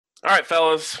All right,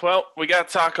 fellas. Well, we got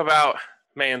to talk about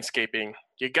manscaping.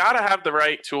 You got to have the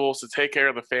right tools to take care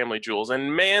of the family jewels,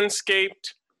 and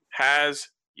Manscaped has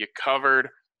you covered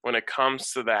when it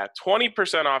comes to that.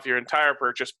 20% off your entire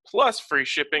purchase plus free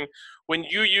shipping when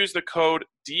you use the code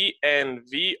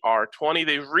DNVR20.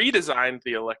 They redesigned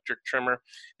the electric trimmer.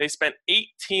 They spent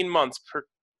 18 months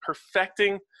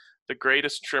perfecting the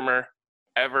greatest trimmer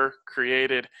ever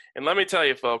created. And let me tell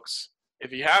you, folks,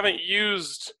 if you haven't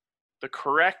used the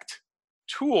correct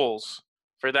tools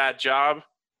for that job,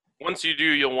 once you do,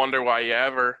 you'll wonder why you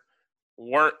ever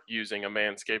weren't using a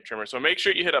Manscaped trimmer. So make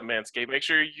sure you hit up Manscaped. Make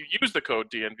sure you use the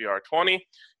code DNVR20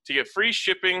 to get free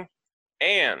shipping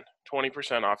and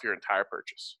 20% off your entire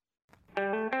purchase.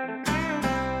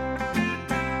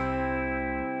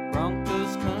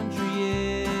 Broncos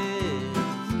country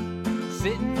is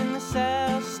sitting in the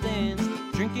south stands,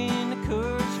 drinking the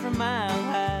Coors from Mile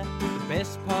High. The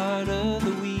best part of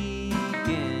the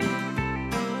weekend,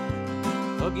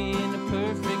 hugging a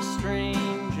perfect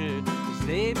stranger as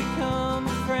they become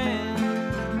a friend,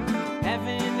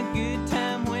 having a good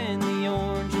time when the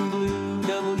orange and blue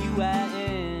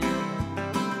WIN,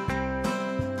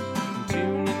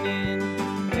 tuning in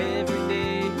every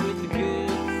day with the good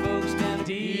folks down at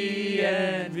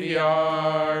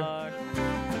DNVR.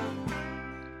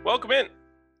 Welcome in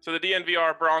to the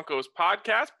DNVR Broncos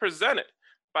podcast presented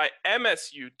by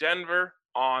MSU Denver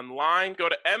Online. Go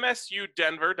to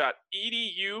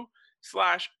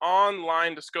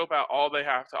msudenver.edu/online to scope out all they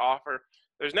have to offer.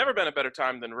 There's never been a better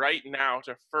time than right now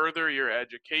to further your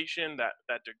education, that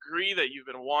degree that you've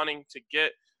been wanting to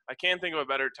get. I can't think of a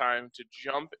better time to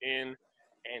jump in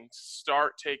and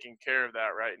start taking care of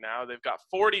that right now. They've got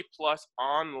 40 plus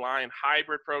online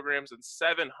hybrid programs and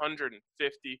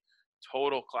 750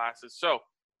 total classes. So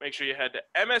make sure you head to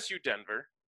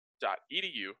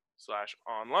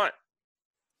msudenver.edu/online.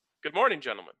 Good morning,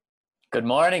 gentlemen. Good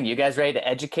morning. You guys ready to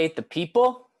educate the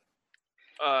people?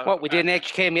 What, we didn't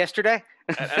educate him yesterday?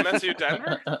 At MSU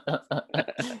Denver?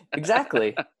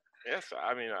 Exactly. Yes,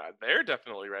 I mean, they're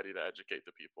definitely ready to educate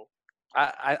the people.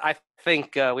 I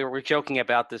think we were joking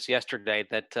about this yesterday,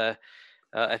 that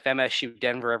if MSU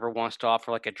Denver ever wants to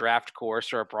offer like a draft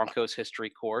course or a Broncos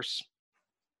history course,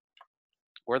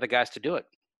 we're the guys to do it.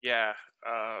 Yeah,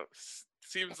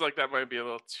 seems like that might be a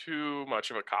little too much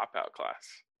of a cop-out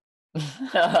class.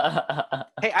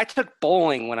 Hey, I took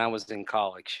bowling when I was in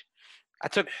college. I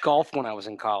took golf when I was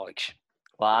in college.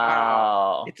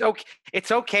 Wow.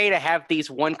 It's okay to have these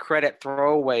one credit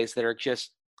throwaways that are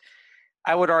just,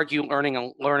 I would argue,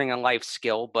 learning a life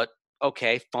skill, but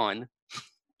okay, fun.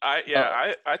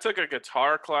 I took a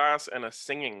guitar class and a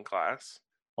singing class.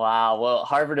 Wow. Well,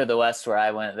 Harvard of the West, where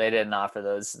I went, they didn't offer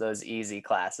those easy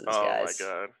classes, guys. Oh my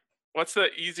God. What's the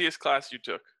easiest class you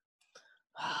took?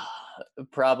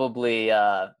 Probably,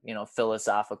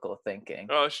 philosophical thinking.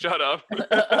 Oh, shut up.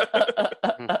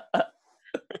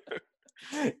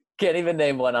 Can't even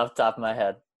name one off the top of my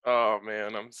head. Oh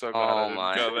man, I'm so glad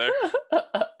I didn't go there.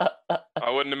 I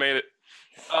wouldn't have made it.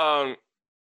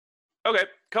 Okay,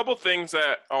 couple things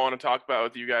that I want to talk about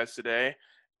with you guys today,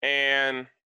 and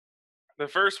the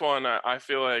first one, I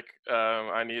feel like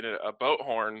I need a boat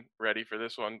horn ready for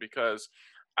this one, because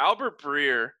Albert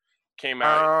Breer came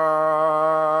out.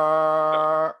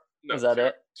 No, Is that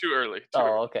it? Too early.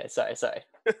 Okay. Sorry.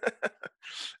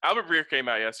 Albert Breer came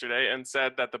out yesterday and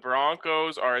said that the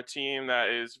Broncos are a team that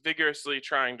is vigorously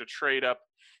trying to trade up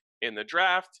in the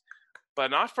draft,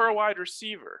 but not for a wide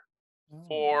receiver,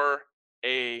 for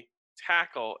a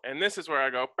tackle. And this is where I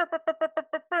go,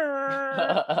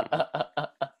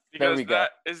 because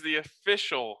that is the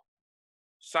official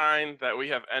sign that we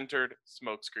have entered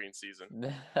smokescreen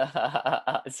season.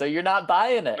 So you're not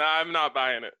buying it? No, I'm not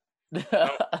buying it.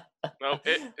 No.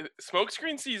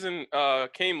 Smokescreen season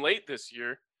came late this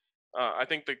year. I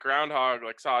think the groundhog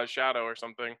saw his shadow or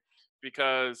something,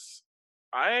 because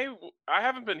I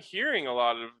haven't been hearing a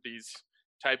lot of these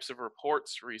types of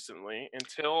reports recently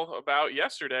until about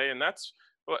yesterday, and that's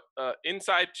what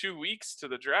inside 2 weeks to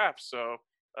the draft. So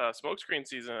smokescreen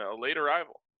season, a late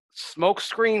arrival.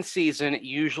 Smokescreen season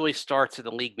usually starts at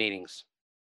the league meetings.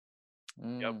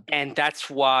 Yep. And that's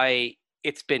why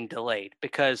it's been delayed,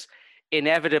 because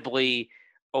inevitably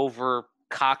over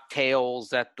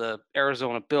cocktails at the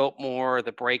Arizona Biltmore,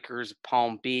 the Breakers,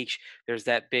 Palm Beach, there's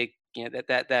that big,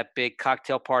 that big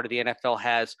cocktail party the NFL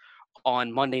has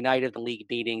on Monday night of the league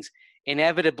meetings.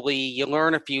 Inevitably, you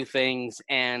learn a few things,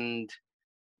 and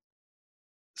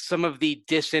some of the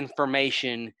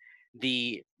disinformation,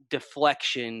 the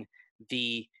deflection,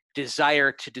 the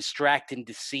desire to distract and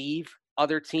deceive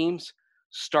other teams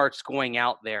starts going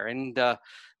out there. And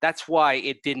that's why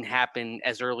it didn't happen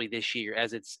as early this year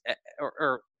as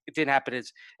or it didn't happen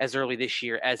as early this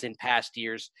year as in past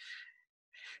years.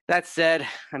 That said,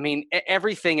 I mean,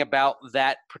 everything about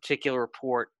that particular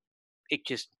report,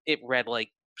 it read like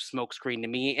smokescreen to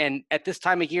me. And at this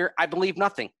time of year, I believe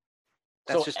nothing.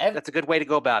 That's a good way to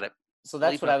go about it. So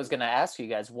that's what I was going to ask you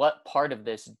guys. What part of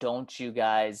this don't you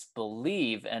guys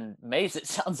believe? And Mace, it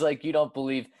sounds like you don't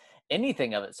believe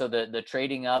anything of it. So the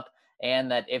trading up,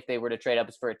 and that if they were to trade up,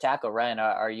 it's for a tackle. Ryan,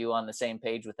 are you on the same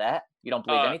page with that? You don't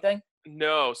believe anything?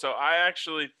 No. So I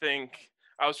actually think,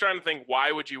 I was trying to think,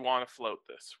 why would you want to float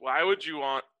this? Why would you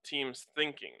want teams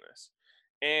thinking this?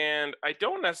 And I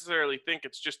don't necessarily think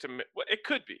it's just it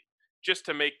could be just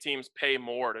to make teams pay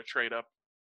more to trade up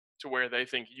to where they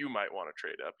think you might want to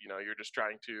trade up. You know, you're just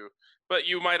trying to, but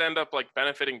you might end up like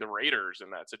benefiting the Raiders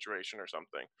in that situation or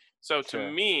something. So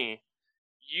to me,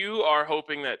 you are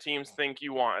hoping that teams think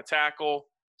you want a tackle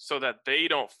so that they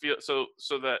don't feel, so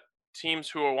that teams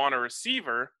who want a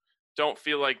receiver don't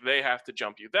feel like they have to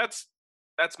jump you. That's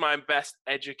my best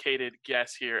educated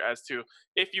guess here as to,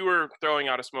 if you were throwing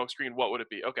out a smoke screen, what would it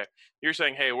be? Okay, you're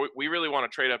saying, hey, we really want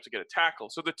to trade up to get a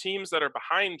tackle. So the teams that are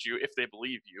behind you, if they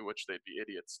believe you, which they'd be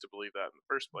idiots to believe that in the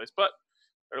first place, but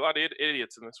there are a lot of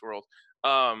idiots in this world,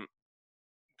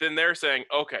 then they're saying,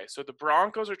 okay, so the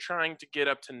Broncos are trying to get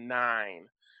up to 9.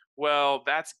 Well,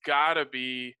 that's got to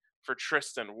be for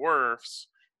Tristan Wirfs,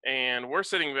 and we're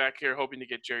sitting back here hoping to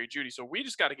get Jerry Jeudy. So we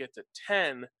just got to get to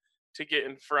 10 to get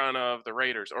in front of the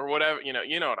Raiders or whatever, you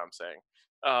know what I'm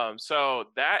saying. So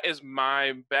that is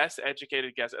my best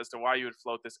educated guess as to why you would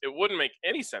float this. It wouldn't make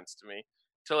any sense to me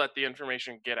to let the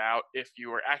information get out if you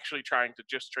were actually trying to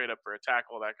just trade up for a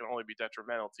tackle. That can only be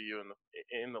detrimental to you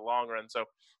in the long run. So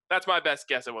that's my best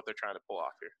guess at what they're trying to pull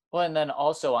off here. Well, and then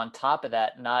also on top of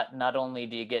that, not only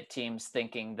do you get teams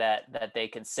thinking that they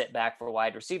can sit back for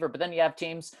wide receiver, but then you have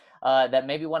teams that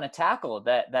maybe want to tackle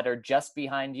that are just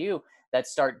behind you, that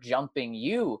start jumping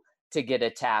you to get a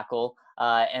tackle.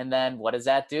 And then what does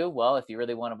that do? Well, if you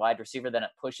really want a wide receiver, then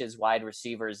it pushes wide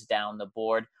receivers down the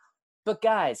board. But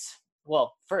guys,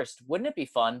 well, first, wouldn't it be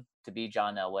fun to be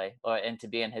John Elway and to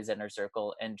be in his inner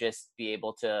circle and just be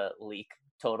able to leak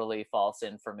totally false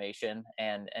information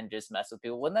and just mess with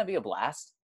people? Wouldn't that be a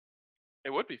blast? It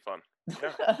would be fun.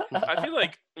 Yeah. I feel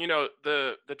like,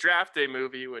 the draft day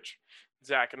movie, which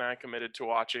Zach and I committed to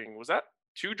watching, was that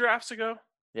 2 drafts ago?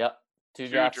 Yep. Two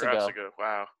drafts ago.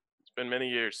 Wow. It's been many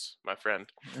years, my friend.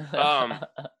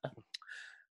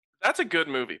 That's a good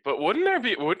movie, but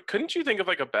couldn't you think of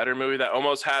like a better movie that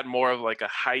almost had more of like a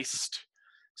heist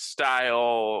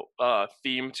style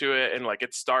theme to it, and like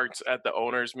it starts at the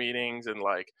owners meetings and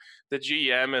like the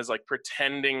GM is like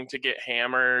pretending to get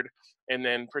hammered and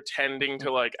then pretending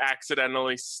to like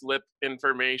accidentally slip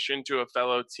information to a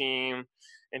fellow team,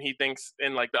 and he thinks,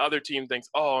 and like the other team thinks,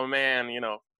 oh man,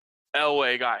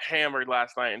 Elway got hammered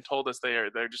last night and told us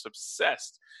they're just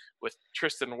obsessed with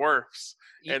Tristan Wirfs.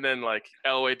 And then like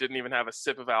Elway didn't even have a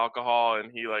sip of alcohol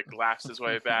and he like laughs his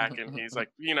way back and he's like,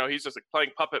 he's just like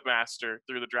playing puppet master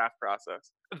through the draft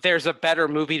process. There's a better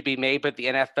movie to be made, but the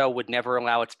NFL would never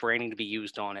allow its branding to be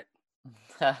used on it.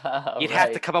 You'd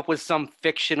have to come up with some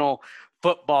fictional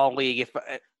football league.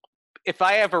 If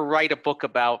I ever write a book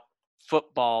about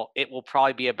football, it will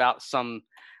probably be about some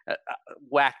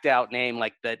whacked out name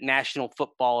like the National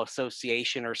Football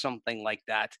Association or something like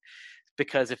that.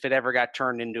 Because if it ever got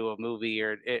turned into a movie,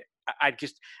 I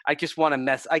just want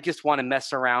to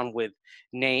mess around with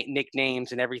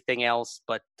nicknames and everything else,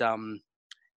 but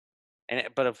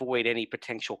avoid any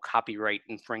potential copyright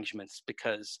infringements,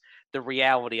 because the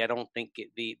reality, I don't think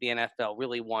the NFL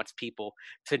really wants people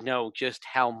to know just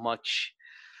how much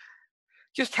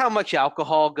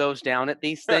alcohol goes down at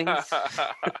these things.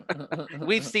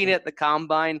 We've seen it at the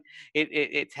combine.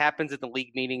 It happens at the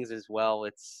league meetings as well.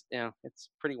 It's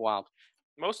pretty wild.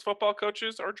 Most football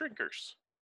coaches are drinkers.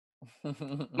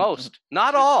 Most,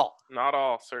 not all. Not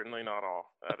all, certainly not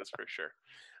all. That is for sure.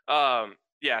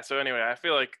 Yeah. So anyway, I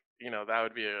feel like that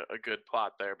would be a good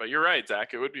plot there. But you're right,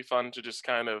 Zach. It would be fun to just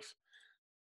kind of,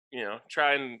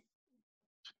 try and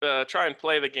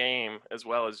play the game as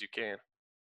well as you can.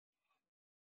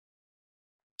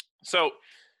 So,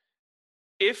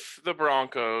 if the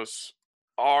Broncos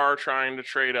are trying to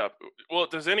trade up, well,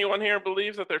 does anyone here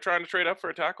believe that they're trying to trade up for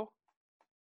a tackle?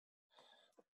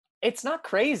 It's not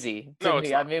crazy to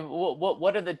me. I mean,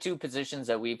 what are the 2 positions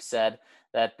that we've said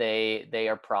that they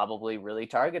are probably really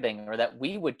targeting, or that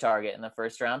we would target in the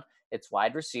first round? It's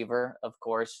wide receiver, of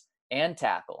course, and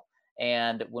tackle.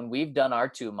 And when we've done our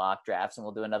 2 mock drafts, and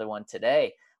we'll do another one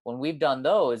today, when we've done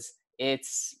those,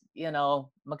 it's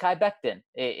Mekhi Becton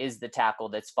is the tackle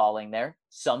that's falling there.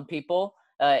 Some people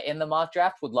in the mock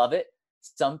draft would love it.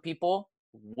 Some people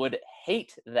would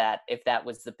hate that if that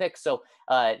was the pick. So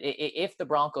if the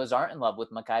Broncos aren't in love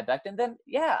with Mekhi Becton, then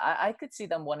yeah, I could see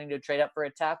them wanting to trade up for a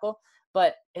tackle.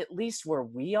 But at least where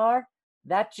we are,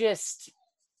 it's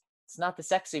not the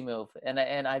sexy move. And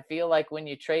I feel like when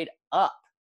you trade up,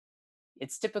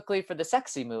 it's typically for the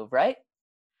sexy move, right?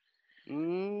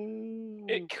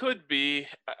 It could be.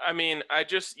 I mean,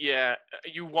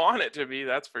 you want it to be,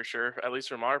 that's for sure, at least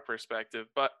from our perspective.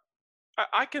 But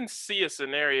I can see a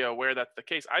scenario where that's the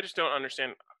case. I just don't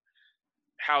understand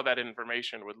how that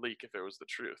information would leak if it was the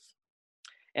truth.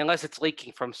 Unless it's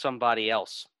leaking from somebody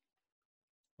else.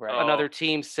 Right. Another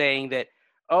team saying that,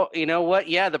 oh, you know what?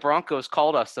 Yeah, the Broncos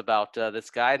called us about this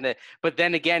guy. But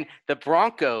then again, the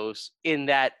Broncos in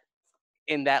that,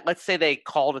 let's say they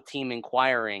called a team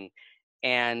inquiring,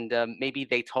 and maybe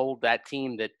they told that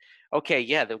team that, okay,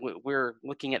 yeah, that we're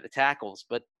looking at the tackles,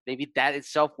 but maybe that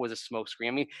itself was a smokescreen.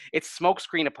 I mean, it's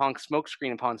smokescreen upon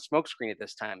smokescreen upon smokescreen at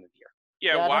this time of year.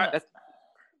 Yeah, why?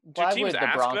 Why would the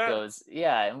Broncos?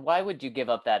 Yeah, and why would you give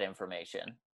up that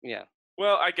information? Yeah.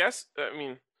 Well, I guess,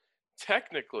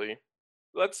 technically,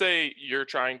 let's say you're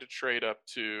trying to trade up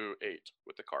to 8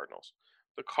 with the Cardinals.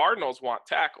 The Cardinals want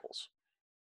tackles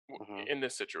in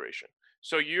this situation.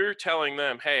 So you're telling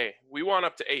them, hey, we want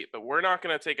up to 8, but we're not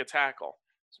going to take a tackle.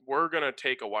 We're going to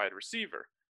take a wide receiver.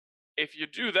 If you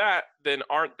do that, then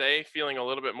aren't they feeling a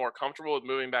little bit more comfortable with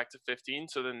moving back to 15?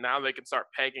 So then now they can start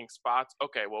pegging spots.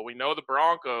 Okay, well, we know the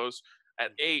Broncos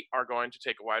at 8 are going to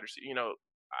take a wide receiver.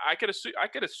 I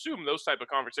could assume those type of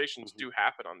conversations do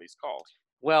happen on these calls.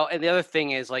 Well, and the other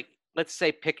thing is, like, let's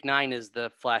say pick 9 is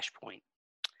the flashpoint.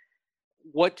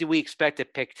 What do we expect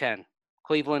at pick 10?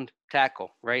 Cleveland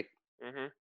tackle, right? Mm-hmm.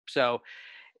 So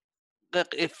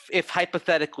if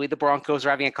hypothetically the Broncos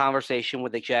are having a conversation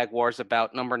with the Jaguars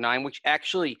about number 9, which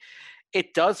actually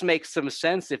it does make some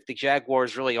sense if the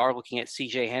Jaguars really are looking at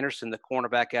C.J. Henderson, the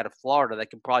cornerback out of Florida, that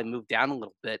can probably move down a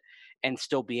little bit and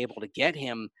still be able to get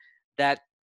him, that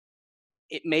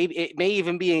it may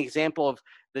even be an example of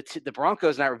the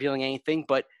Broncos not revealing anything,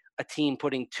 but a team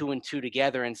putting 2 and 2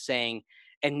 together and saying,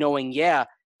 and knowing, yeah,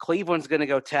 Cleveland's going to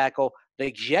go tackle.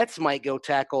 The Jets might go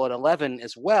tackle at 11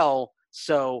 as well.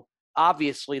 So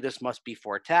obviously this must be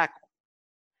for a tackle.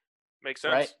 Makes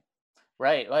sense.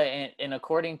 Right. And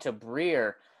according to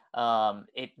Breer,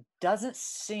 it doesn't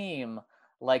seem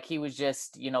like he was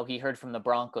just, he heard from the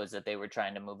Broncos that they were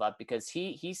trying to move up, because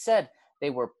he said they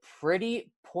were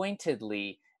pretty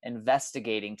pointedly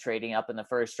investigating trading up in the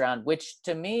first round, which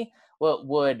to me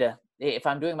would, if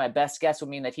I'm doing my best guess, would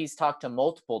mean that he's talked to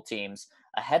multiple teams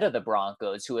ahead of the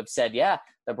Broncos who have said, yeah,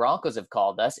 the Broncos have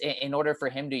called us, in order for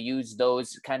him to use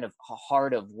those kind of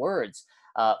heart of words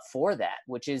for that,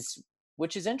 which is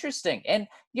interesting. And,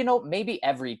 maybe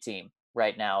every team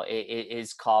right now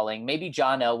is calling. Maybe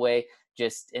John Elway,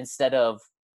 just instead of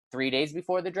 3 days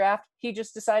before the draft, he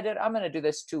just decided, I'm going to do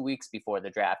this 2 weeks before the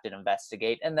draft and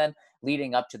investigate. And then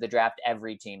leading up to the draft,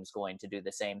 every team's going to do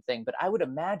the same thing. But I would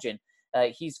imagine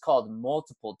he's called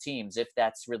multiple teams if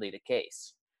that's really the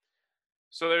case.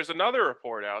 So there's another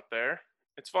report out there.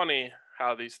 It's funny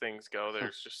how these things go.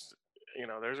 There's just,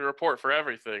 there's a report for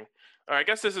everything. I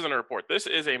guess this isn't a report. This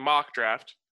is a mock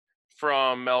draft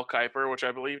from Mel Kiper, which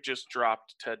I believe just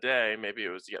dropped today. Maybe it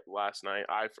was last night.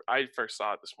 I first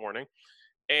saw it this morning.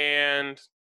 And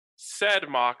said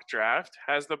mock draft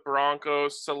has the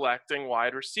Broncos selecting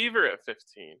wide receiver at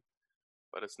 15.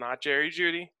 But it's not Jerry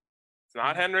Jeudy. It's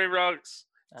not Henry Ruggs.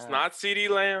 It's not CeeDee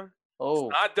Lamb.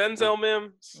 It's not Denzel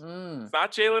Mims. It's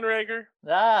not Jalen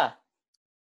Reagor.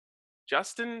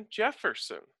 Justin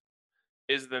Jefferson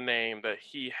is the name that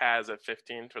he has at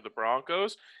 15 for the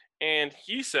Broncos. And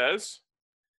he says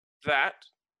that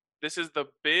this is the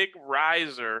big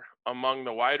riser among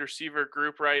the wide receiver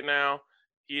group right now.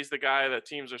 He's the guy that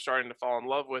teams are starting to fall in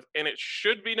love with. And it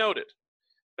should be noted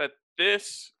that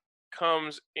this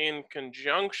comes in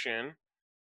conjunction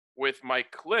with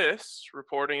Mike Klis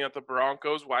reporting that the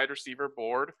Broncos wide receiver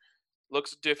board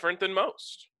looks different than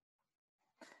most.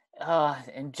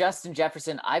 And Justin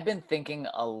Jefferson, I've been thinking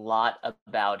a lot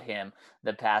about him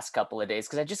the past couple of days,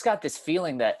 because I just got this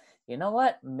feeling that, you know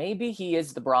what, maybe he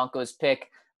is the Broncos pick,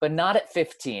 but not at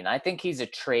 15. I think he's a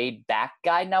trade back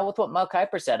guy. Now, with what Mel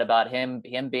Kiper said about him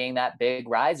being that big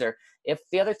riser, if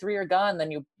the other 3 are gone,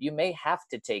 then you may have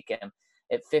to take him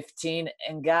at 15.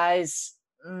 And guys,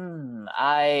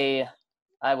 I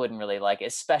wouldn't really like it,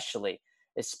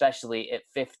 especially at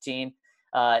 15.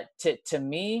 To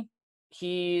me,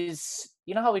 he's,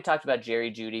 how we talked about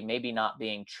Jerry Jeudy maybe not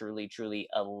being truly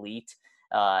elite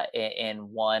in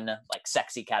one like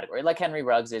sexy category. Like Henry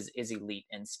Ruggs is elite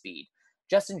in speed.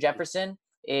 Justin Jefferson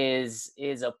is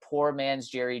a poor man's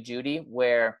Jerry Jeudy,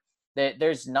 where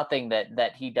there's nothing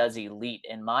that he does elite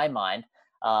in my mind,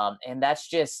 and that's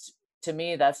just, to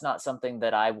me, that's not something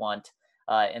that I want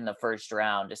in the first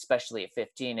round, especially at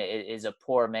 15. It is a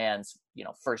poor man's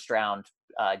first round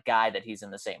guy that he's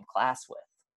in the same class with.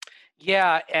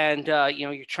 Yeah, and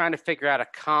you're trying to figure out a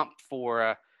comp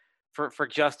for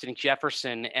Justin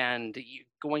Jefferson, and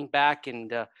going back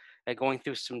and going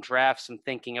through some drafts and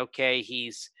thinking, okay,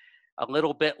 he's a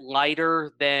little bit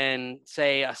lighter than,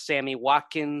 say, a Sammy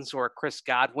Watkins or a Chris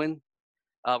Godwin,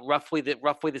 roughly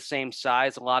the same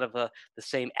size, a lot of the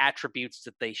same attributes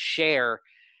that they share.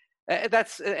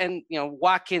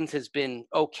 Watkins has been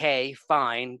okay,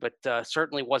 fine, but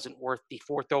certainly wasn't worth the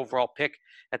 4th overall pick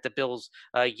that the Bills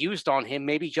used on him.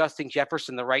 Maybe Justin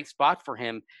Jefferson, the right spot for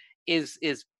him, is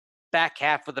back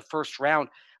half of the first round.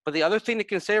 But the other thing to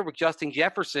consider with Justin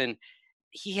Jefferson,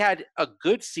 he had a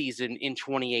good season in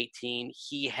 2018.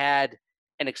 He had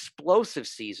an explosive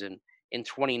season in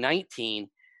 2019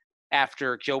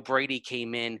 after Joe Brady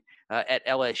came in at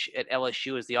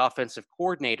LSU as the offensive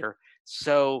coordinator.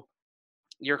 So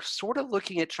you're sort of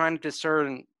looking at trying to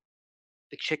discern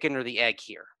the chicken or the egg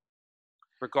here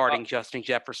regarding Justin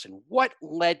Jefferson. What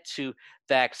led to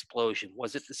that explosion?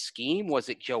 Was it the scheme? Was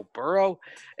it Joe Burrow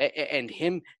and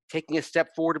him taking a step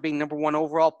forward to being number 1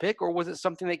 overall pick? Or was it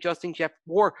something that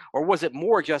or was it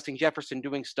more Justin Jefferson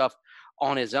doing stuff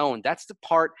on his own? That's the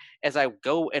part, as I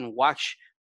go and watch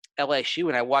LSU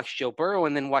and I watch Joe Burrow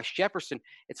and then watch Jefferson,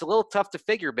 it's a little tough to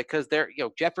figure, because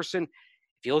Jefferson,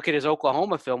 if you look at his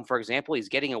Oklahoma film, for example, he's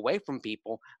getting away from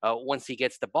people once he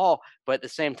gets the ball. But at the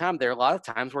same time, there are a lot of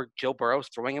times where Joe Burrow's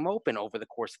throwing him open over the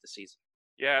course of the season.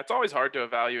 Yeah, it's always hard to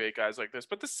evaluate guys like this,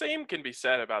 but the same can be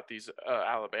said about these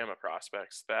Alabama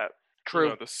prospects. That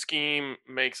True. The scheme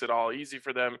makes it all easy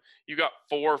for them. You got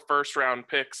 4 first-round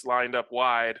picks lined up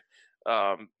wide.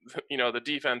 The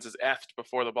defense is effed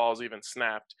before the ball is even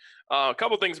snapped. A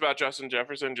couple things about Justin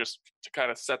Jefferson, just to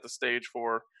kind of set the stage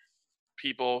for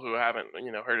people who haven't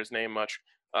heard his name much.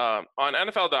 On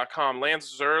NFL.com,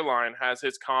 Lance Zierlein has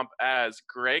his comp as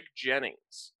Greg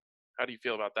Jennings. How do you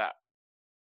feel about that?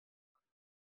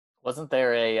 Wasn't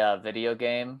there a video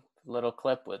game little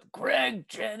clip with Greg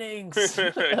Jennings?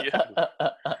 Yeah.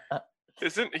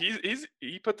 Isn't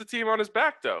he put the team on his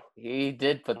back though? He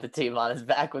did put the team on his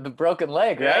back with a broken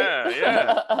leg, right?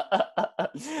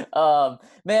 Yeah.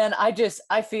 Man,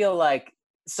 I feel like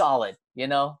solid.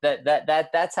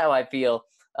 That's how I feel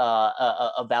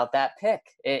about that pick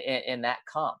in that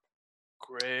comp.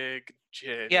 Greg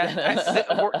Jennings. Yeah,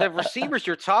 the receivers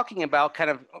you're talking about,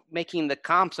 kind of making the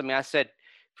comps. I mean, I said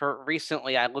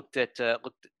recently I looked at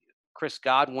Chris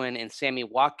Godwin and Sammy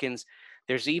Watkins.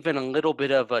 There's even a little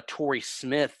bit of a Torrey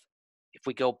Smith if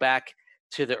we go back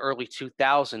to the early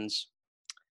 2000s.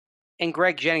 And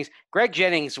Greg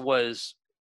Jennings was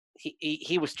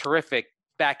he was terrific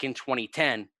back in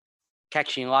 2010,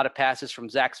 catching a lot of passes from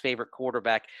Zach's favorite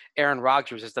quarterback, Aaron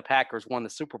Rodgers, as the Packers won the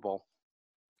Super Bowl.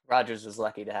 Rodgers was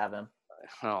lucky to have him.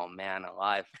 Oh, man,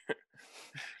 alive.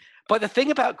 But the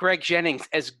thing about Greg Jennings,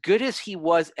 as good as he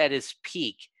was at his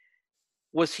peak,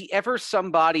 was he ever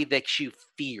somebody that you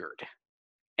feared?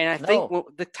 And I think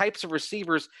the types of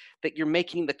receivers that you're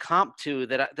making the comp to,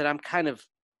 that I'm kind of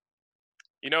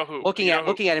looking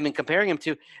at him and comparing him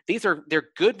to, they're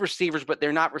good receivers, but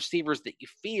they're not receivers that you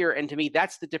fear. And to me,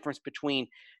 that's the difference between,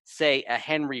 say, a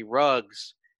Henry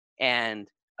Ruggs and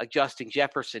a Justin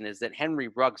Jefferson, is that Henry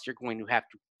Ruggs, you're going to have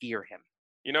to fear him.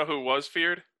 You know who was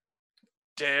feared?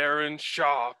 Darren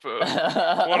Sharp,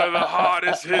 one of the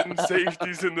hottest hitting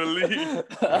safeties in the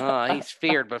league. He's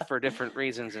feared, but for different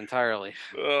reasons entirely.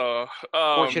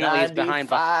 Fortunately, he's behind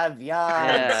 5 yards.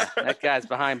 Yeah, that guy's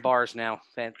behind bars now,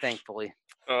 thankfully.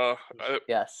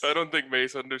 Yes. I don't think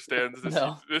Mace understands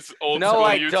this old school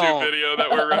YouTube video that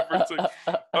we're referencing.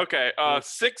 Okay,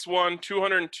 6'1",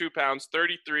 202 pounds,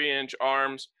 33-inch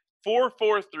arms,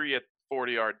 4.43 at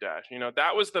 40-yard dash.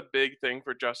 That was the big thing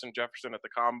for Justin Jefferson at the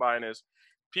Combine, is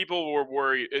people were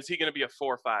worried, is he going to be a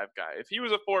 4.5 guy? If he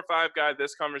was a 4.5 guy,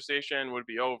 this conversation would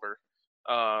be over.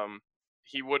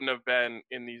 He wouldn't have been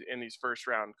in these first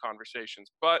round conversations.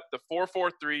 But the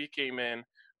 4.43 came in,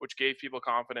 which gave people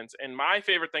confidence. And my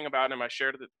favorite thing about him, I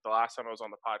shared it the last time I was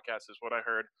on the podcast, is what I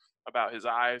heard about his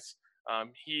eyes.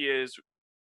 He is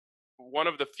one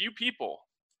of the few people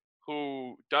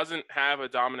who doesn't have a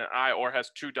dominant eye, or has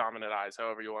 2 dominant eyes,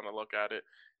 however you want to look at it.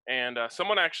 And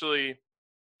someone actually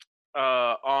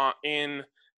in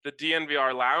the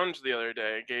DNVR lounge the other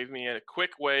day gave me a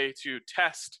quick way to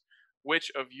test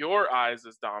which of your eyes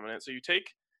is dominant. So you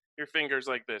take your fingers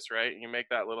like this, right? You make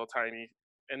that little tiny,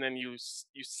 and then you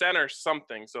center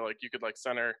something. So like you could like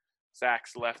center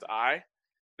Zach's left eye.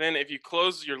 Then if you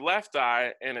close your left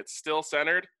eye and it's still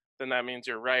centered, then that means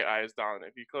your right eye is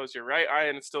dominant. If you close your right eye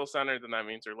and it's still centered, then that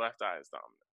means your left eye is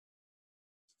dominant.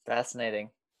 Fascinating.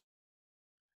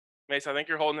 Mace, I think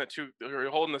you're holding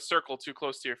the circle too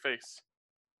close to your face.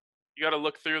 You got to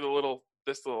look through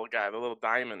this little guy, the little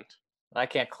diamond. I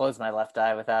can't close my left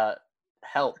eye without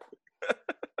help.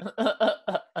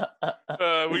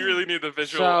 We really need the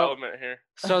visual element here.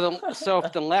 So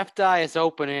if the left eye is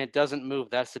open and it doesn't move,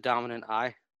 that's the dominant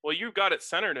eye. Well, you've got it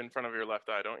centered in front of your left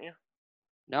eye, don't you?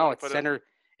 No, it's centered.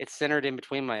 It's centered in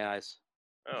between my eyes.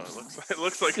 Oh, it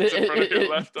looks like it's in front of your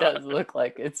left eye. It does look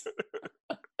like it's.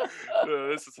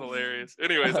 This is hilarious.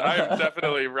 Anyways, I'm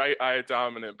definitely right eye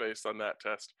dominant based on that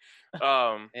test.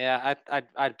 Yeah,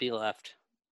 I'd be left.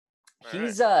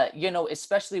 He's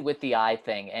especially with the eye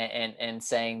thing and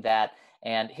saying that,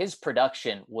 and his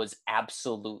production was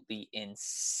absolutely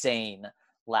insane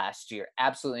last year.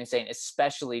 Absolutely insane,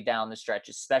 especially down the stretch,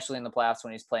 especially in the playoffs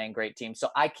when he's playing great teams. So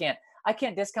I can't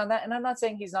discount that. And I'm not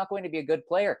saying he's not going to be a good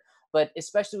player, but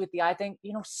especially with the eye thing,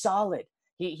 solid.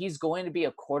 He's going to be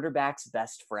a quarterback's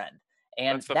best friend.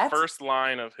 And that's the first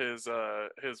line of his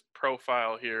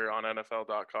profile here on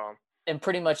NFL.com. And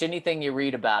pretty much anything you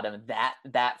read about him,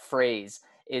 that phrase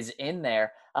is in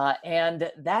there.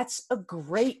 And that's a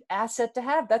great asset to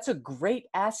have. That's a great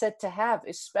asset to have,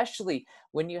 especially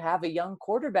when you have a young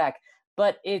quarterback.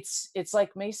 But it's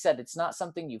like Mace said, it's not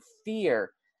something you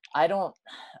fear. I don't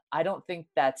think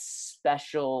that's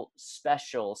special.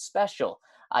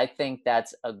 I think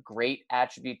that's a great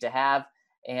attribute to have.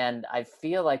 And I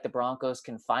feel like the Broncos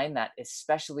can find that,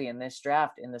 especially in this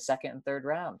draft in the second and third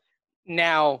round.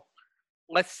 Now,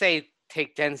 let's say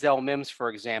take Denzel Mims, for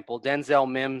example.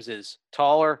 Denzel Mims is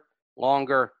taller,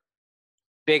 longer,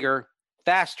 bigger,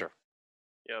 faster.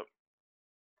 Yep.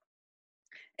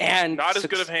 And not as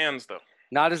good of hands, though.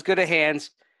 Not as good of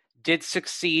hands. Did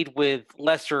succeed with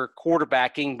lesser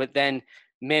quarterbacking, but then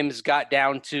Mims got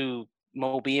down to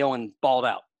Mobile and balled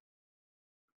out.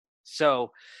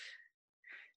 So,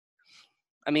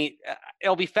 I mean,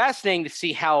 it'll be fascinating to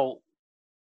see how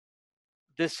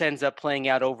this ends up playing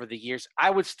out over the years. I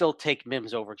would still take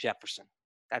Mims over Jefferson.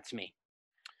 That's me.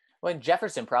 Well,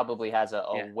 Jefferson probably has a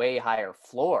way higher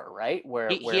floor, right? Where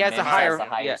he has a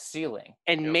higher ceiling.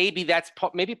 And maybe that's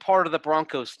part of the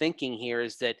Broncos' thinking here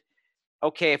is that,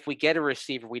 okay, if we get a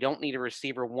receiver, we don't need a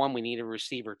receiver 1, we need a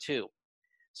receiver 2.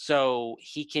 So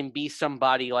he can be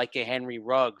somebody like a Henry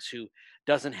Ruggs who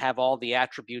doesn't have all the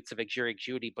attributes of a Jerry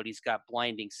Jeudy, but he's got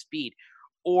blinding speed.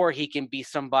 Or he can be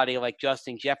somebody like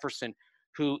Justin Jefferson,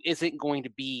 who isn't going to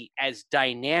be as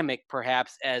dynamic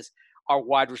perhaps as our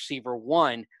wide receiver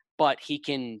 1, but he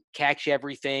can catch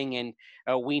everything. And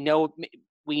we know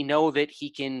that he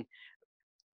can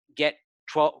get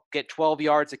 12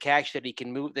 yards of catch, that he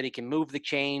can move the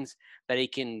chains, that he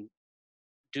can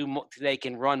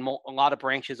run a lot of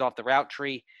branches off the route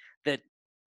tree, that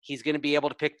he's going to be able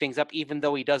to pick things up, even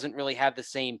though he doesn't really have the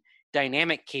same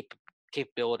dynamic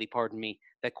capability,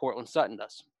 that Courtland Sutton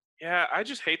does. Yeah, I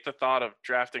just hate the thought of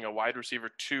drafting a wide receiver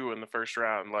 2 in the first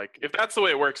round. Like, if that's the way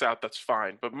it works out, that's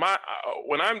fine. But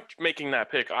when I'm making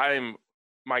that pick,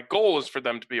 my goal is for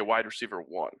them to be a wide receiver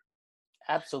 1.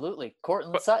 Absolutely.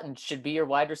 Courtland Sutton should be your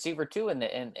wide receiver 2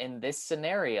 in this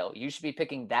scenario. You should be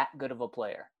picking that good of a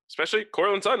player. Especially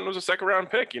Courtland Sutton was a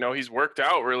second-round pick. He's worked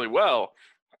out really well.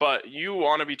 But you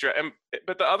want to be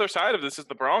but the other side of this is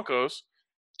the Broncos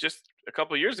just a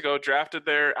couple of years ago drafted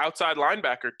their outside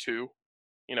linebacker 2.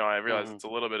 I realize it's a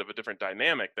little bit of a different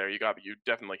dynamic there. You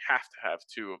definitely have to have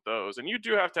 2 of those, and you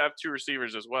do have to have 2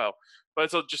 receivers as well. But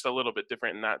it's just a little bit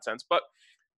different in that sense. But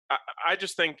I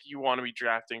just think you want to be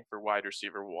drafting for wide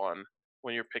receiver 1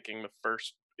 when you're picking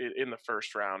in the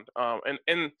first round.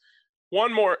 And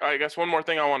one more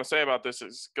thing I want to say about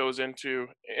this goes into,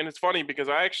 and it's funny because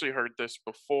I actually heard this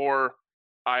before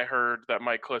I heard that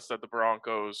Mike Klis said the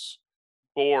Broncos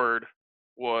board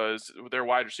their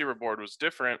wide receiver board was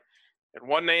different. And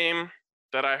one name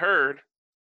that I heard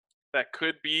that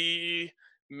could be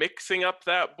mixing up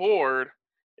that board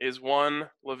is one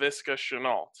Laviska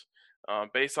Shenault.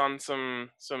 Based on some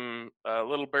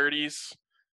little birdies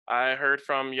I heard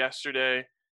from yesterday,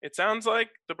 it sounds like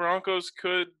the Broncos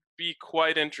could be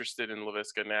quite interested in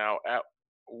Laviska now. At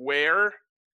where,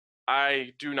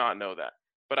 I do not know that.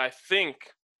 But I think,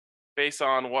 based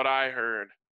on what I heard,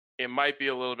 it might be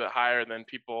a little bit higher than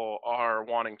people are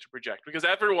wanting to project, because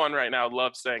everyone right now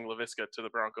loves saying Laviska to the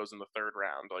Broncos in the third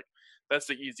round. Like, that's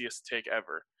the easiest take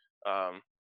ever.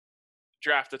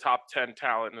 draft a top 10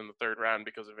 talent in the third round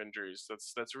because of injuries.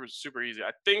 That's super easy.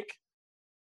 I think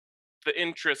the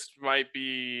interest might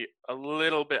be a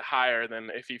little bit higher than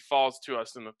if he falls to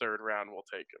us in the third round, we'll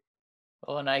take him.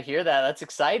 Oh, and I hear that. That's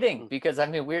exciting because, I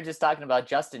mean, we were just talking about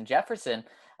Justin Jefferson,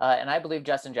 and I believe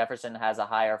Justin Jefferson has a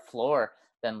higher floor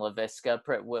than Laviska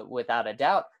without a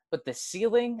doubt. But the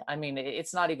ceiling, I mean,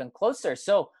 it's not even closer.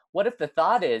 So what if the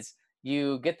thought is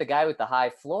you get the guy with the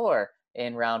high floor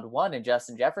in round 1 in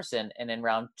Justin Jefferson, and in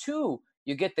round 2,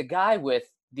 you get the guy with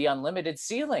the unlimited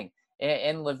ceiling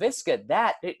in Laviska?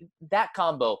 That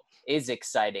combo is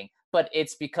exciting, but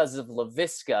it's because of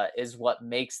Laviska is what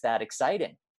makes that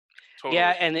exciting. Totally.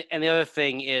 Yeah, and the other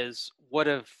thing is, what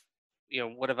have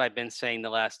I been saying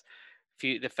the last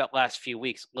few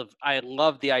weeks? I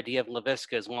love the idea of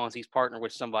Laviska as long as he's partnered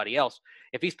with somebody else.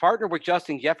 If he's partnered with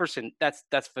Justin Jefferson,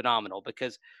 that's phenomenal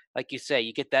because, like you say,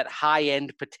 you get that high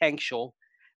end potential,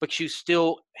 but you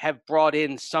still have brought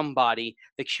in somebody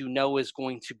that you know is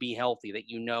going to be healthy, that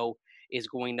you know is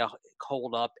going to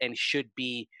hold up and should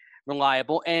be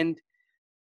reliable. And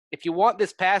if you want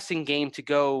this passing game to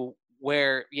go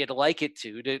where you'd like it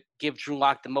to give Drew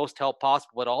Lock the most help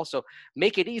possible, but also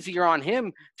make it easier on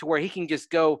him to where he can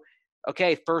just go,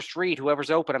 okay, first read,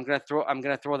 whoever's open, I'm gonna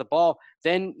throw the ball.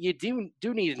 Then you do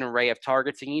need an array of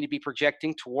targets, and you need to be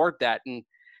projecting toward that. And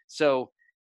so,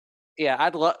 yeah,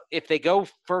 I'd love if they go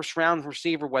first round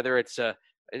receiver, whether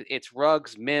it's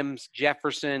Ruggs, Mims,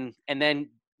 Jefferson, and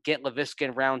then get Laviska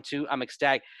in round 2. I'm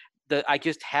ecstatic. I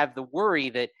just have the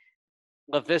worry that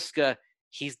Laviska,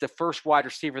 he's the first wide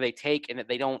receiver they take, and that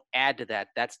they don't add to that.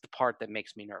 That's the part that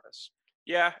makes me nervous.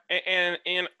 Yeah, and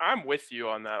I'm with you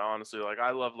on that, honestly. Like,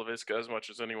 I love Laviska as much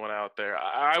as anyone out there.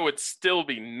 I would still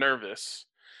be nervous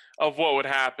of what would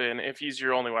happen if he's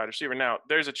your only wide receiver. Now,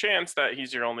 there's a chance that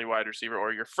he's your only wide receiver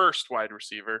or your first wide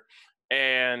receiver,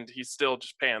 and he still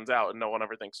just pans out and no one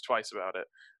ever thinks twice about it.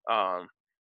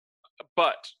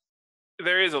 But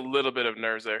there is a little bit of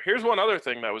nerves there. Here's one other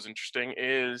thing that was interesting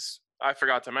is I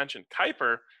forgot to mention,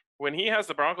 Kuiper, when he has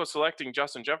the Broncos selecting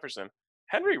Justin Jefferson,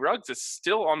 Henry Ruggs is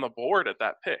still on the board at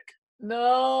that pick.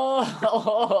 No.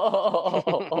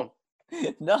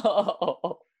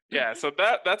 No. Yeah, so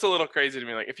that's a little crazy to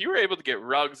me. Like, if you were able to get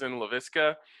Ruggs and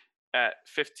Laviska at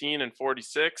 15 and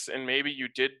 46, and maybe you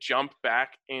did jump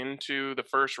back into the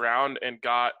first round and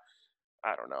got,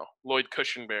 I don't know, Lloyd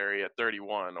Cushenberry at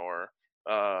 31, or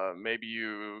maybe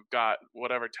you got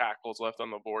whatever tackles left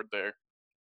on the board there.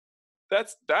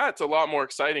 That's a lot more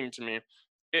exciting to me.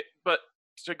 But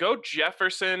to go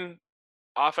Jefferson,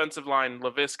 offensive line,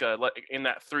 Laviska in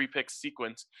that 3-pick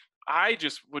sequence, I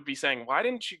just would be saying, why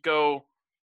didn't you go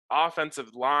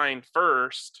offensive line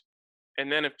first? And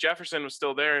then if Jefferson was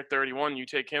still there at 31, you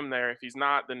take him there. If he's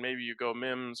not, then maybe you go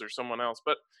Mims or someone else.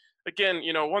 But again,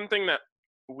 one thing that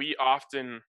we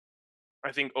often,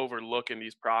 I think, overlook in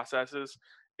these processes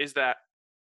is that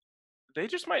they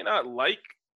just might not like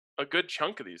a good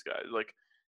chunk of these guys. Like,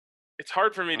 it's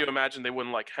hard for me to imagine they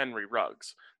wouldn't like Henry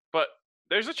Ruggs, but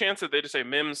there's a chance that they just say,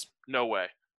 Mims, no way.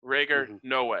 Rager,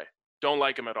 no way. Don't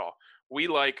like him at all. We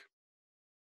like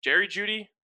Jerry Jeudy,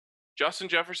 Justin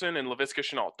Jefferson, and Laviska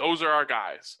Shenault. Those are our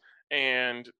guys.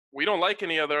 And we don't like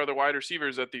any other wide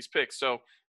receivers at these picks. So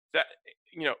that,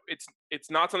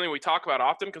 it's not something we talk about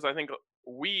often because I think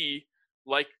we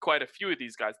like quite a few of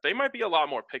these guys. They might be a lot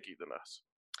more picky than us.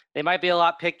 They might be a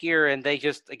lot pickier, and they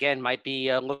just, again, might be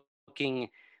looking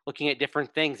at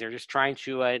different things. They're just trying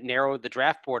to narrow the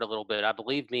draft board a little bit.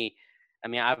 Believe me, I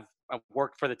mean, I've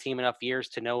worked for the team enough years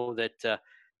to know that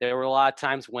there were a lot of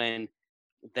times when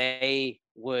they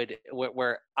would,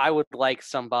 where I would like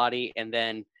somebody, and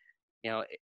then,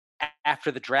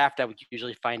 after the draft, I would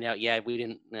usually find out, yeah, we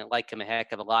didn't like him a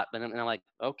heck of a lot. But I'm like,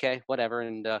 okay, whatever.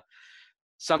 And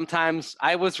sometimes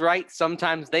I was right.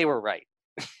 Sometimes they were right.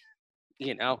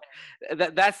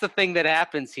 That's the thing that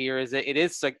happens here. Is that it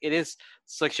is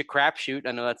such a crapshoot.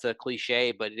 I know that's a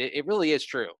cliche, but it really is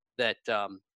true that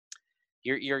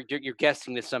you're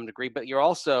guessing to some degree, but you're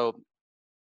also.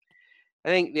 I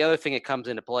think the other thing that comes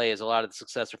into play is a lot of the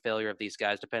success or failure of these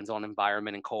guys depends on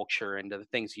environment and culture and the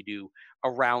things you do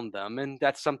around them, and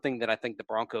that's something that I think the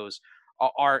Broncos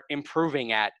are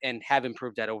improving at and have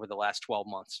improved at over the last 12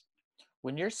 months.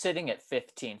 When you're sitting at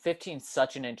 15 is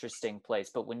such an interesting place,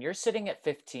 but when you're sitting at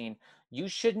 15, you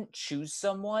shouldn't choose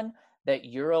someone that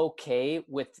you're okay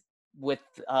with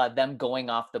them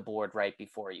going off the board right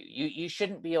before you. You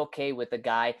shouldn't be okay with a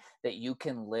guy that you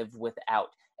can live without.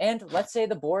 And let's say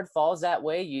the board falls that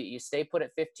way, you stay put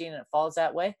at 15 and it falls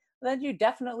that way, then you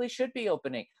definitely should be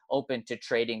open to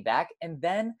trading back. And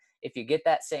then If you get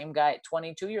that same guy at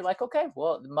 22, you're like, okay,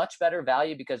 well, much better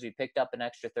value because we picked up an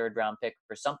extra third round pick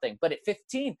for something. But at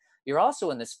 15, you're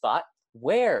also in the spot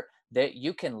where that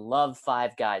you can love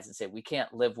 5 guys and say, we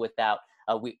can't live without,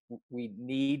 we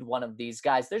need one of these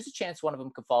guys. There's a chance one of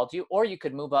them could fall to you, or you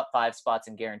could move up 5 spots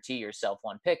and guarantee yourself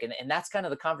one pick. And that's kind of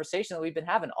the conversation that we've been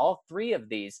having. All 3 of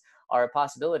these are a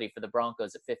possibility for the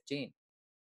Broncos at 15.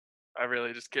 I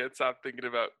really just can't stop thinking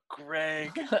about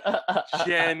Greg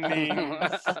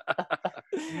Jennings. Oh,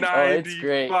 it's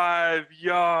great. 95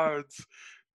 yards.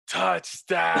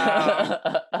 Touchdown.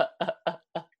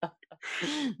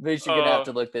 Mitch, you're going to have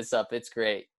to look this up. It's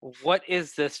great. What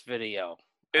is this video?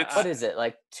 What is it,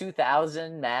 like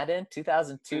 2000 Madden?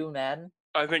 2002 Madden?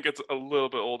 I think it's a little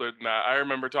bit older than that. I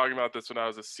remember talking about this when I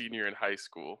was a senior in high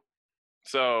school.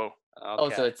 So. Okay. Oh,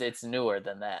 so it's newer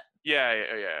than that. Yeah.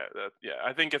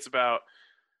 I think it's about,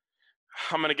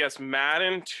 I'm going to guess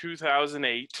Madden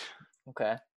 2008.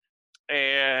 Okay.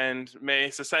 And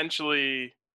Mace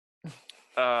essentially,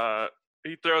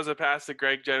 he throws a pass to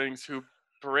Greg Jennings, who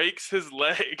breaks his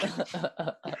leg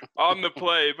on the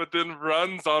play, but then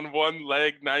runs on one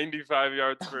leg 95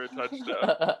 yards for a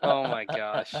touchdown. Oh my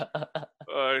gosh.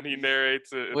 And he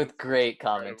narrates it. With great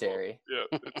commentary. Yeah.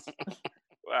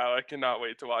 Wow, I cannot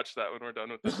wait to watch that when we're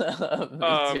done with this.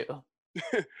 Me too.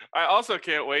 I also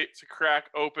can't wait to crack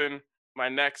open my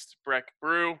next Breck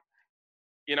Brew.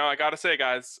 You know, I got to say,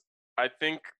 guys, I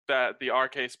think that the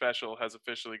RK special has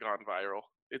officially gone viral.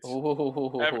 It's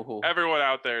everyone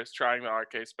out there is trying the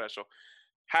RK special.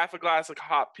 Half a glass of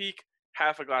Hot Peak,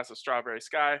 half a glass of Strawberry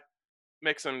Sky.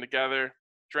 Mix them together,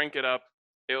 drink it up.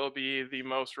 It will be the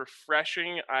most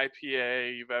refreshing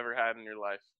IPA you've ever had in your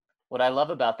life. What I love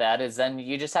about that is then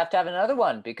you just have to have another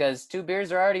one because 2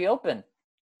 beers are already open.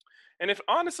 And if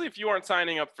you aren't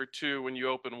signing up for 2 when you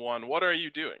open 1, what are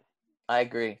you doing? I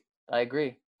agree.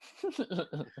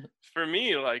 For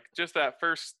me, like just that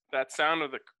sound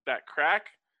of that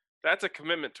crack, that's a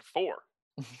commitment to 4.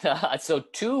 So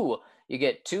 2, you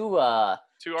get 2 RK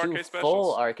specials.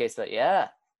 Full RK specials. Yeah.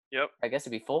 Yep. I guess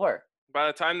it'd be 4. By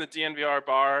the time the DNVR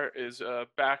bar is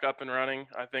back up and running,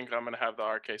 I think I'm going to have the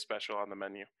RK special on the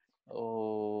menu.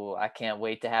 Oh, I can't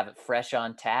wait to have it fresh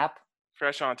on tap.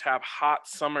 Fresh on tap, hot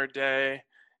summer day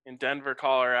in Denver,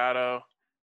 Colorado.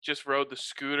 Just rode the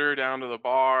scooter down to the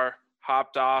bar,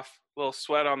 hopped off, little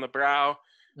sweat on the brow,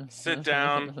 sit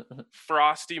down,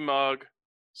 frosty mug,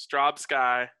 Straub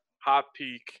Sky, Hot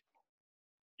Peak.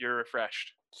 You're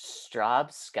refreshed.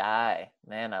 Straub Sky.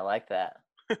 Man, I like that.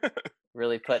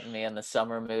 Really putting me in the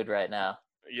summer mood right now.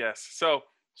 Yes. So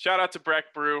shout out to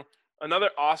Breck Brew.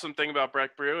 Another awesome thing about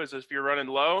Breck Brew is if you're running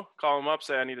low, call them up,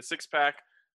 say I need a 6-pack,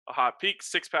 a Hot Peak,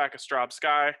 6-pack of Straub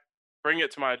Sky, bring it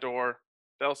to my door.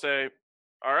 They'll say,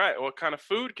 all right, what kind of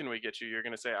food can we get you? You're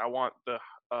going to say, I want the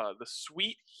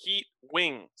sweet heat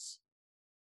wings.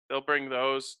 They'll bring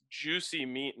those, juicy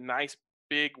meat, nice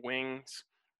big wings,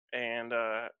 and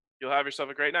you'll have yourself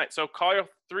a great night. So call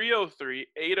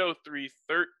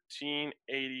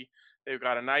 303-803-1380. They've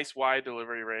got a nice wide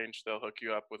delivery range. They'll hook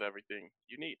you up with everything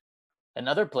you need.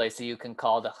 Another place that you can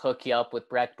call to hook you up with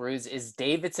Breck Brews is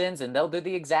Davidson's, and they'll do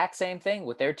the exact same thing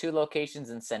with their 2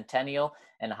 locations in Centennial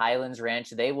and Highlands Ranch.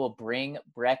 They will bring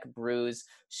Breck Brews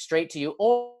straight to you,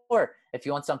 or if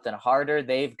you want something harder,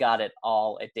 they've got it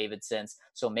all at Davidson's.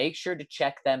 So make sure to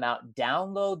check them out.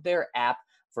 Download their app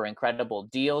for incredible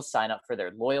deals. Sign up for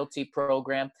their loyalty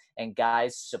program. And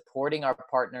guys, supporting our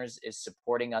partners is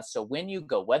supporting us. So when you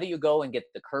go, whether you go and get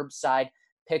the curbside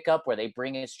pickup where they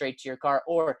bring it straight to your car,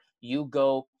 or you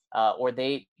go or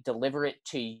they deliver it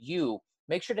to you,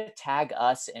 make sure to tag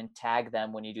us and tag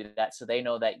them when you do that so they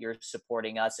know that you're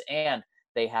supporting us and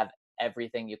they have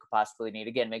everything you could possibly need.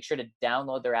 Again, make sure to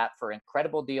download their app for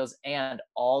incredible deals and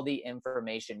all the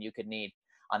information you could need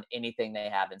on anything they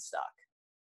have in stock.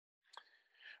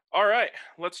 All right,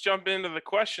 let's jump into the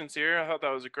questions here. I thought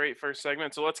that was a great first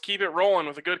segment, so let's keep it rolling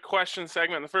with a good question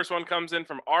segment. The first one comes in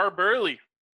from R. Burley.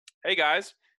 Hey,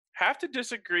 guys. Have to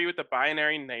disagree with the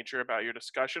binary nature about your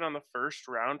discussion on the first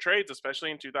round trades, especially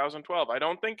in 2012. I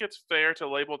don't think it's fair to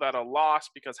label that a loss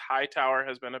because Hightower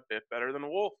has been a bit better than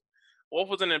Wolf. Wolf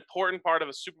was an important part of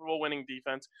a Super Bowl winning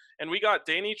defense, and we got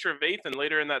Danny Trevathan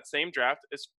later in that same draft,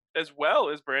 as well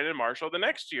as Brandon Marshall the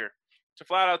next year. To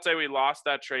flat out say we lost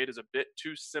that trade is a bit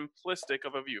too simplistic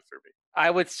of a view for me. I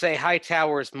would say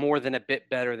Hightower is more than a bit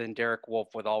better than Derek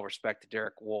Wolfe, with all respect to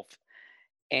Derek Wolfe.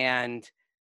 And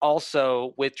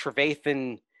also with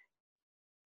Trevathan,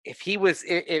 if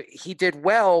he did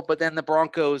well, but then the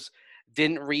Broncos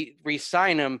didn't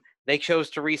re-sign him, they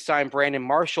chose to re-sign Brandon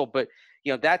Marshall. But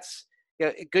that's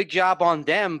a good job on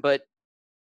them. But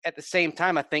at the same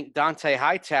time, I think Dante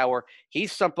Hightower,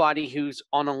 he's somebody who's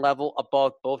on a level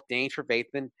above both Danny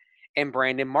Trevathan and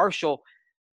Brandon Marshall.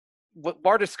 What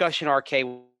our discussion, RK,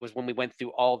 was when we went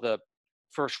through all the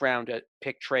first round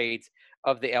pick trades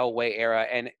of the Elway era.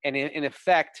 And in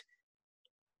effect,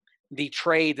 the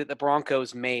trade that the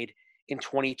Broncos made in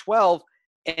 2012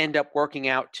 end up working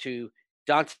out to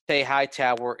Dante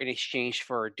Hightower in exchange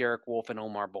for Derek Wolfe and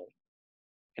Omar Bolt.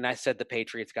 And I said the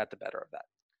Patriots got the better of that.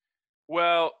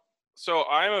 Well, so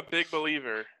I'm a big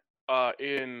believer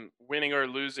in winning or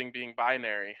losing being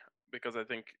binary because I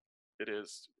think it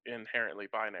is inherently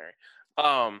binary.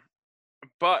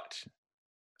 But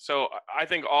so I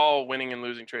think all winning and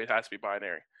losing trade has to be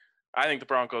binary. I think the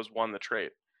Broncos won the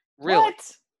trade Really?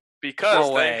 What? because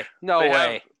No way. No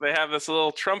way. they have this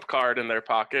little trump card in their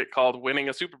pocket called winning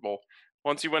a Super Bowl.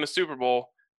 Once you win a Super Bowl,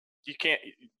 you can't.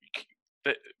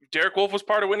 Derek Wolfe was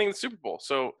part of winning the Super Bowl,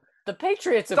 so The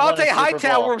Patriots have won Dante a Super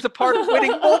Hightower Bowl. was a part of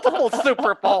winning multiple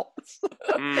Super Bowls.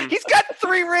 mm, He's got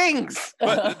 3 rings.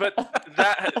 but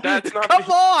that's not.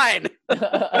 Come on.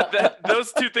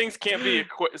 Those two things can't be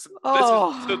equated.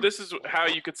 Oh. This is how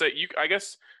you could say. I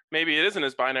guess maybe it isn't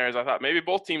as binary as I thought. Maybe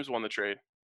both teams won the trade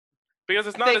because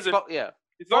it's not as if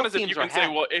it's not both as if teams you are can say,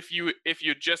 happy. well, if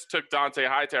you just took Dante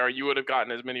Hightower, you would have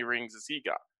gotten as many rings as he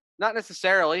got. Not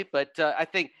necessarily, but I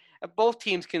think both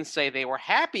teams can say they were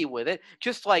happy with it,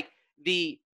 just like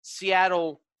the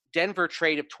Seattle-Denver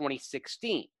trade of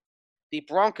 2016. The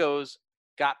Broncos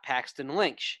got Paxton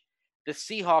Lynch. The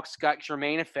Seahawks got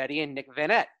Jermaine Ifedi and Nick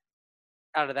Vanette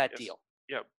out of that Yes. deal.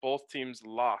 Yeah, both teams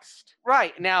lost.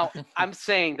 Right. Now, I'm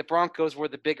saying the Broncos were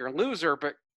the bigger loser,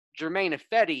 but Jermaine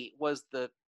Ifedi was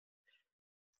the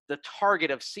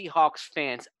target of Seahawks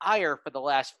fans' ire for the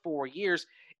last 4 years,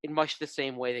 in much the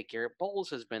same way that Garrett Bowles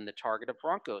has been the target of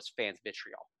Broncos fans'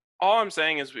 vitriol. All I'm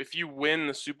saying is, if you win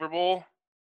the Super Bowl,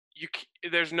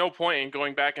 there's no point in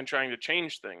going back and trying to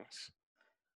change things.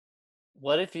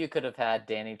 What if you could have had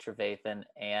Danny Trevathan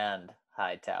and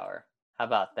Hightower? How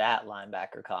about that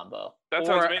linebacker combo? That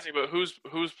sounds Or- amazing. But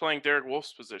who's playing Derek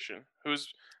Wolfe's position?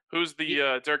 Who's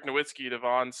the Dirk Nowitzki,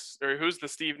 or who's the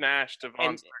Steve Nash,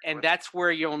 And that's where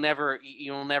you'll never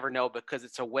know, because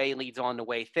it's a way leads on to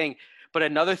way thing. But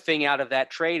another thing out of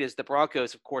that trade is the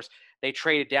Broncos, of course, they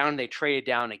traded down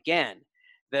again.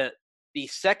 The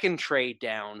second trade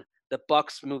down, the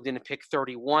Bucks moved in to pick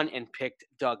 31 and picked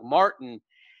Doug Martin.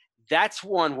 That's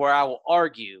one where I will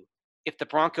argue, if the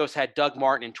Broncos had Doug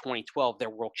Martin in 2012, they're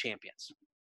world champions.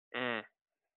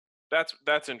 That's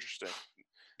interesting.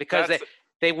 Because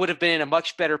they would have been in a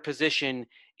much better position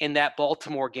in that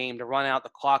Baltimore game to run out the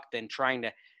clock than trying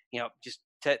to, just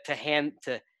to hand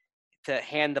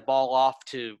the ball off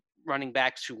to running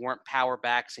backs who weren't power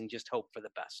backs and just hope for the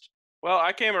best. Well,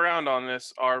 I came around on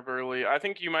this, R. Burley. I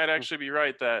think you might actually be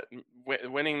right that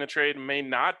winning the trade may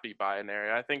not be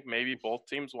binary. I think maybe both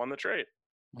teams won the trade.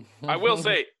 I will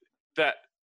say that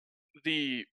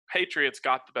the Patriots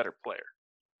got the better player.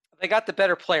 They got the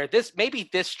better player. This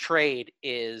trade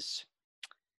is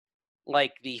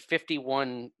like the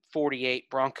 51-48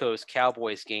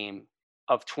 Broncos-Cowboys game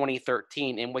of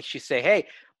 2013, in which you say, hey,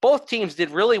 both teams did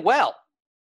really well,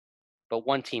 but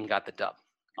one team got the dub.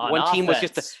 One team was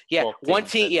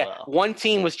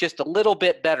just a little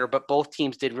bit better, but both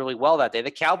teams did really well that day. The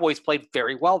Cowboys played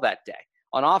very well that day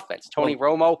on offense. Tony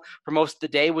Romo, for most of the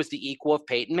day, was the equal of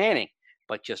Peyton Manning,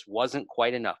 but just wasn't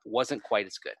quite enough, wasn't quite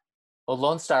as good. Well,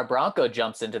 Lone Star Bronco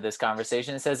jumps into this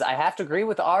conversation and says, I have to agree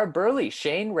with R. Burley.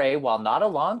 Shane Ray, while not a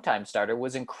longtime starter,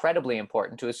 was incredibly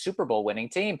important to a Super Bowl winning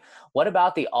team. What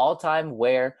about the all-time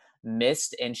where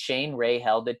missed and Shane Ray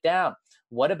held it down?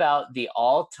 What about the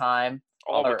all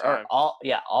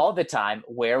the time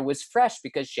where was fresh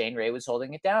because Shane Ray was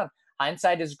holding it down?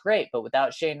 Hindsight is great, but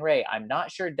without Shane Ray, I'm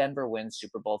not sure Denver wins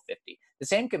Super Bowl 50. The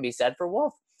same can be said for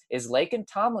Wolf. Is Laken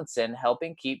Tomlinson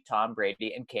helping keep Tom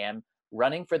Brady and Cam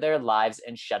running for their lives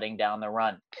and shutting down the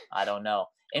run? I don't know.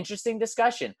 Interesting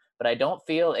discussion, but I don't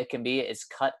feel it can be as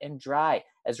cut and dry.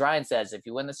 As Ryan says, if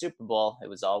you win the Super Bowl, it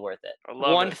was all worth it.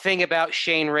 One thing about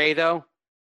Shane Ray, though,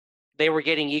 they were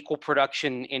getting equal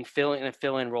production in a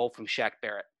fill-in role from Shaq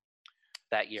Barrett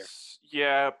that year.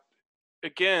 Yeah.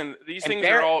 Again, these things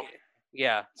are all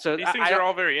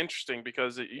very interesting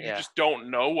because you just don't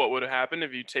know what would have happened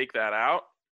if you take that out.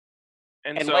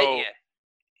 And so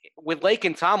with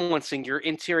Laken Tomlinson, your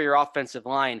interior offensive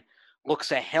line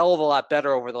looks a hell of a lot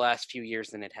better over the last few years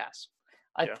than it has.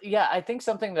 I think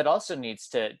something that also needs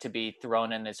to be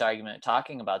thrown in this argument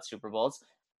talking about Super Bowls,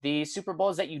 the Super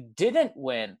Bowls that you didn't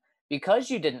win because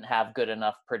you didn't have good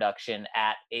enough production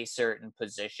at a certain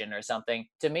position or something.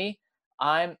 To me,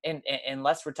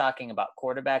 unless we're talking about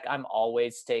quarterback, I'm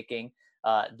always taking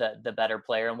the better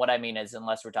player. And what I mean is,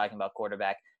 unless we're talking about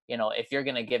quarterback, if you're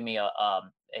going to give me a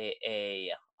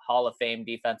Hall of Fame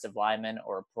defensive lineman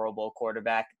or a Pro Bowl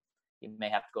quarterback, you may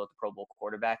have to go with the Pro Bowl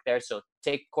quarterback there. So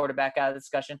take quarterback out of the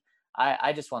discussion.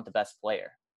 I just want the best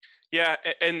player. Yeah,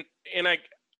 and I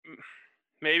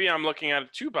maybe I'm looking at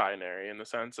it too binary in the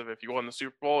sense of if you won the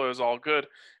Super Bowl, it was all good,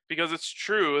 because it's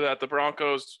true that the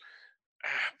Broncos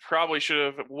probably should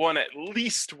have won at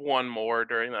least one more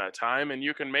during that time. And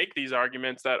you can make these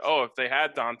arguments that, if they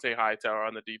had Dante Hightower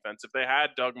on the defense, if they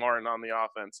had Doug Martin on the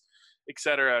offense, et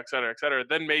cetera, et cetera, et cetera,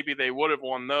 then maybe they would have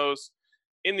won those.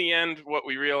 In the end, what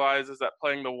we realize is that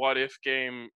playing the what-if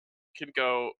game can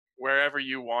go wherever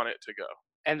you want it to go.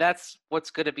 And that's what's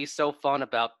going to be so fun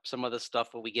about some of the stuff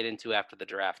that we get into after the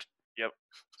draft. Yep.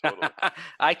 Totally.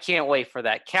 I can't wait for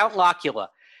that. Count Locula.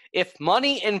 If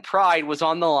money and pride was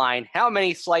on the line, how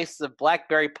many slices of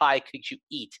blackberry pie could you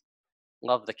eat?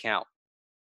 Love the count.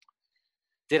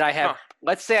 Did I have,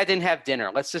 let's say I didn't have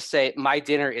dinner. Let's just say my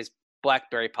dinner is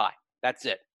blackberry pie. That's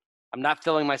it. I'm not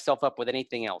filling myself up with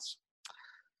anything else.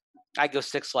 I go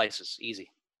 6 slices, easy.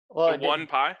 Well, one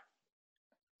pie?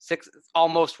 6,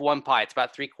 almost 1 pie. It's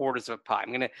about 3/4 of a pie. I'm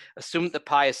going to assume that the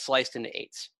pie is sliced into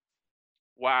 8s.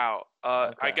 Wow.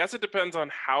 Okay. I guess it depends on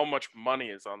how much money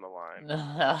is on the line.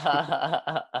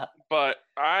 But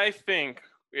I think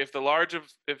if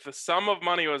the sum of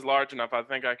money was large enough, I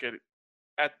think I could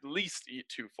at least eat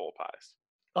 2 full pies.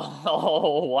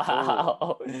 Oh,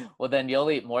 wow. Well, then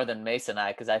you'll eat more than Mason and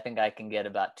I, because I think I can get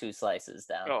about 2 slices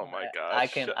down. Oh my gosh.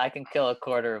 I can kill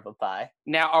 1/4 of a pie.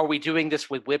 Now, are we doing this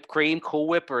with whipped cream, Cool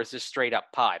Whip, or is this straight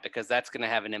up pie? Because that's going to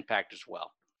have an impact as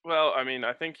well. Well, I mean,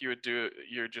 I think you would do.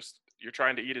 You're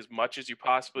trying to eat as much as you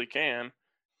possibly can.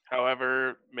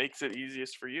 However, makes it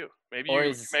easiest for you. Maybe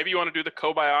you want to do the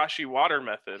Kobayashi water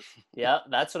method. Yeah,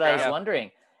 that's what I was wondering.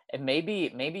 And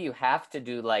maybe you have to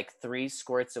do like 3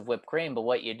 squirts of whipped cream, but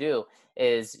what you do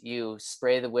is you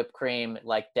spray the whipped cream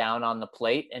like down on the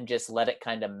plate and just let it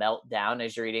kind of melt down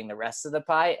as you're eating the rest of the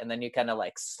pie, and then you kind of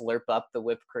like slurp up the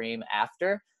whipped cream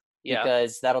after,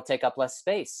 because that'll take up less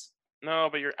space. No,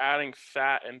 but you're adding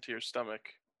fat into your stomach.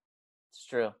 It's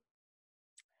true.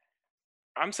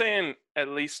 I'm saying at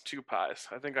least 2 pies.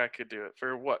 I think I could do it.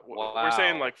 For what? Wow. We're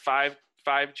saying like 5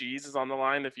 G's is on the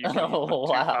line if you can eat 2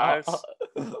 pies.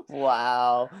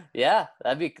 Wow. Yeah,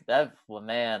 well,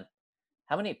 man.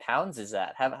 How many pounds is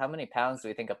that? How many pounds do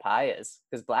we think a pie is?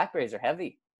 Because blackberries are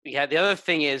heavy. Yeah, the other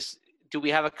thing is, do we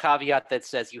have a caveat that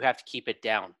says you have to keep it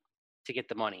down to get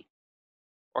the money?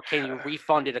 Or can you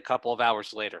refund it a couple of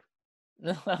hours later?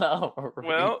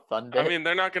 Well, I mean,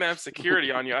 they're not going to have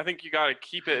security on you. I think you got to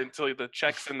keep it until the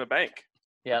check's in the bank.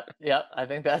 Yep. I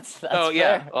think that's fair.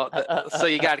 Yeah. Well, so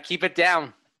you got to keep it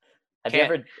down. Have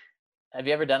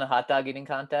you ever done a hot dog eating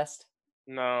contest?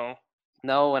 No,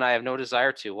 and I have no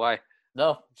desire to. Why?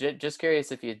 No, just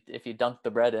curious if you dunked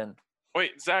the bread in.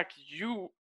 Wait, Zach,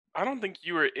 I don't think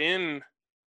you were in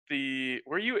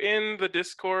were you in the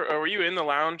Discord, or were you in the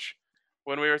lounge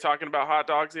when we were talking about hot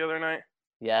dogs the other night?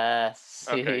 Yes.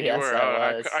 Okay, yes, you were.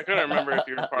 I was. I couldn't remember if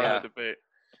you were part of the debate.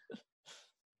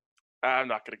 I'm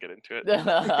not going to get into it.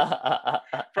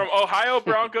 From Ohio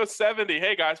Broncos 70.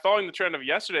 Hey, guys, following the trend of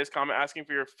yesterday's comment asking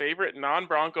for your favorite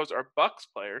non-Broncos or Bucks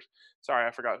players. Sorry,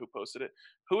 I forgot who posted it.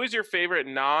 Who is your favorite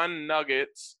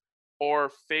non-Nuggets or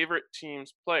favorite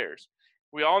team's players?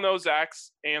 We all know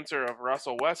Zach's answer of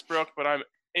Russell Westbrook, but I'm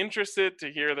interested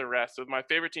to hear the rest. With my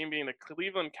favorite team being the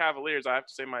Cleveland Cavaliers, I have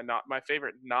to say my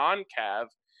favorite non-Cav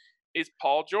is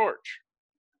Paul George.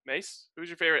 Mace, who's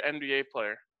your favorite NBA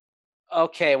player?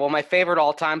 Okay, well, my favorite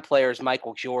all-time player is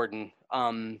Michael Jordan.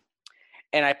 And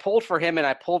I pulled for him and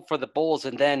I pulled for the Bulls.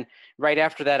 And then right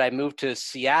after that, I moved to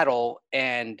Seattle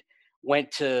and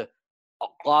went to a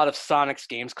lot of Sonics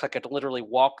games. I could literally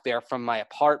walk there from my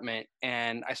apartment,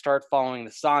 and I started following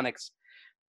the Sonics.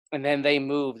 And then they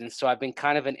moved, and so I've been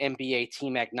kind of an NBA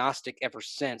team agnostic ever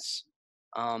since.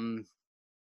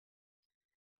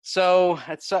 So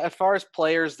as far as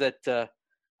players that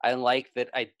I like that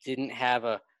I didn't have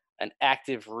an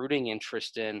active rooting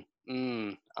interest in,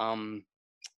 I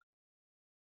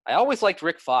always liked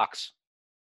Rick Fox.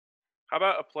 How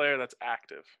about a player that's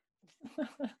active?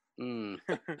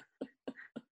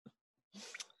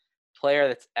 Player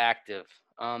that's active.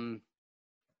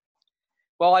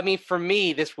 Well, I mean, for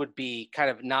me, this would be kind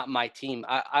of not my team.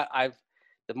 The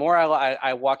more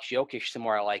I watch Jokic, the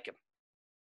more I like him.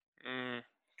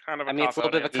 Kind of. I mean, it's a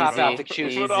little bit of a cop out to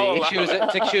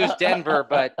choose Denver,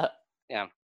 but yeah.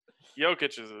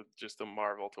 Jokic is just a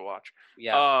marvel to watch.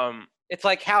 Yeah. It's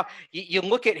like how you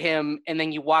look at him and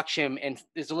then you watch him, and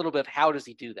there's a little bit of how does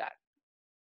he do that?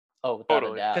 Oh,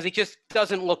 totally. Because he just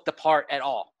doesn't look the part at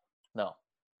all. No.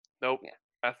 Nope.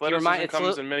 Yeah. Athleticism it's a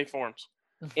comes in many forms.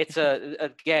 It's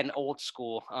again old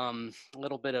school. A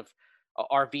little bit of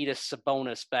Arvydas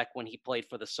Sabonis back when he played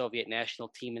for the Soviet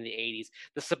national team in the '80s.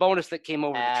 The Sabonis that came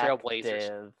over to the Trailblazers.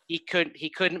 Active. He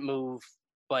couldn't move,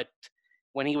 but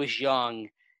when he was young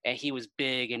and he was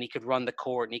big and he could run the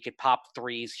court and he could pop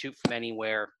threes, shoot from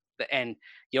anywhere. And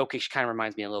Jokic kind of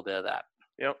reminds me a little bit of that.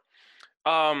 Yep.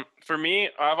 For me,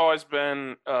 I've always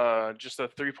been just a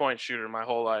 3-point shooter my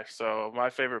whole life. So my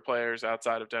favorite players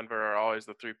outside of Denver are always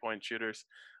the 3-point shooters.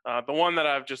 The one that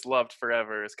I've just loved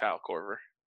forever is Kyle Korver.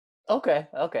 Okay.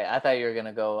 I thought you were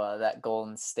gonna go that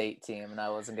Golden State team, and I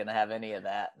wasn't gonna have any of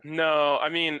that. No, I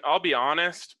mean, I'll be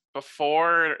honest.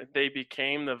 Before they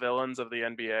became the villains of the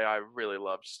NBA, I really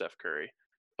loved Steph Curry.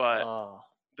 But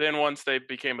then once they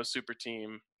became a super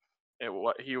team,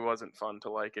 he wasn't fun to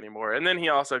like anymore. And then he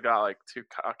also got like too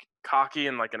cocky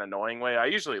in like an annoying way. I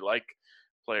usually like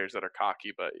players that are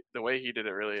cocky, but the way he did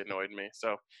it really annoyed me.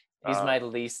 So he's my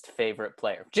least favorite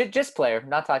player. Just player,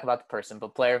 not talking about the person,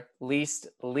 but player. Least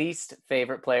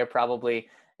favorite player probably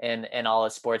in all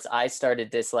of sports. I started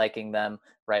disliking them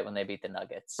right when they beat the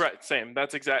Nuggets. Right, same.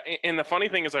 That's exactly. And the funny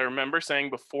thing is, I remember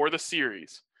saying before the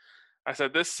series, I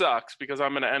said, this sucks because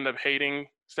I'm going to end up hating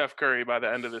Steph Curry by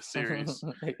the end of this series.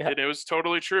 Yeah. And it was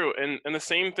totally true. And the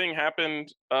same thing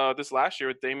happened this last year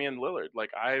with Damian Lillard. Like,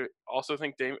 I also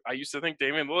think I used to think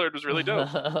Damian Lillard was really dope.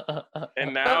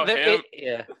 And now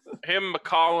him,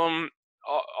 McCollum,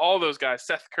 all those guys,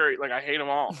 Seth Curry, like, I hate them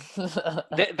all.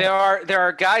 There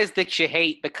are guys that you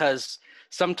hate because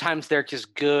sometimes they're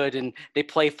just good and they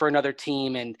play for another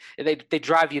team and they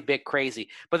drive you a bit crazy.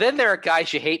 But then there are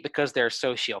guys you hate because they're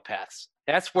sociopaths.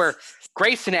 That's where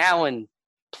Grayson Allen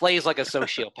plays like a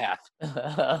sociopath.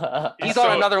 He's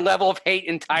on another level of hate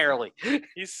entirely.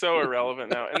 He's so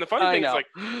irrelevant now. And the funny thing is, like,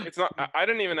 it's not. I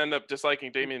didn't even end up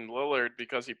disliking Damian Lillard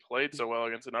because he played so well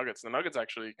against the Nuggets. The Nuggets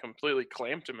actually completely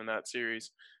clamped him in that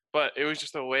series. But it was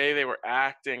just the way they were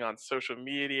acting on social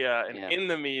media and in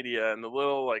the media and the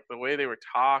way they were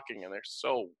talking, and they're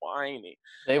so whiny.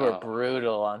 They were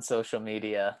brutal on social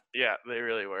media. Yeah, they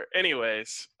really were.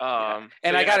 Anyways. And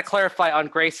I got to clarify on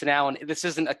Grayson Allen, this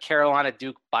isn't a Carolina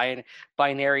Duke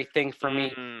binary thing for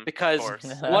me because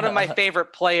one of my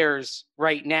favorite players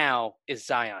right now is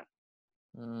Zion.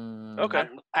 Okay. I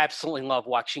absolutely love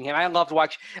watching him. I loved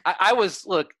watching.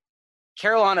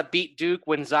 Carolina beat Duke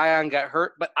when Zion got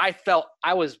hurt, but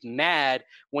I was mad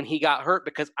when he got hurt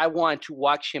because I wanted to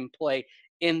watch him play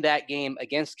in that game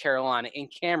against Carolina in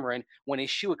Cameron when his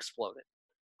shoe exploded.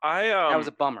 That was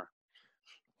a bummer.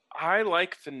 I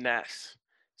like finesse.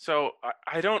 So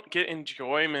I don't get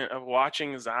enjoyment of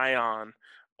watching Zion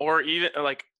or even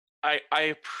like I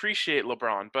appreciate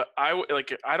LeBron, but I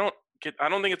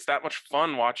don't think it's that much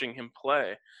fun watching him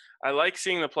play. I like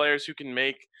seeing the players who can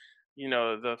make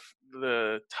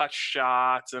the touch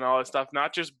shots and all that stuff,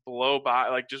 not just blow by,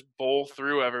 like just bowl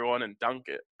through everyone and dunk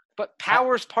it. But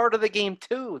power's part of the game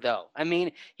too, though. I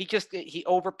mean, he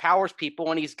overpowers people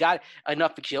and he's got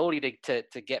enough agility to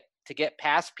get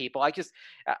past people.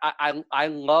 I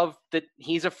love that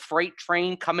he's a freight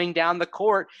train coming down the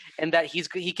court and that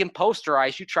he can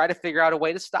posterize you, try to figure out a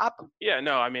way to stop him. Yeah,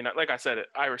 no, I mean, like I said,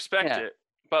 I respect it,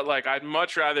 but like I'd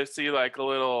much rather see like a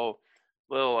little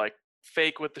like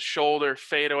fake with the shoulder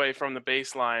fade away from the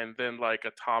baseline than like a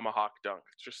tomahawk dunk.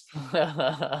 Just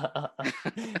I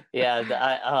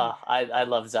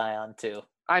love Zion too.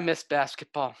 I miss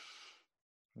basketball.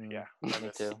 Yeah,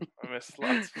 me too. I miss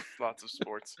lots of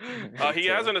sports. He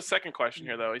has a second question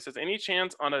here though. He says, any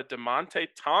chance on a DeMonte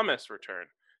Thomas return?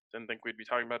 Didn't think we'd be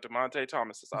talking about DeMonte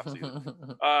Thomas this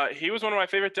offseason. He was one of my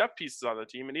favorite depth pieces on the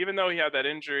team, and even though he had that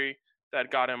injury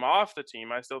that got him off the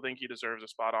team, I still think he deserves a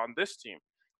spot on this team.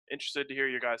 Interested to hear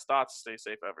your guys' thoughts. Stay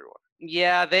safe, everyone.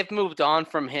 Yeah, they've moved on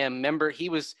from him. Remember, he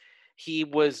was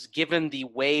given the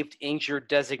waived injured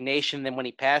designation. Then when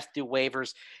he passed through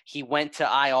waivers, he went to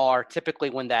IR. Typically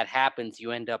when that happens,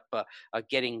 you end up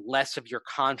getting less of your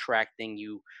contract than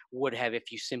you would have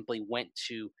if you simply went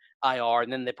to IR.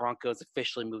 And then the Broncos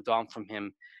officially moved on from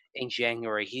him in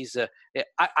January.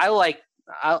 I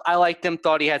liked him,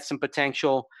 thought he had some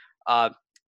potential.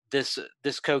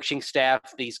 This coaching staff,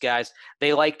 these guys,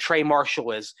 they like Trey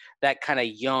Marshall as that kind of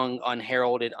young,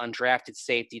 unheralded, undrafted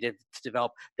safety to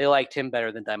develop. They liked him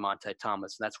better than DeMonte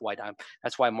Thomas, and that's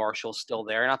why Marshall's still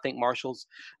there. And I think Marshall's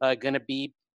going to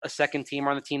be a second teamer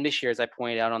on the team this year, as I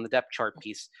pointed out on the depth chart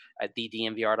piece at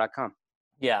thedmvr.com.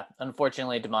 Yeah,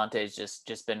 unfortunately, DeMonte's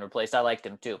just been replaced. I liked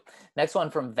him too. Next one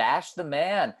from Vash the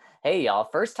Man. Hey, y'all.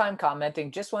 First time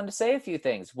commenting. Just wanted to say a few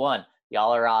things. One,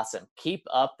 y'all are awesome. Keep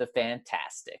up the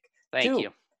fantastic. Thank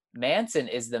you. Manson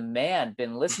is the man.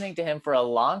 Been listening to him for a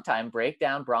long time break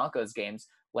down Broncos games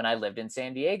when I lived in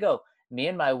San Diego. Me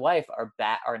and my wife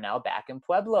are now back in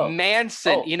Pueblo.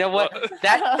 Manson, Oh. you know what?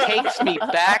 That takes me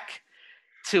back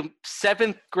to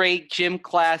 7th grade gym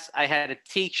class. I had a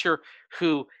teacher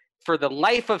who, for the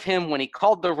life of him, when he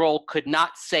called the roll, could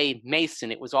not say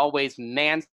Mason. It was always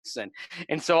Manson.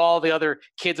 And so all the other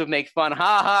kids would make fun.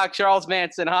 Ha ha, Charles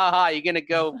Manson. Ha ha, you're going to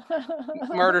go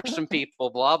murder some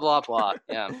people. Blah, blah, blah.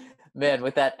 Yeah. Man,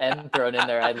 with that M thrown in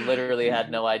there, I literally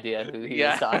had no idea who he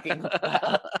was talking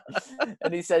about.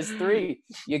 And he says, 3,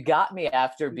 you got me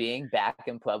after being back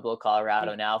in Pueblo,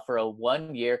 Colorado now for a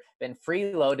 1 year. Been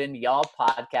freeloading y'all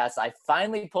podcasts. I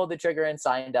finally pulled the trigger and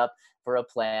signed up for a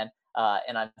plan.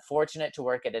 And I'm fortunate to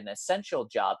work at an essential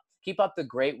job. Keep up the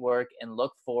great work and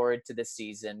look forward to the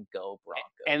season. Go Broncos.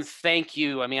 And thank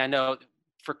you. I mean, I know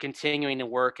for continuing to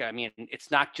work. I mean,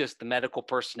 it's not just the medical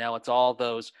personnel. It's all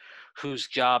those whose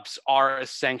jobs are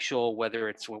essential, whether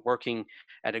it's working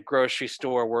at a grocery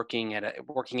store, working at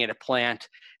a plant.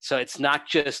 So it's not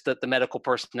just the medical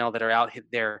personnel that are out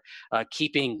there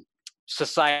keeping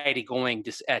society going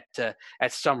just at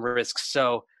some risk.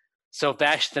 So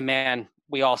Vash the man,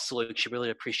 we all salute you.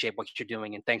 Really appreciate what you're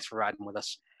doing, and thanks for riding with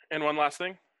us. And one last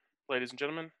thing, ladies and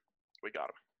gentlemen, we got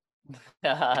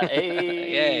him.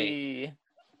 Hey.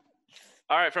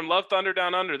 All right, from Love Thunder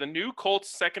Down Under, the new Colts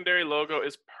secondary logo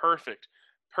is perfect.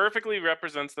 Perfectly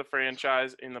represents the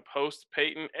franchise in the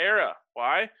post-Peyton era.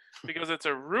 Why? Because it's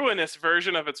a ruinous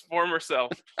version of its former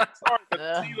self. Sorry, but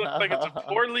the T looks like it's a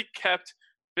poorly kept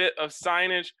bit of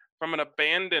signage from an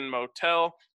abandoned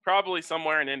motel, probably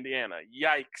somewhere in Indiana.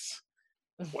 Yikes.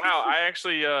 Wow, I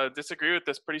actually disagree with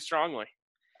this pretty strongly.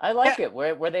 I like it.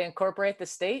 Where they incorporate the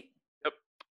state? Yep.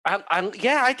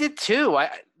 I did too.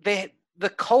 The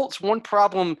Colts, one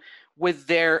problem with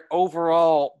their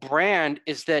overall brand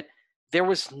is that there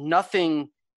was nothing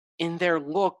in their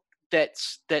look that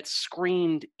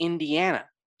screamed Indiana.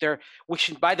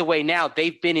 Which, by the way, now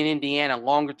they've been in Indiana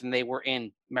longer than they were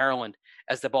in Maryland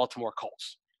as the Baltimore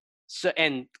Colts. So,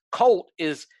 and Colt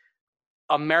is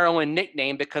a Maryland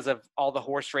nickname because of all the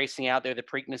horse racing out there, the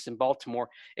Preakness in Baltimore,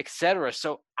 etc.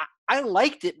 So I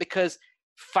liked it because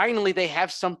finally they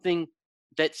have something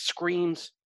that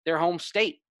screams their home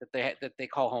state that they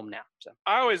call home now. So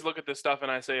I always look at this stuff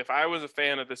and I say, if I was a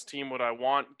fan of this team, would I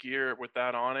want gear with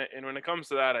that on it? And when it comes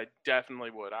to that, I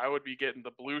definitely would. I would be getting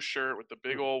the blue shirt with the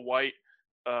big old white,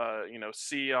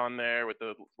 C on there with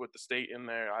the state in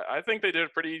there. I think they did a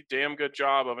pretty damn good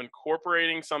job of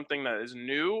incorporating something that is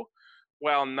new,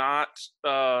 while not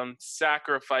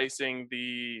sacrificing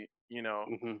the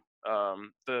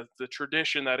the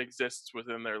tradition that exists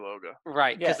within their logo.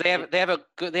 Right, because they have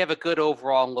a good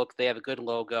overall look. They have a good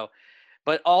logo,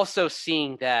 but also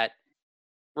seeing that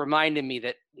reminded me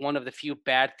that one of the few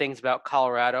bad things about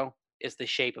Colorado is the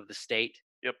shape of the state.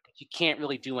 Yep, you can't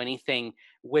really do anything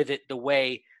with it the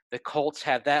way the Colts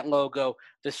have that logo.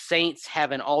 The Saints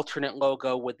have an alternate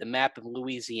logo with the map of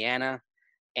Louisiana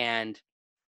and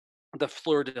the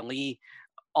fleur-de-lis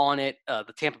on it.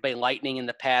 The Tampa Bay Lightning in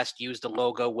the past used a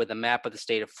logo with a map of the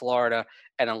state of Florida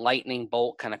and a lightning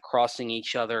bolt kind of crossing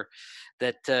each other.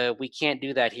 That we can't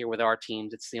do that here with our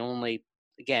teams. It's the only,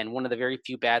 again, one of the very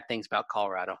few bad things about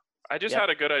Colorado. I just had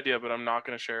a good idea, but I'm not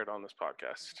going to share it on this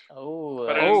podcast. Oh,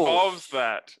 but it involves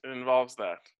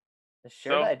that. The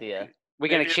shirt idea. We're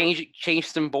going to change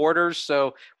some borders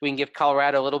so we can give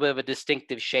Colorado a little bit of a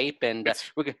distinctive shape, and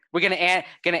we're going to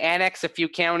annex a few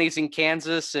counties in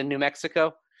Kansas and New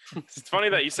Mexico. It's funny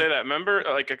that you say that. Remember,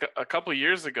 like a couple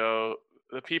years ago,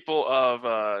 the people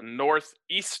of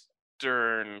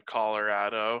northeastern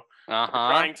Colorado were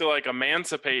trying to like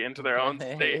emancipate into their own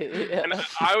state, and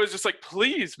I was just like,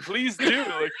 please do.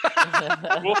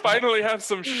 Like, we'll finally have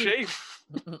some shape.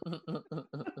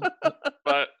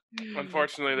 But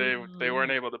unfortunately, they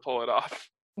weren't able to pull it off.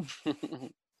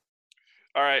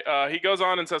 All right. He goes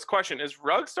on and says, question, is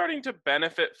Ruggs starting to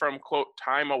benefit from, quote,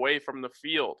 time away from the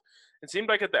field? It seemed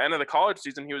like at the end of the college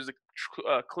season, he was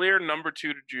a clear number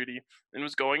 2 to Judy and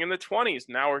was going in the 20s.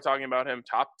 Now we're talking about him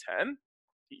top 10?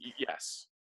 Yes.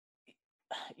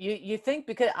 You think,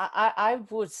 because I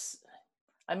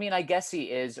guess he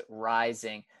is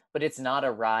rising, but it's not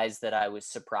a rise that I was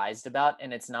surprised about,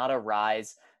 and it's not a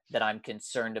rise that I'm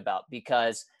concerned about,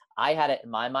 because I had it in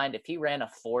my mind, if he ran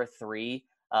a 4.3,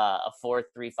 a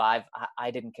 4.35, I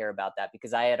didn't care about that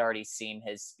because I had already seen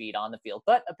his speed on the field.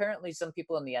 But apparently some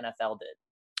people in the NFL did.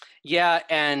 Yeah,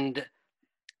 and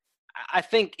I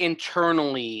think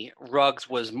internally, Ruggs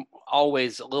was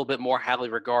always a little bit more highly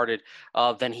regarded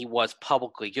than he was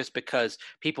publicly, just because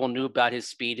people knew about his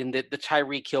speed and the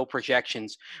Tyreek Hill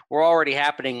projections were already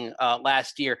happening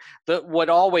last year. What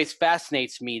always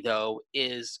fascinates me, though,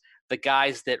 is the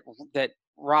guys that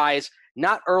rise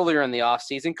not earlier in the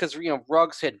offseason, because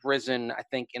Ruggs had risen, I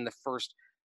think, in the first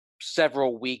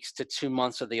several weeks to 2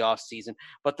 months of the offseason.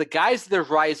 But the guys that are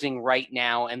rising right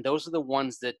now, and those are the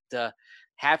ones that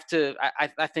have to,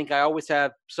 I think I always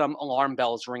have some alarm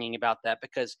bells ringing about that,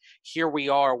 because here we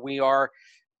are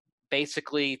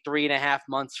basically 3.5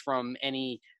 months from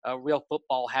any real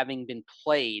football having been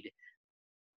played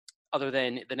other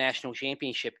than the national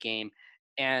championship game.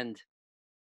 And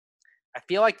I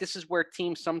feel like this is where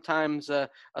teams sometimes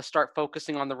start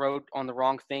focusing on the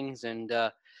wrong things and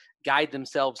guide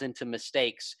themselves into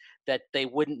mistakes that they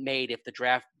wouldn't make if the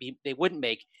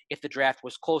draft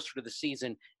was closer to the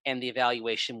season and the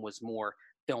evaluation was more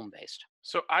film based.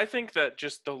 So I think that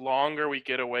just the longer we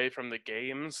get away from the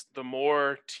games, the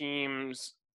more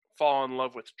teams fall in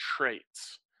love with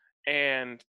traits.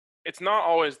 And it's not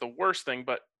always the worst thing,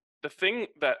 but the thing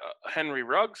that Henry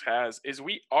Ruggs has is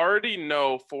we already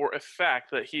know for a fact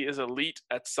that he is elite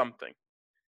at something.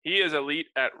 He is elite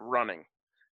at running.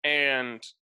 And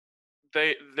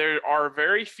there are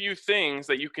very few things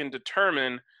that you can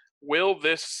determine, will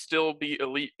this still be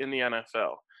elite in the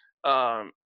NFL?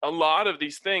 A lot of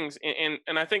these things,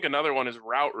 and I think another one is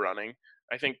route running.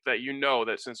 I think that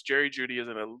that since Jerry Jeudy is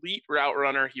an elite route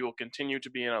runner, he will continue to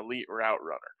be an elite route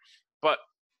runner. But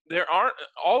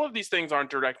all of these things aren't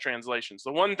direct translations.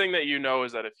 The one thing that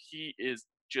is that if he is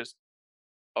just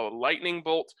a lightning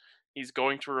bolt, he's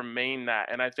going to remain that.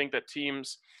 And I think that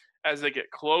teams, as they get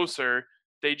closer,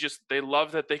 they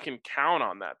love that they can count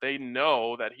on that. They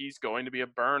know that he's going to be a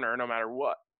burner no matter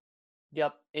what.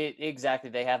 Yep, exactly.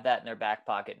 They have that in their back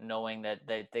pocket, knowing that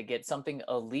they get something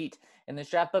elite in this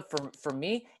draft. But for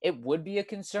me, it would be a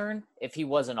concern if he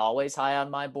wasn't always high on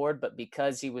my board. But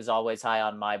because he was always high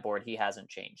on my board, he hasn't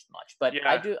changed much. But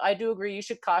Yeah. I do agree. You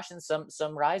should caution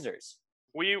some risers.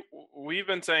 We've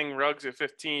been saying Ruggs at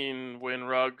 15 when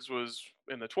Ruggs was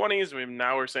in the 20s.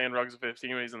 Now we're saying Ruggs at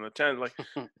 15 when he's in the 10s. Like,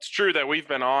 it's true that we've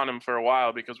been on him for a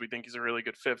while because we think he's a really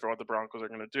good fit for what the Broncos are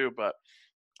going to do. But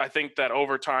I think that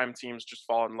over time, teams just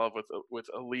fall in love with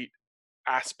elite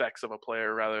aspects of a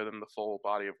player rather than the full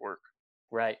body of work.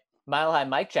 Right. Mile High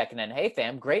Mike checking in. Hey,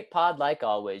 fam. Great pod like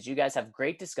always. You guys have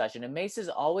great discussion, and Mace is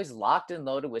always locked and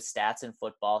loaded with stats and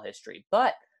football history.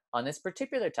 But on this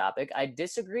particular topic, I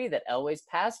disagree that Elway's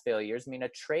past failures mean a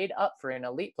trade up for an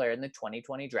elite player in the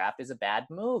 2020 draft is a bad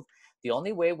move. The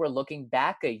only way we're looking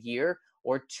back a year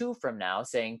or two from now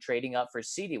saying trading up for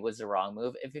CeeDee was the wrong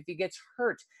move if he gets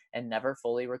hurt and never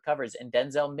fully recovers, and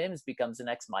Denzel Mims becomes the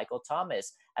next Michael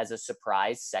Thomas as a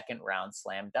surprise second-round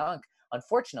slam dunk.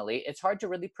 Unfortunately, it's hard to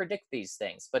really predict these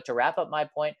things. But to wrap up my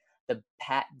point, the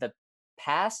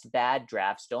past bad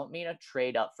drafts don't mean a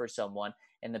trade up for someone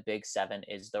in the Big Seven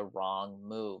is the wrong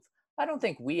move. I don't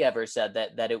think we ever said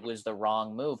that it was the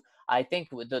wrong move. I think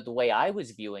the way I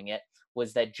was viewing it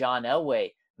was that John Elway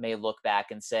may look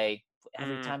back and say,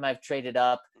 every time I've traded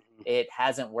up, it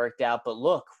hasn't worked out. But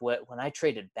look, when I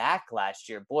traded back last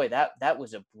year, boy, that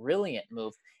was a brilliant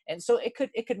move. And so it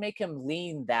could make him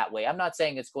lean that way. I'm not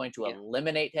saying it's going to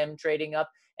eliminate him trading up,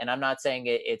 and I'm not saying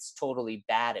it's totally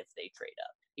bad if they trade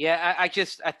up. Yeah,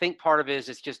 I think part of it is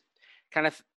it's just kind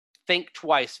of think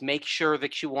twice, make sure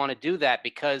that you want to do that,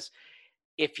 because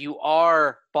if you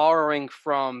are borrowing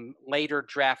from later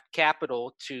draft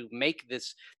capital to make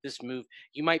this move,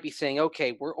 you might be saying,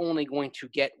 okay, we're only going to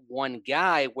get one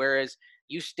guy, whereas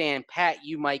you stand pat,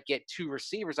 you might get two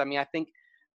receivers. I mean, I think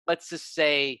let's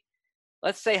say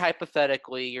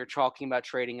hypothetically you're talking about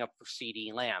trading up for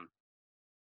CeeDee Lamb.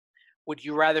 Would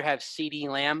you rather have CeeDee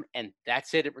Lamb and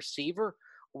that's it at receiver?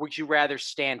 Or would you rather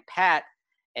stand pat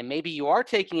and maybe you are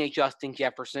taking a Justin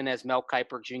Jefferson, as Mel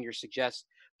Kiper Jr. suggests,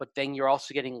 but then you're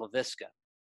also getting LaVisca?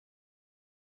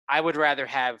 I would rather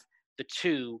have the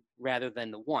two rather than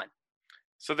the one.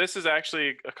 So this is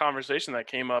actually a conversation that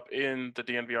came up in the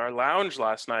DNVR lounge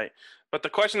last night. But the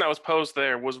question that was posed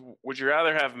there was, would you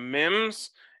rather have Mims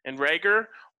and Reagor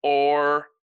or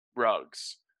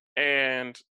Ruggs?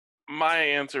 And my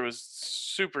answer was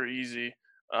super easy.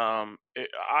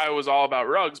 I was all about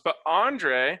Ruggs, but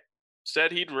Andre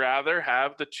said he'd rather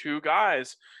have the two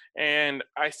guys. And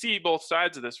I see both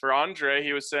sides of this. For Andre,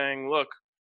 he was saying, look,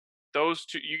 those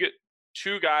two, you get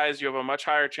two guys, you have a much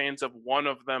higher chance of one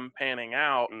of them panning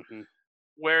out. Mm-hmm.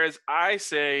 Whereas I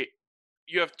say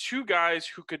you have two guys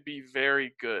who could be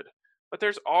very good. But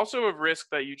there's also a risk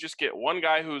that you just get one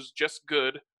guy who's just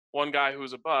good, one guy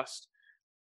who's a bust.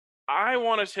 I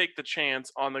want to take the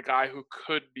chance on the guy who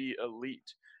could be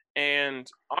elite. And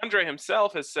Andre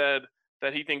himself has said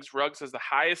that he thinks Ruggs has the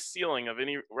highest ceiling of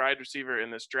any wide receiver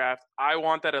in this draft. I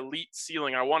want that elite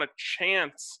ceiling. I want a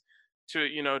chance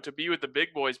to, to be with the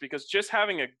big boys, because just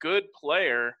having a good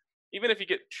player, even if you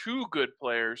get two good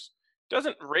players,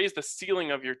 doesn't raise the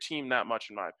ceiling of your team that much,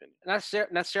 in my opinion.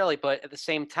 Not necessarily, but at the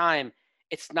same time,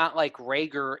 it's not like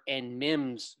Rager and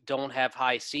Mims don't have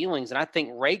high ceilings. And I think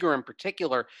Rager in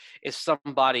particular is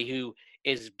somebody who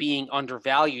is being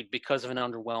undervalued because of an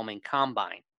underwhelming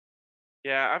combine.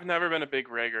 Yeah, I've never been a big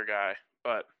Rager guy,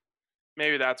 but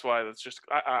maybe that's why. That's just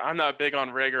I'm not big on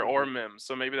Rager or Mims,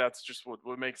 so maybe that's just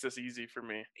what makes this easy for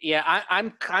me. Yeah,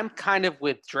 I'm kind of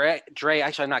with Dre.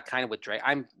 Actually, I'm not kind of with Dre.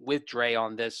 I'm with Dre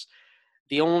on this.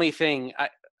 The only thing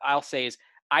I'll say is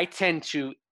I tend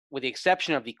to, with the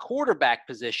exception of the quarterback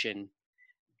position,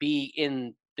 be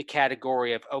in the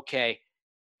category of, okay,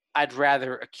 I'd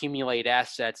rather accumulate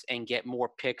assets and get more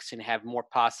picks and have more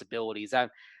possibilities.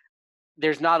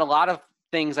 There's not a lot of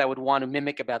things I would want to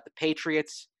mimic about the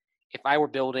Patriots if I were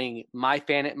building my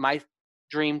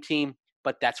dream team,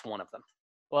 but that's one of them.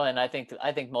 Well, and I think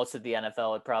most of the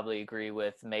NFL would probably agree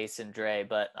with Mason Dre,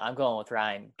 but I'm going with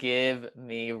Ryan. Give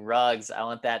me Ruggs. I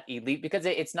want that elite, because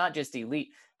it's not just elite.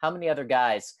 How many other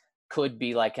guys could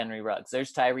be like Henry Ruggs?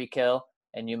 There's Tyreek Hill,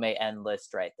 and you may end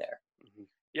list right there.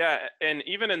 Yeah, and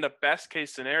even in the best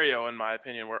case scenario, in my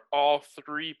opinion, where all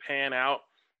three pan out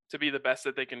to be the best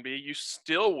that they can be, you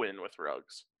still win with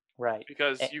Ruggs. Right.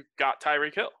 Because you got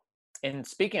Tyreek Hill. And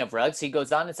speaking of Ruggs, he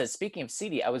goes on and says, speaking of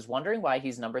CD, I was wondering why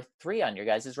he's number 3 on your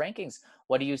guys' rankings.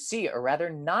 What do you see, or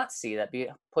rather not see, that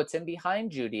puts him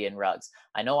behind Jeudy and Ruggs?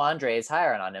 I know Andre is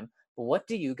higher on him, but what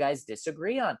do you guys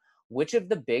disagree on? Which of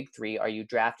the big 3 are you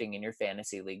drafting in your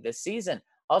fantasy league this season?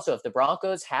 Also, if the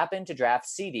Broncos happen to draft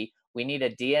CD, we need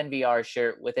a DNVR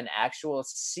shirt with an actual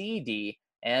CD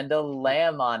and a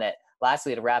lamb on it.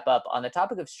 Lastly, to wrap up, on the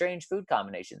topic of strange food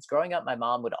combinations, growing up, my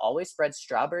mom would always spread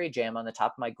strawberry jam on the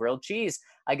top of my grilled cheese.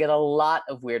 I get a lot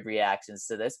of weird reactions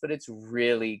to this, but it's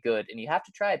really good, and you have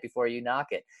to try it before you knock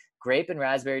it. Grape and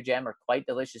raspberry jam are quite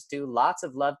delicious too. Lots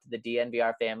of love to the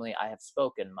DNVR family. I have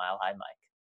spoken, Mile High Mike.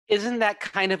 Isn't that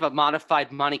kind of a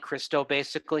modified Monte Cristo,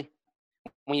 basically?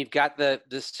 When you've got the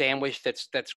sandwich that's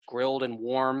grilled and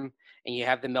warm, and you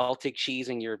have the melted cheese,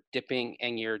 and you're dipping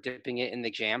it in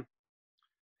the jam.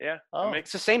 Yeah,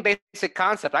 it's the same basic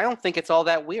concept. I don't think it's all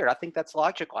that weird. I think that's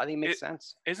logical. I think it makes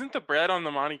sense. Isn't the bread on the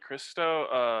Monte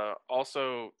Cristo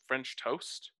also French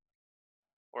toast?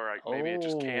 Or maybe it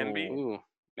just can be? Ooh,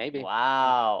 maybe.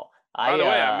 Wow. By the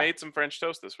way, I made some French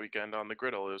toast this weekend on the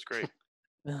griddle. It was great.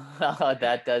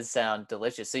 That does sound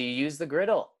delicious. So you use the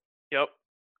griddle? Yep.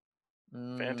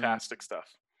 Fantastic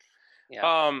stuff.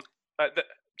 Yeah.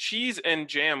 Cheese and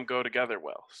jam go together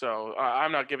well, so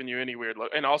I'm not giving you any weird look.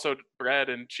 And also bread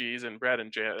and cheese and bread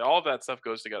and jam, all of that stuff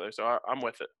goes together, so I'm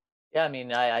with it. Yeah, I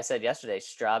mean, I said yesterday,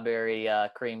 strawberry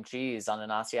cream cheese on an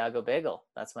Asiago bagel.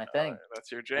 That's my thing.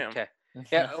 That's your jam. Okay.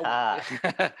 Yeah.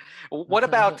 What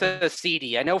about the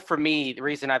CD? I know for me, the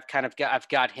reason I've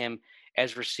got him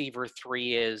as receiver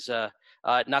 3 is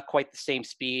not quite the same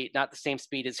speed, not the same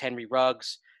speed as Henry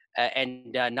Ruggs,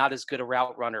 and not as good a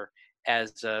route runner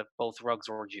as both Ruggs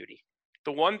or Jeudy.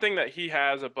 The one thing that he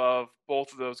has above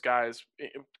both of those guys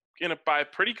by a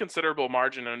pretty considerable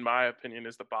margin, in my opinion,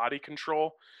 is the body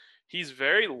control. He's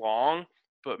very long,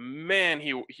 but man,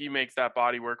 he makes that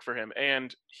body work for him.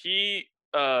 And he,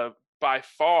 by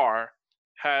far,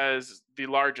 has the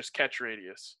largest catch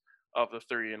radius of the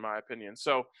 3, in my opinion.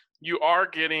 So you are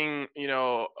getting,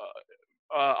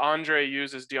 Andre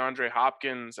uses DeAndre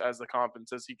Hopkins as the comp and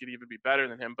says he could even be better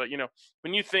than him. But,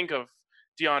 when you think of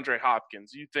DeAndre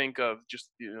Hopkins, you think of just,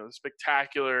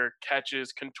 spectacular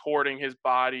catches, contorting his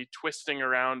body, twisting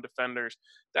around defenders.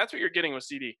 That's what you're getting with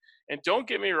CD. And don't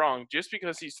get me wrong, just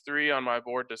because he's 3 on my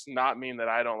board does not mean that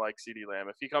I don't like CD Lamb.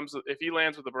 If he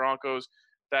lands with the Broncos,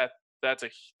 that's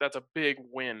a big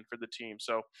win for the team.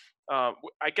 So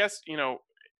I guess,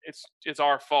 it's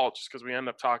our fault just because we end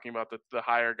up talking about the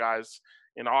higher guys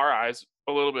in our eyes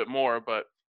a little bit more. But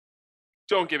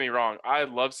don't get me wrong, I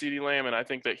love CeeDee Lamb, and I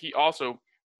think that he also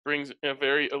brings a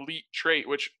very elite trait,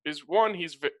 which is one,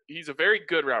 he's a very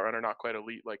good route runner, not quite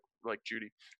elite like Jeudy,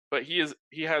 but he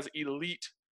has elite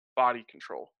body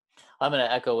control. I'm going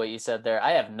to echo what you said there.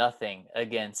 I have nothing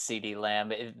against CeeDee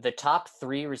Lamb. The top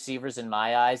 3 receivers in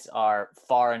my eyes are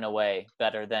far and away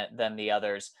better than the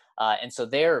others. And so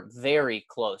they're very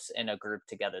close in a group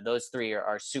together. Those 3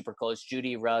 are super close.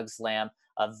 Jeudy, Ruggs, Lamb,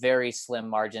 very slim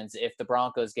margins. If the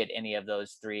Broncos get any of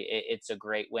those 3, it's a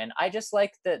great win. I just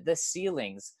like the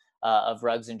ceilings of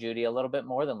Ruggs and Jeudy a little bit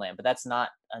more than Lamb, but that's not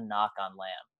a knock on Lamb.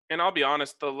 And I'll be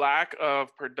honest, the lack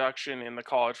of production in the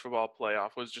college football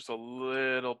playoff was just a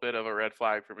little bit of a red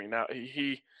flag for me. Now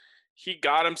he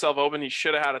got himself open. He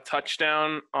should have had a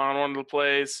touchdown on one of the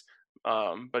plays,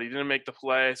 but he didn't make the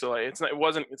play. So like, it's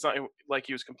not like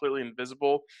he was completely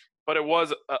invisible, but it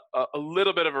was a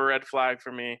little bit of a red flag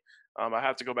for me. I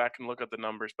have to go back and look at the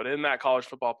numbers, but in that college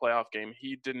football playoff game,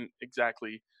 he didn't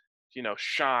exactly,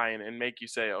 shine and make you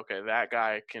say, okay, that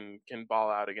guy can ball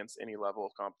out against any level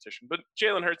of competition. But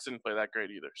Jalen Hurts didn't play that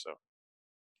great either. So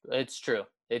It's true.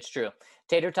 It's true.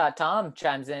 Tater Tot Tom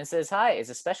chimes in and says, "Hi, as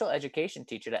a special education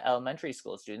teacher to elementary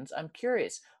school students, I'm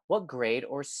curious, what grade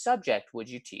or subject would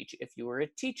you teach if you were a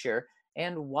teacher,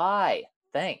 and why?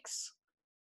 Thanks."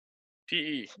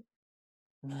 PE.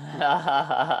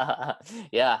 Yeah,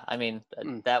 I mean,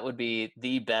 that would be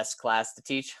the best class to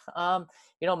teach.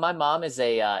 My mom is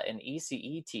an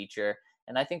ECE teacher,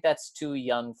 and I think that's too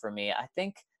young for me. I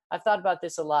think I've thought about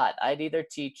this a lot. I'd either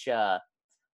teach you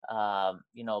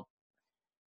know,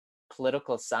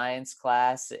 political science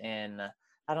class in,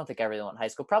 I don't think I really want high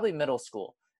school, probably middle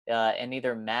school, in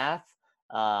either math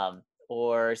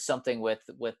or something with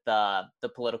the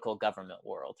political government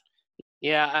world.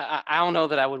 Yeah, I don't know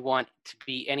that I would want to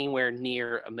be anywhere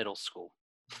near a middle school.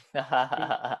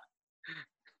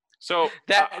 So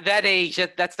That age,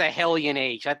 that's the hellion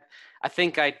age. I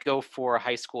think I'd go for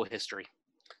high school history.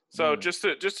 So just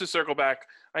to circle back,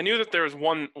 I knew that there was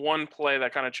one play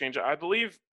that kind of changed it. I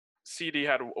believe CD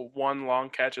had one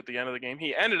long catch at the end of the game.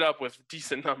 He ended up with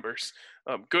decent numbers,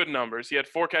 good numbers. He had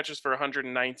 4 catches for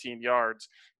 119 yards,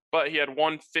 but he had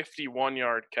one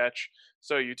 51-yard catch.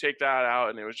 So you take that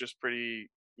out, and it was just pretty,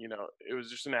 it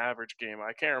was just an average game.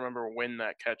 I can't remember when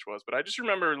that catch was, but I just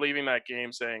remember leaving that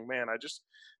game saying, man, I just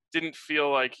didn't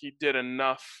feel like he did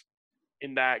enough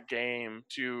in that game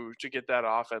to get that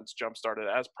offense jump started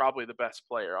as probably the best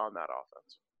player on that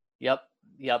offense. Yep,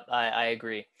 I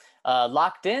agree.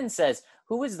 Locked In says,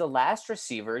 "Who was the last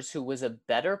receivers who was a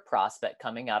better prospect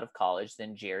coming out of college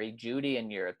than Jerry Jeudy,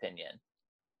 in your opinion?"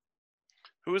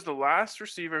 Who was the last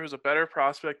receiver who's a better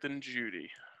prospect than Jeudy?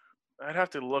 I'd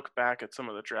have to look back at some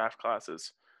of the draft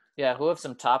classes. Yeah, who have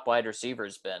some top wide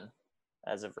receivers been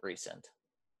as of recent?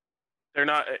 They're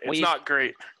not. It's not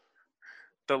great.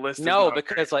 The list. No,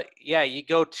 because you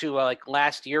go to like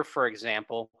last year, for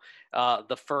example,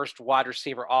 the first wide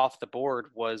receiver off the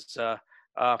board was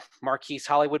Marquise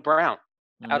Hollywood Brown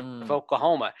out of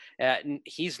Oklahoma.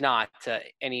 He's not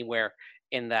anywhere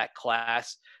in that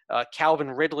class.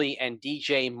 Calvin Ridley and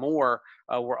DJ Moore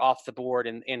were off the board,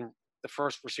 and the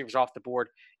first receivers off the board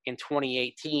in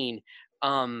 2018.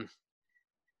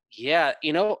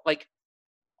 Like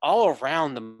all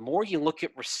around, the more you look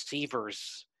at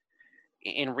receivers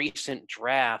in recent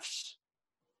drafts,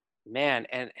 man,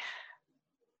 and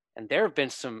there have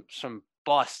been some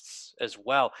busts as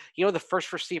well. The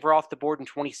first receiver off the board in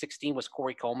 2016 was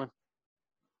Corey Coleman.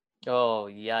 Oh,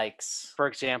 yikes! For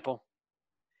example,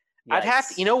 Yikes. I'd have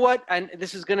to. You know what? And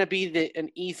this is going to be an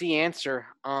easy answer.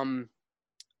 I'd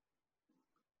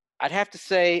have to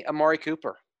say Amari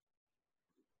Cooper.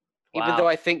 Wow. Even though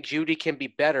I think Jeudy can be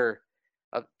better,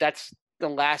 that's the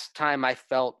last time I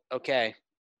felt okay.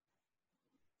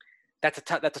 That's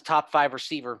a top 5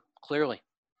 receiver, clearly.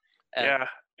 Yeah,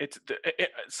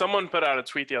 someone put out a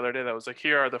tweet the other day that was like,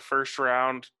 here are the first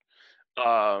round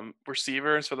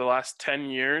receivers for the last 10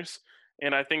 years,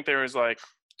 and I think there was like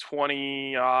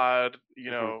 20 odd,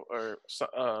 or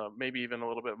maybe even a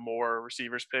little bit more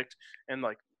receivers picked, and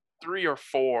like 3 or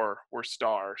 4 were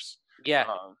stars. Yeah.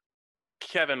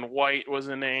 Kevin White was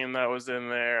a name that was in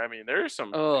there. I mean, there's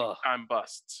some big-time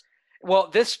busts. Well,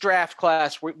 this draft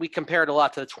class, we compared a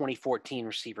lot to the 2014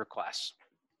 receiver class,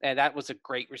 and that was a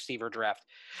great receiver draft.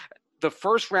 The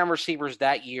first-round receivers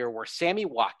that year were Sammy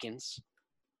Watkins.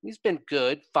 He's been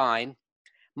good, fine.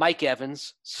 Mike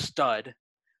Evans, stud.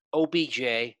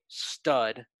 OBJ,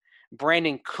 stud.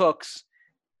 Brandon Cooks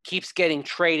keeps getting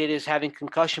traded, is having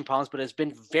concussion problems, but has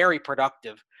been very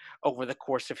productive over the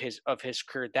course of his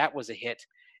career. That was a hit.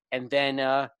 And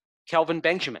then Kelvin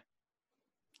Benjamin.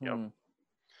 Yep.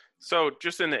 So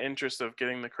just in the interest of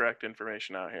getting the correct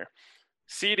information out here,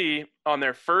 CD on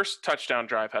their first touchdown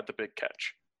drive had the big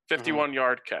catch,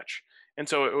 51-yard catch. And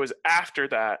so it was after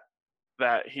that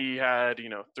he had,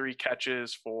 3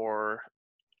 catches for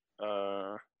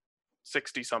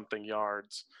 60-something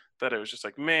yards that it was just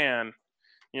like, man,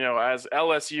 as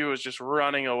LSU was just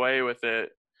running away with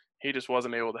it, he just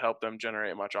wasn't able to help them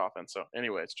generate much offense. So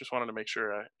anyways, just wanted to make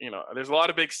sure, there's a lot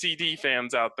of big CD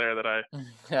fans out there that I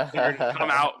figured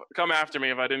come after me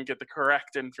if I didn't get the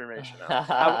correct information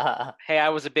out. I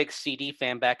was a big CD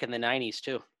fan back in the 90s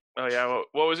too. Oh yeah.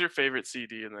 What was your favorite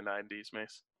CD in the 90s,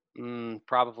 Mace?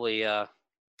 Probably. Oh,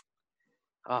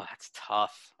 that's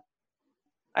tough.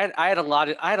 I had a lot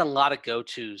of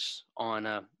go-tos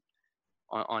on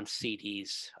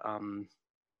CDs.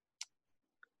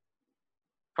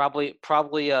 Probably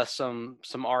some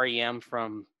REM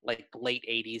from like the late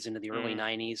 80s into the early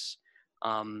 90s.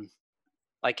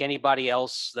 Like anybody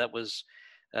else that was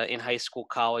in high school,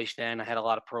 college then, I had a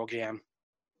lot of Pearl Jam.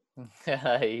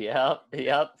 Yep.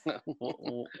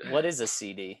 What is a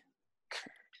CD?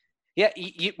 Yeah,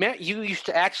 you used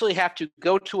to actually have to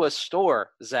go to a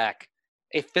store, Zach,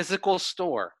 a physical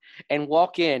store, and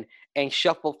walk in and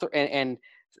shuffle through and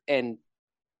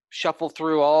shuffle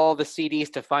through all the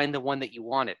CDs to find the one that you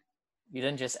wanted. You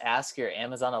didn't just ask your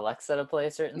Amazon Alexa to play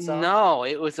a certain song? No,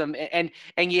 it was and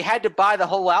you had to buy the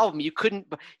whole album. You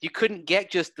couldn't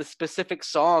get just the specific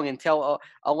song and tell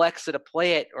Alexa to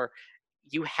play it, or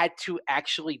you had to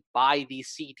actually buy the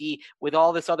CD with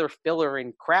all this other filler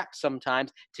and crap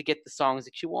sometimes to get the songs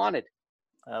that you wanted.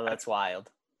 Oh, that's wild.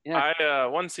 Yeah.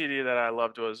 One CD that I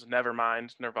loved was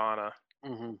Nevermind, Nirvana.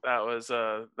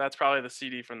 Mm-hmm. That's probably the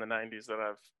CD from the 90s that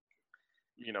I've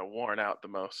worn out the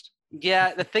most.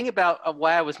 Yeah, the thing about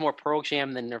why I was more Pearl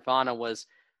Jam than Nirvana was,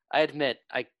 I admit,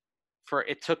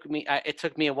 it took me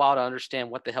a while to understand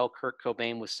what the hell Kurt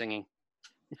Cobain was singing.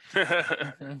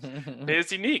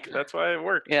 It's unique. That's why it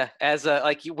worked. Yeah, as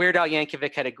like Weird Al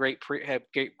Yankovic had a great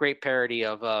parody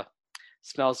of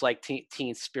 "Smells Like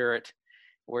Teen Spirit,"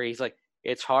 where he's like,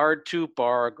 "It's hard to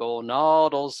bargain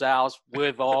noodles house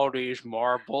with all these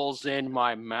marbles in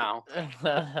my mouth."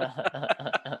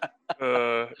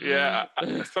 Yeah.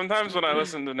 Sometimes when I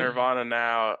listen to Nirvana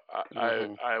now,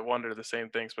 I wonder the same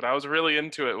things. But I was really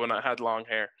into it when I had long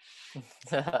hair.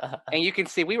 And you can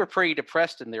see we were pretty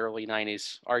depressed in the early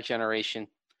 90s, our generation.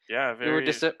 Yeah, we were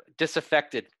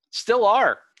disaffected. Still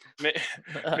are.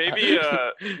 Maybe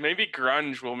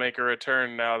grunge will make a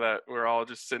return now that we're all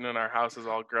just sitting in our houses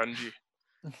all grungy.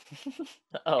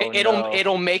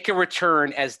 It'll make a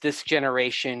return as this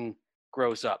generation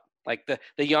grows up. Like the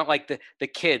young, like the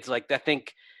kids, like I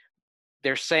think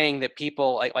they're saying that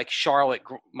people like Charlotte,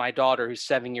 my daughter, who's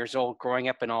 7 years old, growing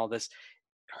up in all this,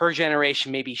 her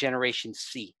generation may be Generation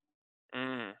C.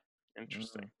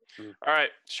 Interesting. All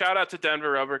right. Shout out to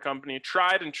Denver Rubber Company,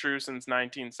 tried and true since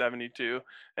 1972.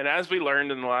 And as we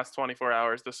learned in the last 24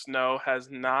 hours, the snow has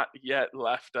not yet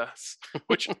left us,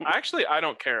 which actually I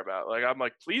don't care about. Like, I'm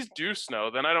like, please do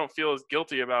snow. Then I don't feel as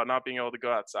guilty about not being able to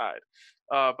go outside.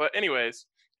 But anyways,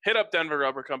 hit up Denver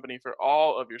Rubber Company for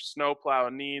all of your snowplow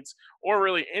needs, or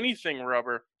really anything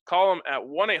rubber. Call them at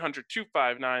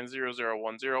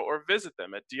 1-800-259-0010 or visit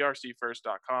them at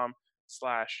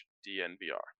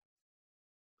drcfirst.com/DNVR.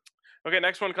 Okay,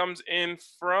 next one comes in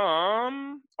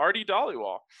from R.D.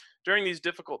 Dollywall. During these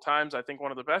difficult times, I think one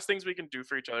of the best things we can do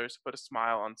for each other is to put a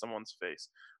smile on someone's face.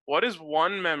 What is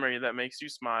one memory that makes you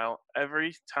smile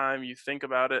every time you think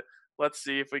about it? Let's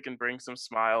see if we can bring some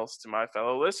smiles to my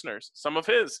fellow listeners. Some of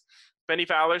his. Benny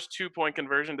Fowler's 2-point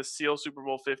conversion to seal Super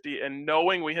Bowl 50 and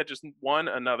knowing we had just won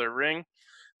another ring.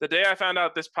 The day I found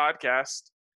this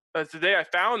podcast,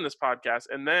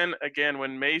 and then again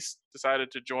when Mace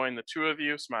decided to join the two of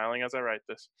you, smiling as I write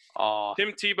this. Aww.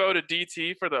 Tim Tebow to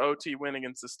DT for the OT win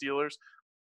against the Steelers.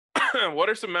 What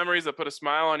are some memories that put a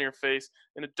smile on your face?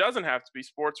 And it doesn't have to be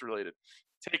sports related.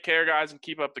 Take care, guys, and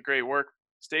keep up the great work.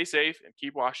 Stay safe and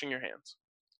keep washing your hands.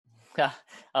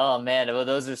 Oh man, well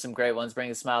those are some great ones.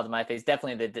 Bring a smile to my face.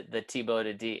 Definitely the Tebow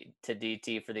to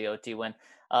DT for the OT win.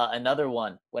 Another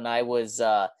one when I was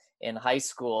in high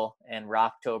school and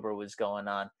Rocktober was going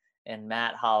on and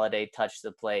Matt Holliday touched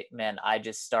the plate. Man, I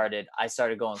started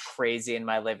going crazy in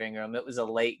my living room. It was a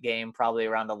late game, probably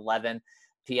around 11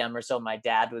 p.m. or so. My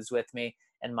dad was with me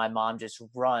and my mom just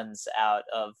runs out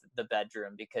of the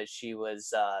bedroom because she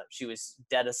was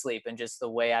dead asleep, and just the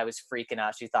way I was freaking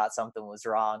out, she thought something was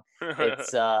wrong.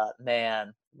 It's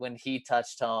man, when he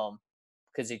touched home,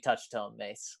 because he touched home,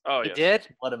 Mace. Oh, he yes. did.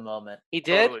 What a moment. He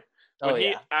did. Totally.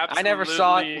 He I never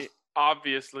saw it.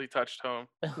 Obviously touched home.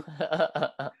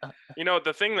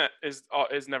 The thing that is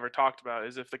never talked about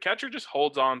is if the catcher just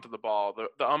holds on to the ball,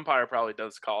 the umpire probably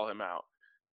does call him out.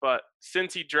 But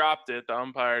since he dropped it, the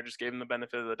umpire just gave him the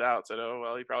benefit of the doubt. Said, "Oh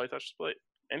well, he probably touched the plate."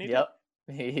 And he did.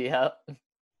 Yep.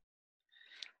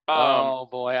 Oh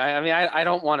boy, I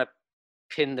don't want to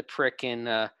pin the prick in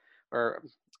or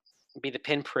be the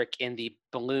pinprick in the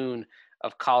balloon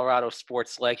of Colorado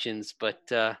sports legends, but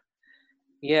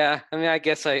yeah, I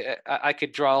guess I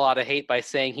could draw a lot of hate by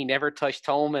saying he never touched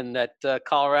home and that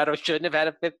Colorado shouldn't have had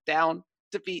a fifth down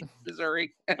to beat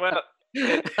Missouri. Well,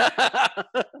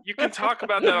 You can talk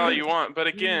about that all you want, but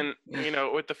again,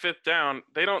 with the fifth down,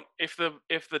 they don't. If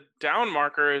the down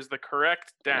marker is the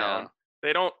correct down,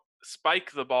 they don't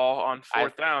spike the ball on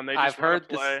fourth down. They just run a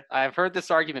play. I've heard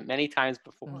this argument many times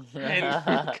before,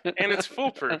 and it's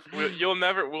foolproof. We'll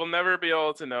never be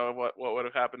able to know what would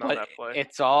have happened on that play.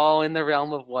 It's all in the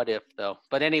realm of what if, though.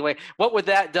 But anyway, what would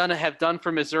that have done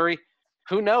for Missouri?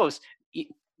 Who knows?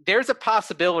 There's a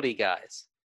possibility, guys,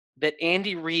 that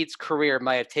Andy Reid's career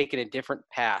might have taken a different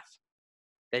path.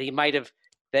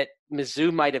 That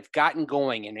Mizzou might have gotten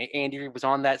going, and Andy Reid was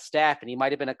on that staff, and he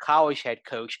might have been a college head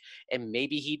coach, and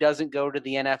maybe he doesn't go to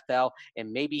the NFL,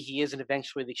 and maybe he isn't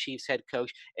eventually the Chiefs head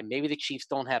coach, and maybe the Chiefs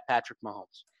don't have Patrick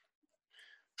Mahomes.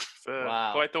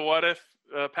 Wow. Quite the what if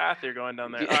path you're going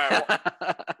down there. All right,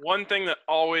 one thing that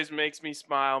always makes me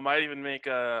smile, might even make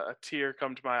a tear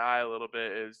come to my eye a little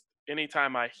bit, is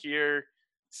anytime I hear,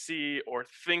 see, or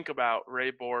think about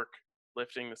Ray Bork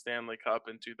lifting the Stanley Cup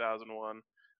in 2001.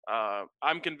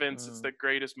 I'm convinced it's the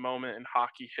greatest moment in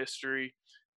hockey history.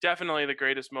 Definitely the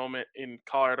greatest moment in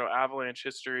Colorado Avalanche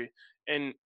history.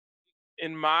 And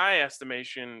in my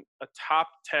estimation, a top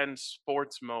 10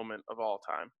 sports moment of all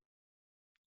time.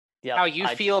 Yep, how you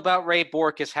feel about Ray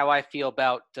Bork is how I feel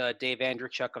about Dave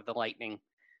Andreychuk of the Lightning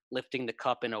lifting the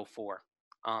cup in 2004.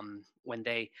 When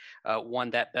they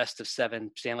won that best of 7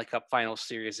 Stanley Cup Finals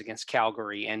series against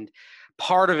Calgary. And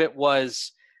part of it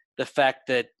was the fact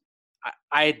that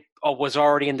I was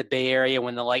already in the Bay Area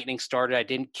when the Lightning started. I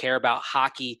didn't care about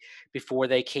hockey before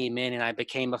they came in, and I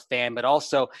became a fan. But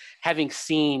also having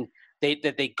seen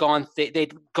they'd gone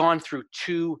through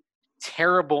 2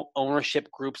 terrible ownership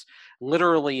groups.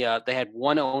 Literally, they had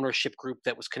one ownership group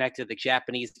that was connected to the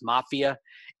Japanese mafia,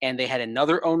 and they had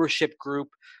another ownership group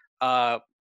that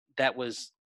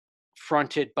was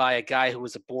fronted by a guy who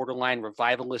was a borderline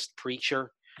revivalist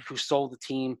preacher who sold the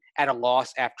team at a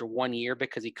loss after 1 year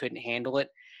because he couldn't handle it.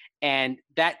 And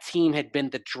that team had been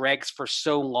the dregs for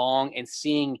so long, and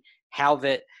seeing how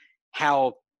they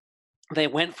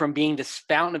went from being this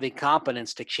fountain of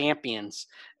incompetence to champions,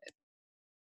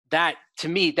 that to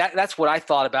me, that's what I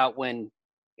thought about when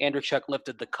Andreychuk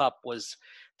lifted the cup, was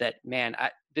that, man,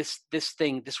 this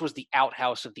was the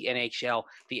outhouse of the NHL,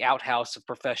 the outhouse of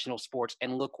professional sports,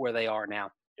 and look where they are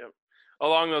now. Yep.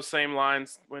 Along those same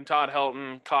lines, when Todd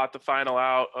Helton caught the final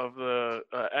out of the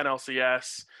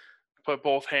NLCS, put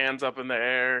both hands up in the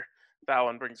air, that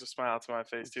one brings a smile to my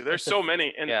face too. There's so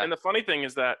many. And the funny thing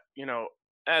is that,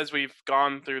 as we've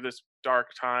gone through this dark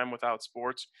time without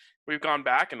sports, we've gone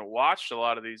back and watched a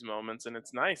lot of these moments, and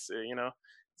it's nice,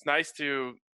 it's nice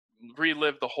to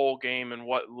relive the whole game and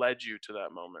what led you to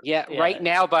that moment. Yeah. Right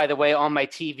now, by the way, on my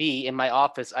TV in my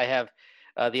office, I have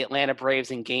the Atlanta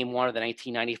Braves in Game 1 of the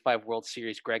 1995 World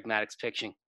Series, Greg Maddux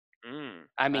pitching.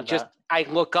 I mean, I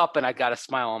look up and I got a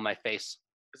smile on my face.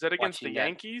 Is that against the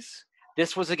Yankees?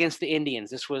 This was against the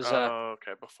Indians. This was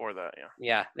okay, before that,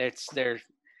 yeah. Yeah,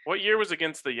 What year was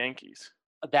against the Yankees?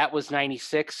 That was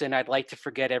 96, and I'd like to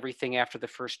forget everything after the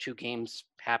first 2 games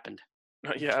happened.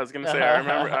 Yeah, I was gonna say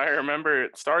I remember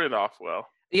it started off well.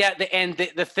 Yeah,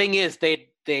 the thing is they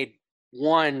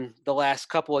won the last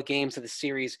couple of games of the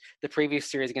series, the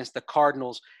previous series against the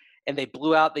Cardinals, and they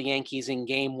blew out the Yankees in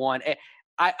Game 1.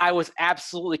 I was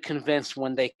absolutely convinced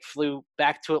when they flew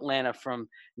back to Atlanta from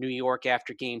New York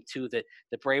after Game 2 that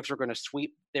the Braves were going to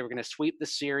sweep. They were going to sweep the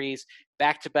series,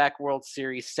 back-to-back World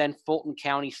Series, send Fulton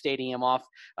County Stadium off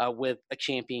with a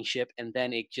championship, and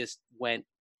then it just went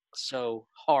so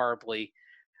horribly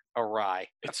awry.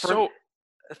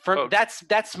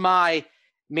 That's my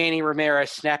Manny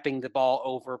Ramirez snapping the ball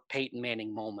over Peyton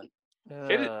Manning moment.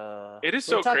 It is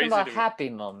so We're talking crazy about to me. happy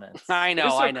moments. I know.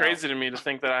 It's so crazy to me to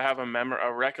think that I have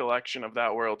a recollection of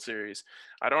that World Series.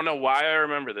 I don't know why I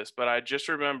remember this, but I just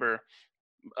remember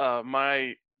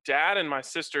my dad and my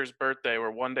sister's birthday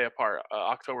were one day apart,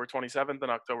 October 27th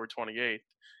and October 28th.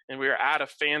 And we were at a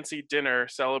fancy dinner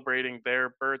celebrating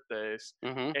their birthdays.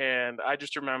 Mm-hmm. And I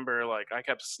just remember, I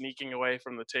kept sneaking away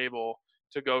from the table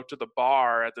to go to the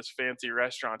bar at this fancy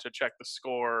restaurant to check the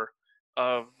score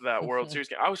of that World Series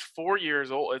game. I was 4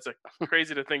 years old. It's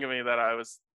crazy to think of me that I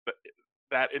was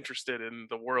that interested in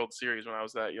the World Series when I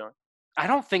was that young. I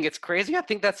don't think it's crazy. I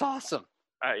think that's awesome.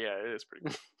 Yeah, it is pretty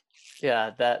cool.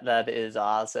 Yeah, that is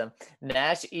awesome.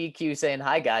 Nash EQ saying,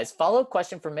 hi guys, follow-up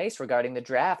question for Mace regarding the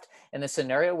draft. In the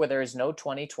scenario where there is no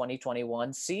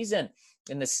 2020-21 season,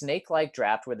 in the snake-like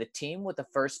draft where the team with the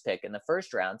first pick in the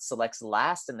first round selects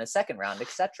last in the second round,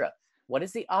 etc., what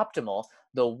is the optimal,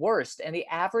 the worst, and the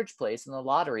average place in the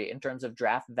lottery in terms of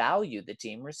draft value the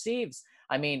team receives?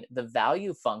 I mean, the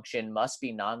value function must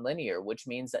be nonlinear, which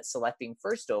means that selecting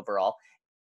first overall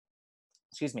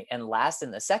and last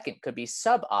in the second could be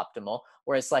suboptimal,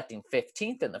 whereas selecting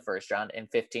 15th in the first round and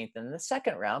 15th in the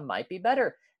second round might be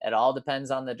better. It all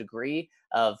depends on the degree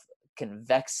of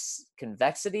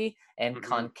convexity and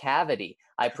concavity,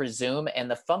 I presume,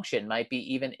 and the function might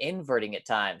be even inverting at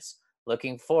times.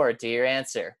 Looking forward to your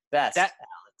answer. Best, Alex.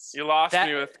 You lost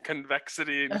me with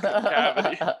convexity and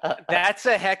concavity. That's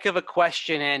a heck of a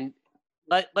question, and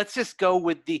let's just go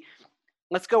with the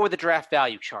draft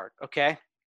value chart, okay?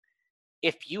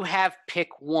 If you have pick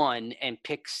 1 and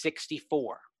pick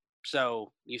 64,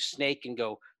 so you snake and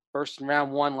go first in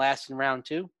round 1, last in round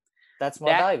 2, that's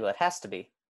more valuable. It has to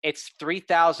be. It's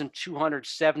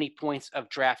 3,270 points of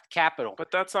draft capital.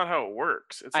 But that's not how it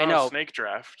works. It's not a snake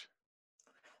draft.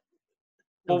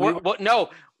 Well, no.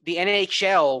 The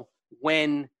NHL,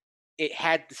 when it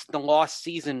had the lost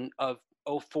season of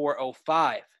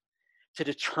 04-05, to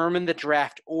determine the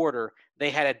draft order,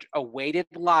 they had a weighted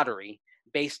lottery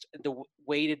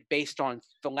weighted based on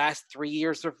the last 3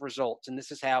 years of results. And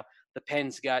this is how the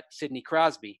Pens got Sidney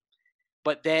Crosby.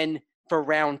 But then for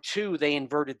round 2, they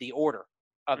inverted the order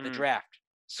of the draft.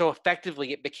 So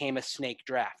effectively, it became a snake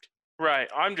draft. Right.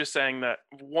 I'm just saying that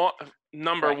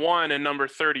number 1 and number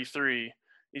 33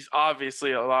 is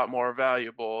obviously a lot more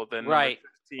valuable than number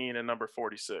 15 and number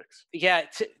 46. Yeah.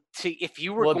 If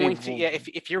you were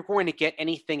if you're going to get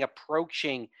anything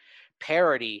approaching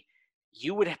parity,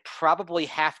 you would probably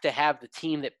have to have the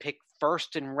team that picked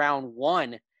first in round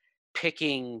 1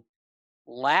 picking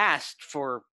last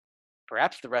for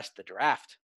perhaps the rest of the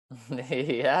draft.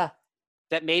 Yeah.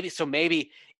 That maybe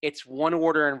it's one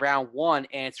order in round 1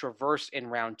 and it's reverse in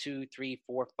round 2, 3,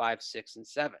 4, 5, 6, and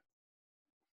 7.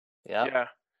 Yeah.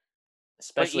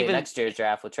 Especially next year's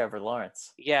draft with Trevor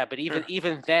Lawrence. Yeah, but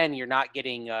even then, you're not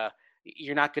getting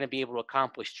you're not going to be able to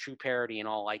accomplish true parity in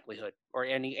all likelihood, or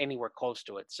anywhere close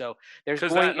to it. So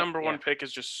because that number 1 pick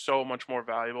is just so much more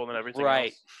valuable than everything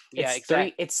else. Yeah,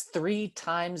 exactly. It's 3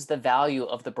 times the value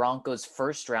of the Broncos'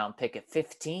 first round pick at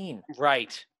 15.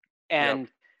 Right, and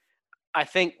I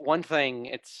think one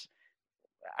thing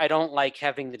I don't like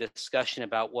having the discussion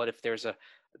about what if there's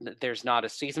not a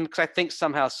season, because I think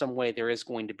somehow, some way there is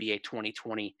going to be a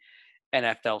 2020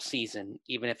 NFL season,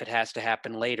 even if it has to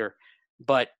happen later.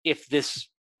 But if this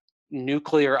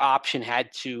nuclear option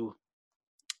had to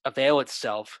avail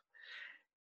itself,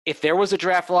 if there was a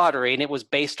draft lottery and it was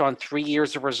based on 3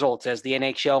 years of results, as the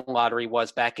NHL lottery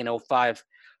was back in 05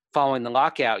 following the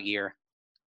lockout year,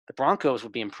 the Broncos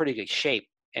would be in pretty good shape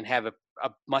and have a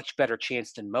much better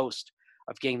chance than most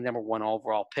of getting the number 1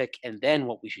 overall pick. And then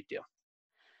what we should do.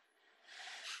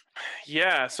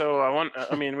 Yeah, so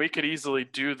we could easily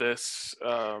do this,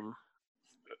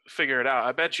 figure it out.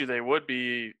 I bet you they would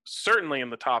be certainly in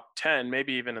the top 10,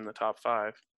 maybe even in the top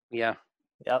 5. Yeah.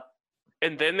 Yep.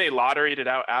 And then they lotteried it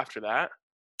out after that?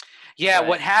 Yeah, right.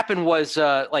 What happened was,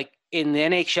 like in the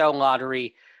NHL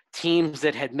lottery, teams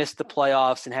that had missed the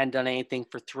playoffs and hadn't done anything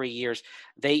for 3 years,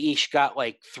 they each got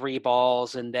like 3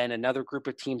 balls, and then another group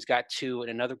of teams got 2,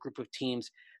 and another group of teams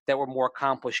that were more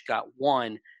accomplished got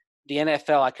 1. The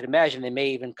NFL, I could imagine, they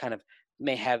may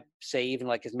have, say, even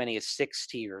like as many as 6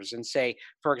 tiers, and say,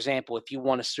 for example, if you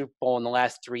won a Super Bowl in the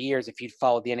last 3 years, if you'd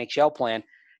followed the NHL plan,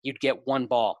 you'd get 1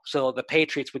 ball. So the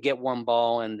Patriots would get 1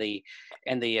 ball, and the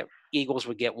Eagles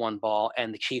would get 1 ball,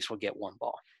 and the Chiefs would get 1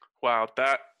 ball. Wow, I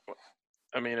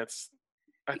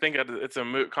think it's a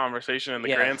moot conversation in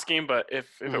the grand scheme, but if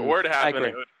it were to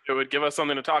happen, it would give us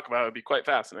something to talk about. It would be quite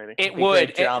fascinating. It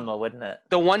would. Drama, wouldn't it?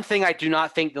 The one thing I do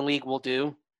not think the league will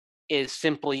do is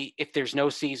simply, if there's no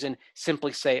season,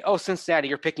 simply say, "Oh, Cincinnati,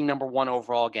 you're picking number 1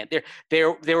 overall again."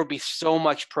 There would be so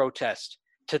much protest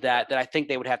to that I think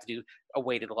they would have to do a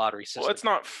weighted lottery system. Well, it's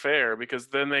not fair, because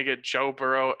then they get Joe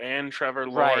Burrow and Trevor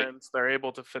Lawrence. Right. They're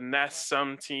able to finesse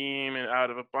some team and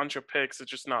out of a bunch of picks. It's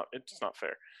just not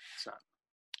fair. It's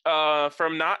not.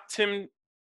 From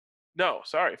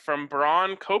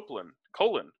Braun Colin.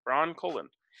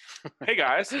 Hey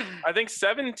guys, I think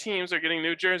 7 teams are getting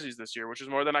new jerseys this year, which is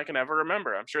more than I can ever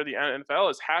remember. I'm sure the NFL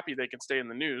is happy they can stay in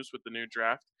the news with the new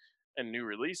draft and new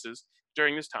releases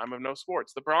during this time of no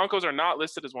sports. The Broncos are not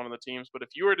listed as one of the teams, but if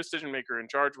you were a decision maker in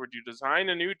charge, would you design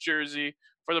a new jersey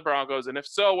for the Broncos? And if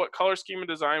so, what color scheme and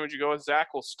design would you go with? Zach,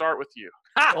 we'll start with you.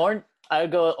 I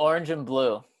would go orange and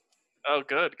blue. Oh,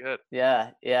 good.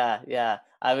 Yeah.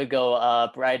 I would go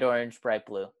bright orange, bright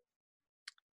blue.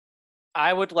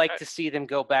 I would like to see them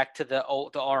go back to the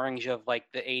orange of like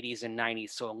the 80s and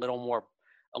 90s, so a little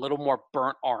more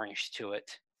burnt orange to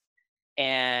it.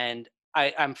 And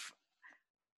I'm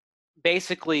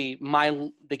basically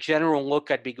the general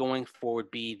look I'd be going for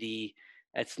would be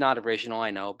it's not original,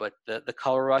 I know, but the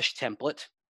Color Rush template.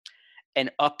 an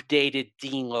updated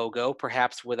Dean logo,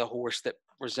 perhaps with a horse that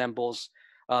resembles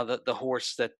the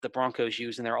horse that the Broncos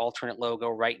use in their alternate logo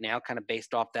right now, kind of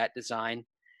based off that design.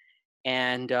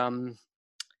 And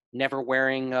never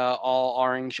wearing all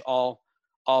orange, all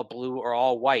blue, or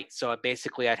all white. So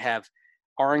basically, I'd have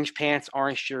orange pants,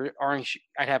 orange.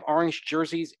 I'd have orange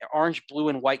jerseys, orange, blue,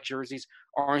 and white jerseys,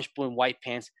 orange, blue, and white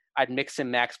pants. I'd mix and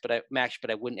match, but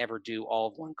I wouldn't ever do all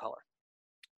of one color.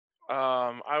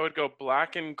 I would go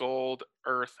black and gold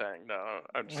earthing. No,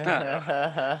 I'm just kidding.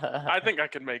 I think I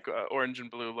could make orange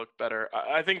and blue look better.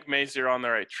 I think, Mace, you're on the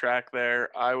right track there.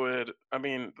 I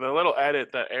mean, the little edit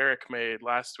that Eric made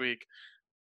last week,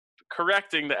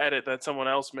 correcting the edit that someone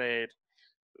else made,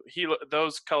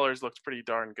 those colors looked pretty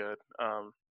darn good.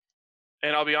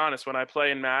 And I'll be honest, when I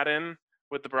play in Madden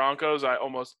with the Broncos, I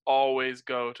almost always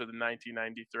go to the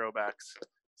 1990 throwbacks.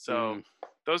 So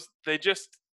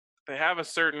they have a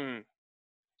certain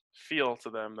feel to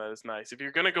them that is nice. If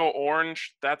you're gonna go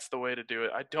orange, that's the way to do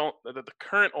it. The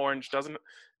current orange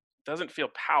doesn't feel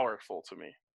powerful to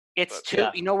me.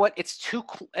 You know what? It's too,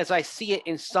 as I see it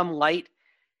in some light,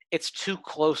 it's too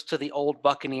close to the old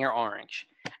Buccaneer orange.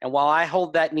 And while I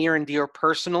hold that near and dear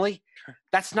personally,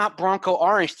 that's not Bronco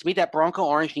orange. To me, that Bronco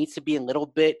orange needs to be a little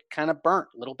bit kind of burnt,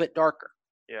 a little bit darker.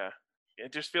 Yeah.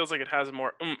 It just feels like it has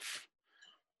more oomph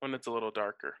when it's a little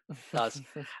darker. Does.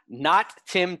 Not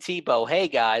Tim Tebow. Hey,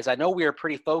 guys, I know we are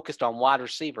pretty focused on wide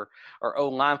receiver or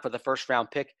O-line for the first round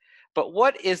pick, but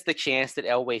what is the chance that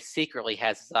Elway secretly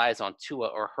has his eyes on Tua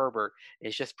or Herbert and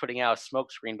is just putting out a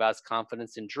smokescreen about his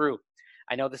confidence in Drew?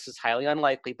 I know this is highly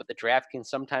unlikely, but the draft can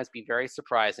sometimes be very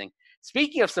surprising.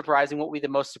 Speaking of surprising, what would be the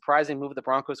most surprising move the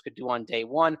Broncos could do on day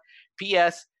one?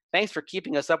 P.S. Thanks for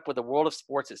keeping us up with the world of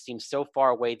sports that seems so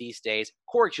far away these days.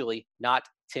 Cordially, not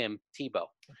Tim Tebow.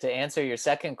 To answer your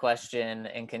second question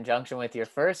in conjunction with your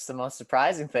first, the most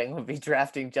surprising thing would be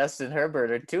drafting Justin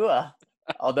Herbert or Tua,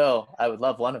 although I would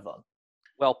love one of them.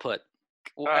 Well put.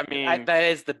 I mean, that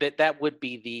is the bit. That would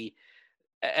be the,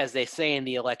 as they say in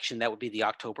the election, that would be the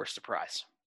October surprise.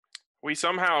 We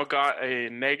somehow got a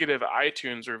negative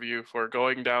iTunes review for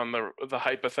going down the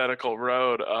hypothetical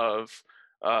road of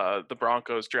the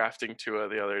Broncos drafting Tua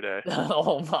the other day.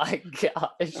 Oh my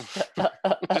gosh.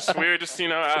 We were just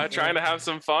trying to have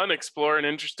some fun, explore an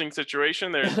interesting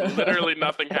situation. There's literally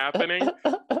nothing happening.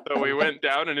 So we went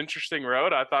down an interesting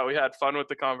road. I thought we had fun with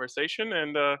the conversation,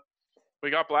 and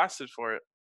we got blasted for it.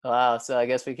 Wow, so I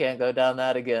guess we can't go down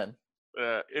that again.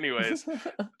 Anyways,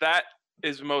 that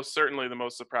is most certainly the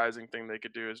most surprising thing they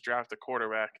could do is draft a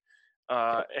quarterback.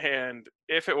 And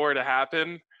if it were to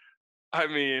happen, I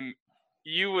mean,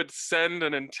 you would send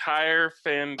an entire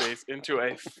fan base into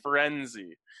a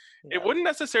frenzy. Yeah. It wouldn't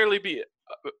necessarily be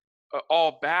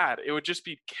all bad. It would just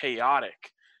be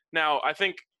chaotic. Now, I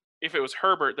think if it was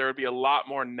Herbert, there would be a lot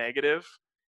more negative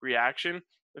reaction.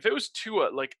 If it was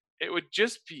Tua, like, it would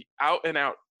just be out and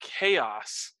out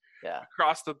chaos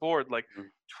across the board. Like,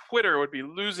 Twitter would be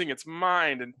losing its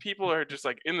mind, and people are just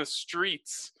like in the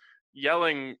streets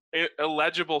yelling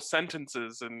illegible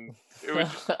sentences, and it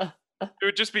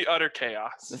would just be utter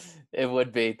chaos. It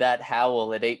would be. That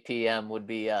howl at 8 p.m. would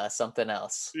be something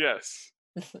else. Yes.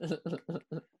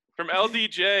 From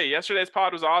LDJ, yesterday's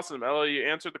pod was awesome. Ella, you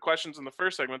answered the questions in the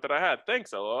first segment that I had.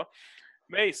 Thanks, Ella.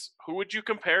 Mace, who would you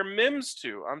compare Mims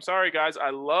to? I'm sorry, guys. I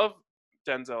love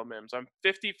Denzel Mims. I'm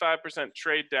 55%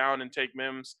 trade down and take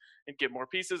Mims and get more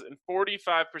pieces, and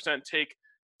 45% take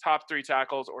top 3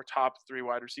 tackles or top 3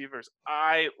 wide receivers.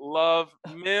 I love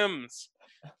Mims.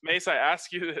 Mace, I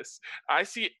ask you this. I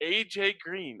see AJ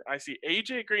Green.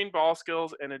 Ball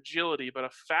skills and agility, but a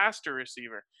faster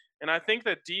receiver. And I think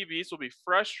that DBs will be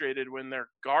frustrated when they're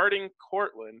guarding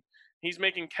Cortland. He's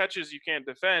making catches you can't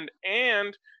defend,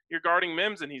 and you're guarding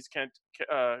Mims and he's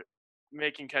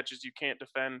making catches you can't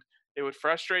defend. It would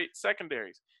frustrate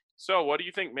secondaries. So what do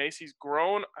you think, Mace?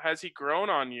 Has he grown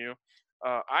on you?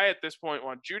 I, at this point,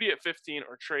 want Judy at 15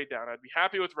 or trade down. I'd be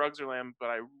happy with Ruggs or Lamb, but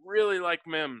I really like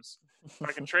Mims. If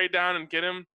I can trade down and get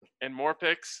him and more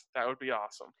picks, that would be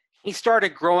awesome. He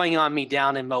started growing on me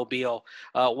down in Mobile,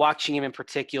 watching him in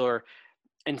particular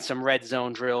in some red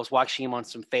zone drills, watching him on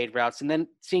some fade routes, and then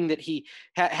seeing that he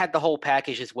had the whole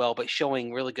package as well, but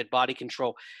showing really good body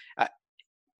control.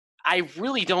 I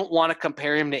really don't want to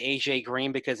compare him to A.J.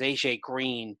 Green because A.J.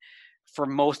 Green, for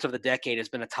most of the decade, has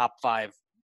been a top 5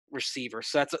 receiver.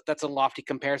 So that's a lofty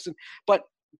comparison. But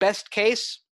best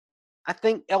case, I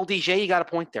think LDJ, you got a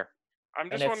point there. I'm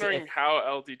just wondering how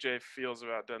LDJ feels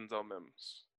about Denzel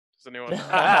Mims. Does anyone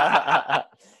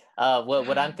know?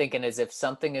 What I'm thinking is if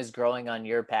something is growing on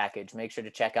your package, make sure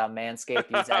to check out Manscaped.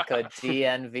 Use that code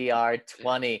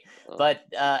DNVR20. But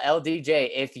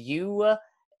LDJ,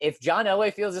 if John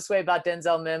Elway feels this way about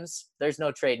Denzel Mims, there's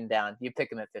no trading down. You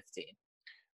pick him at 15.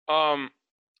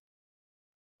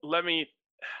 Let me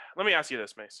ask you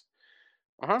this, Mace.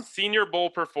 Uh-huh. Senior Bowl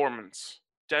performance: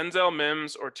 Denzel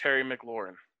Mims or Terry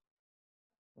McLaurin?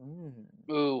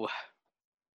 Ooh.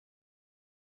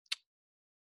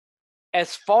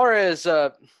 As far as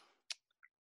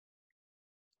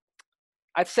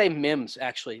I'd say Mims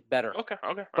actually better. Okay.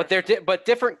 But they're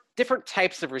different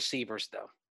types of receivers though.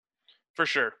 For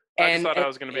sure. I just thought I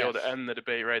was going to be yeah. able to end the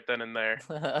debate right then and there.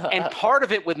 And part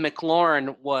of it with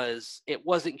McLaurin was it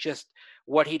wasn't just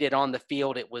what he did on the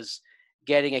field. It was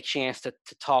getting a chance to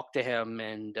talk to him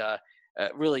and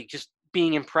really just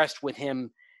being impressed with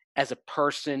him as a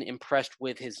person, impressed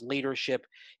with his leadership,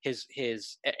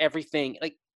 his everything.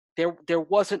 Like there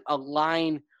wasn't a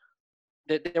line,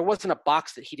 that there wasn't a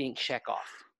box that he didn't check off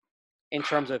in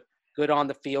terms of good on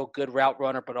the field, good route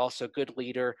runner, but also good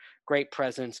leader, great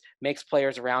presence, makes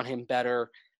players around him better,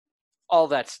 all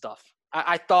that stuff.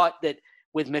 I thought that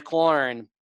with McLaurin,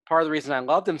 part of the reason I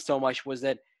loved him so much was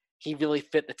that he really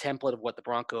fit the template of what the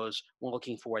Broncos were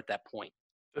looking for at that point.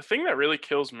 The thing that really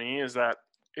kills me is the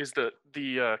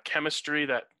chemistry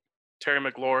that Terry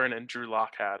McLaurin and Drew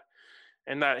Lock had,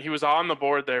 and that he was on the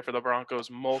board there for the Broncos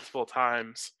multiple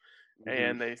times.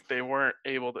 And they weren't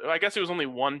able to. I guess it was only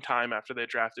one time after they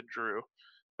drafted Drew.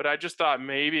 But I just thought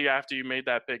maybe after you made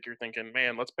that pick, you're thinking,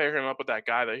 man, let's pair him up with that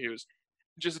guy that he was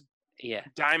just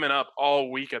diming up all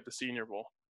week at the Senior Bowl.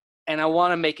 And I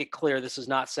want to make it clear, this is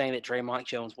not saying that Draymond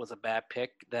Jones was a bad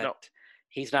pick, that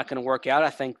he's not going to work out.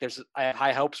 I think I have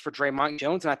high hopes for Draymond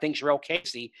Jones, and I think Jurrell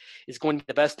Casey is going to be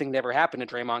the best thing that ever happened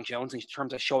to Draymond Jones in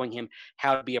terms of showing him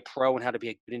how to be a pro and how to be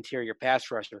a good interior pass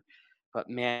rusher. But,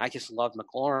 man, I just love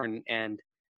McLaurin, and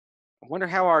I wonder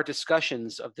how our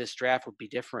discussions of this draft would be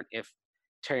different if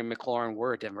Terry McLaurin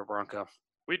were a Denver Bronco.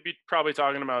 We'd be probably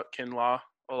talking about Kinlaw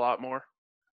a lot more.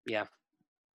 Yeah.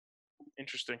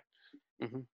 Interesting.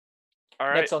 Mm-hmm. All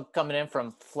right. Next one coming in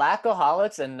from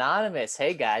Flaccoholics Anonymous.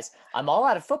 Hey, guys, I'm all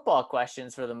out of football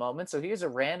questions for the moment, so here's a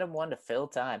random one to fill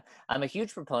time. I'm a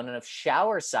huge proponent of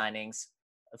shower signings.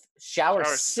 Shower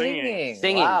singing.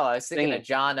 Wow, I was thinking of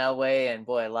John Elway and,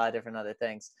 boy, a lot of different other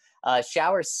things.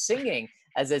 Shower singing,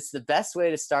 as it's the best way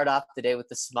to start off the day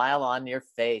with a smile on your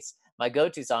face. My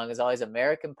go-to song is always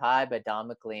American Pie by Don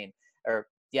McLean.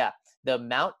 The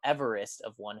Mount Everest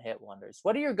of one-hit wonders.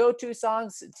 What are your go-to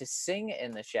songs to sing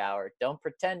in the shower? Don't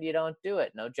pretend you don't do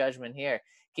it. No judgment here.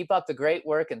 Keep up the great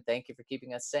work, and thank you for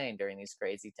keeping us sane during these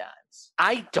crazy times.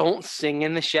 I don't sing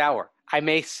in the shower. I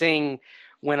may sing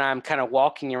when I'm kind of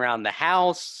walking around the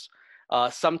house.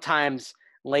 Sometimes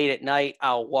late at night,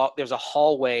 I'll walk. There's a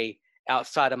hallway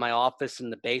outside of my office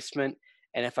in the basement,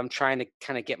 and if I'm trying to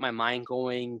kind of get my mind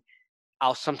going,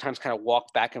 I'll sometimes kind of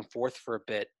walk back and forth for a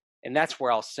bit, and that's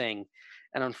where I'll sing.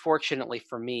 And unfortunately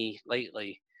for me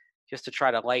lately, just to try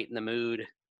to lighten the mood,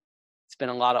 it's been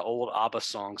a lot of old ABBA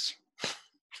songs.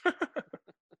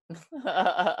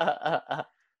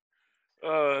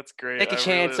 Oh, that's great. Take a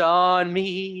chance on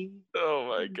me. Oh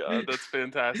my God, that's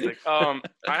fantastic. I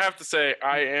have to say,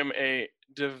 I am a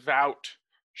devout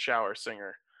shower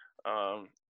singer.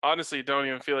 Honestly, don't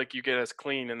even feel like you get as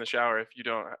clean in the shower if you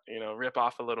don't, rip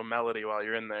off a little melody while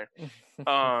you're in there.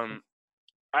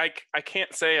 I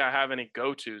can't say I have any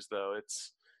go-tos though.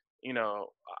 It's,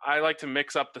 I like to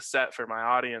mix up the set for my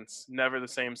audience. Never the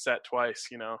same set twice.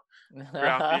 Throughout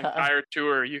the entire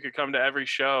tour, you could come to every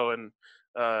show and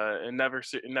never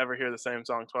hear the same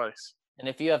song twice. And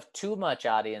if you have too much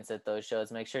audience at those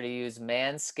shows, make sure to use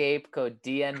Manscaped code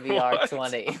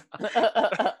DNVR20.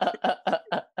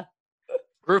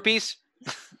 Groupies?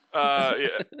 Yeah.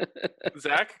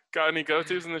 Zach, got any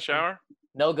go-tos in the shower?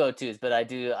 No go-tos, but I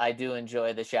do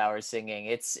enjoy the shower singing.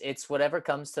 It's whatever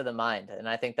comes to the mind, and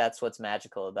I think that's what's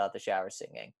magical about the shower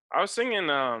singing. I was singing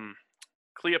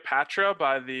Cleopatra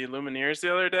by the Lumineers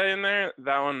the other day in there.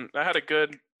 That had a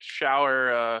good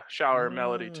shower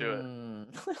melody to it.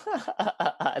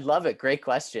 I love it. Great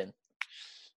question.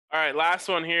 All right, last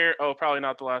one here. Oh, probably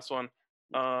not the last one.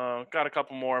 Got a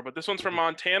couple more, but this one's from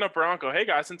Montana Bronco. Hey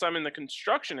guys, since I'm in the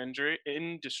construction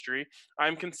industry,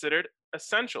 I'm considered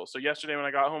essential. So yesterday when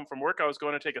I got home from work, I was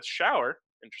going to take a shower,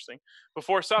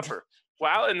 before supper.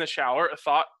 While in the shower, a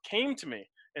thought came to me.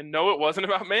 And no, it wasn't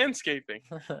about manscaping.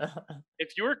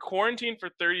 If you are quarantined for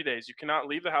 30 days, you cannot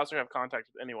leave the house or have contact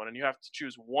with anyone, and you have to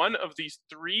choose one of these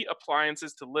 3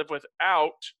 appliances to live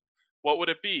without. What would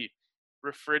it be?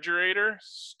 Refrigerator,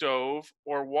 stove,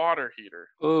 or water heater?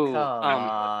 Ooh. Come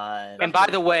on. And by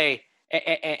the way,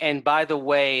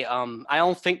 I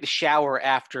don't think the shower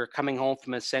after coming home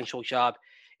from an essential job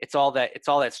it's all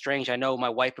that strange. I know my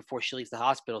wife, before she leaves the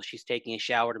hospital, she's taking a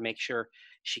shower to make sure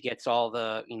she gets all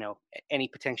the, any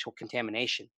potential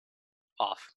contamination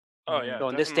off. Oh yeah, So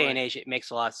in this day and definitely. age, it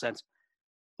makes a lot of sense.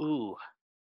 Ooh,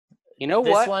 you know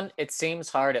This what? one, it seems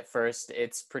hard at first.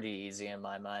 It's pretty easy in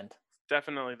my mind.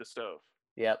 Definitely the stove.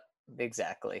 Yep,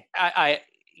 exactly. I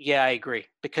agree,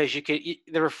 because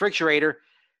the refrigerator,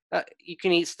 you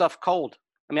can eat stuff cold.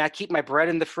 I mean, I keep my bread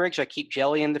in the fridge. I keep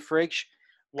jelly in the fridge.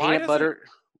 Why Peanut doesn't butter.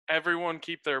 everyone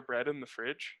keep their bread in the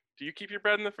fridge? Do you keep your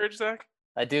bread in the fridge, Zach?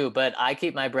 I do, but I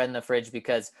keep my bread in the fridge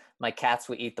because my cats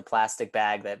will eat the plastic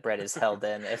bag that bread is held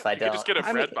in if I You could just don't. get a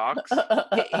I mean, bread box.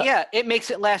 Yeah, it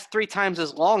makes it last 3 times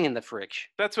as long in the fridge.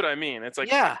 That's what I mean. It's like,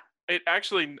 Yeah, it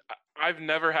actually, I've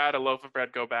never had a loaf of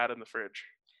bread go bad in the fridge.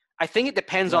 I think it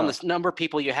depends on No. the number of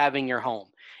people you have in your home.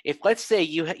 If, let's say,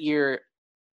 you're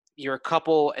a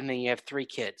couple and then you have 3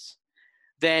 kids,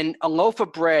 then a loaf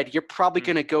of bread you're probably Mm.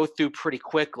 going to go through pretty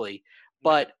quickly.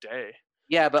 Like But a day.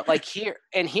 yeah, but like here,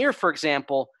 for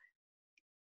example,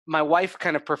 my wife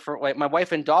my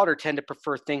wife and daughter tend to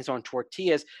prefer things on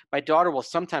tortillas. My daughter will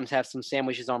sometimes have some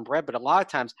sandwiches on bread, but a lot of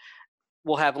times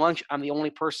we'll have lunch. I'm the only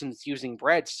person that's using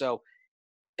bread, so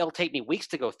it'll take me weeks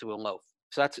to go through a loaf.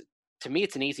 So to me,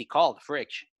 it's an easy call, the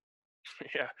fridge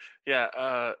Yeah.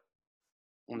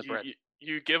 on the bread.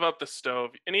 You give up the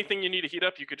stove. Anything you need to heat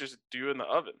up, you could just do in the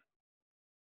oven.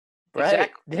 Right.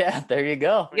 Exactly. Yeah, there you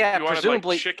go. Like, Yeah, if you wanted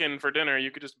presumably- like chicken for dinner, you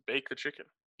could just bake the chicken.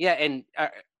 Yeah, and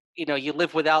you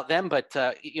live without them, but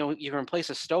you can replace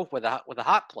a stove with a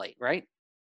hot plate, right?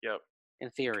 Yep. In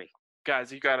theory.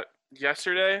 Guys, you got it.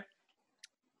 Yesterday,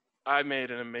 I made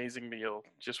an amazing meal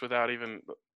just without even.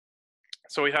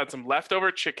 So we had some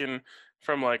leftover chicken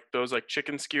from like those like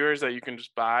chicken skewers that you can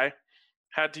just buy.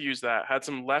 Had to use that. Had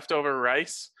some leftover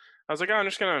rice. I was like, oh, I'm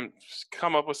just gonna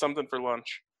come up with something for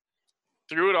lunch.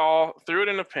 Threw it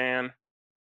in a pan.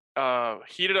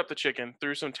 Heated up the chicken.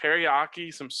 Threw some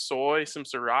teriyaki, some soy, some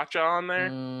sriracha on there.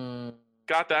 Mm,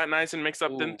 Got that nice and mixed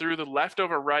up. Then Ooh. threw the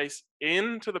leftover rice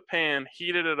into the pan.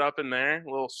 Heated it up in there. A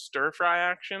little stir fry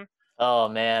action. oh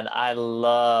man, I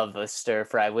love a stir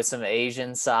fry with some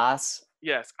Asian sauce.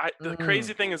 Yes. The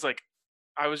crazy thing is like,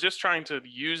 I was just trying to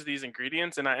use these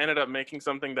ingredients, and I ended up making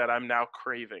something that I'm now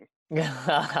craving.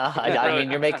 I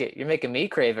mean, you're making me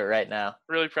crave it right now.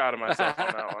 Really proud of myself on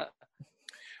that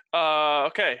one.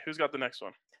 Okay, who's got the next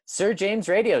one? Sir James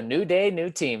Radio, new day, new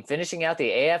team. Finishing out the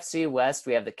AFC West,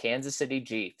 we have the Kansas City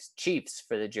Chiefs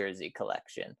for the jersey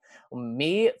collection.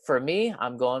 For me,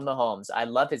 I'm going Mahomes. I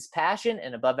love his passion,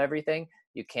 and above everything,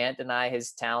 you can't deny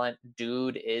his talent.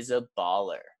 Dude is a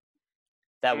baller.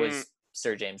 That was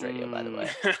Sir James Radio, by the way.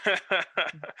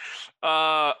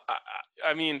 I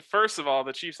mean, first of all,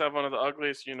 the Chiefs have one of the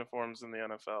ugliest uniforms in the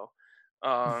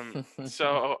NFL.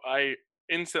 So I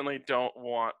instantly don't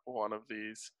want one of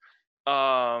these.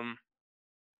 Oh,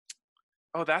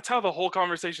 that's how the whole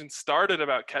conversation started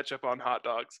about ketchup on hot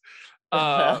dogs.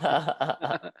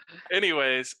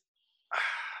 Anyways,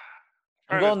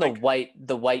 I'm trying to going think.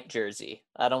 the white jersey.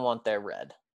 I don't want their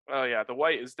red. Oh yeah, the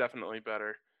white is definitely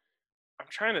better. I'm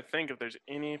trying to think if there's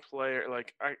any player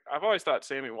like I've always thought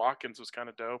Sammy Watkins was kind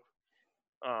of dope.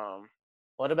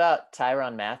 What about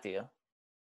Tyrann Mathieu?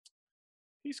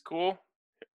 He's cool.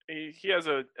 He has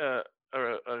a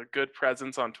good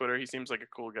presence on Twitter. He seems like a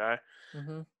cool guy.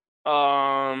 Mm-hmm.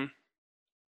 Um,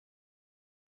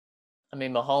 I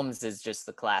mean, Mahomes is just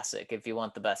the classic. If you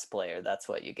want the best player, that's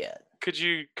what you get. could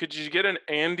you get an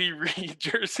Andy Reid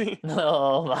jersey?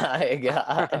 Oh my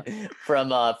god! From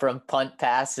punt,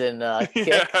 pass, and kick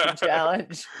Yeah.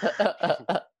 challenge.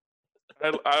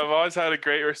 I've always had a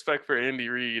great respect for Andy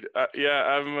Reid.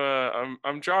 Yeah,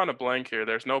 I'm drawing a blank here.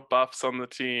 There's no buffs on the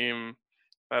team.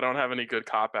 I don't have any good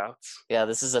cop outs. Yeah,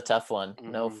 this is a tough one.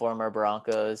 No Mhm. former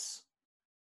Broncos.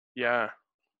 Yeah.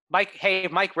 Mike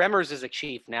Remmers is a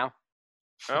Chief now.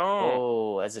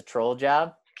 Oh, Oh, as a troll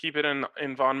job. keep it in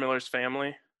Von Miller's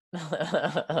family.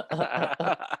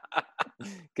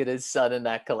 Get his son in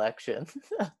that collection.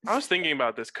 I was thinking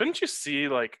about this. Couldn't you see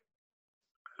like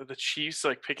the Chiefs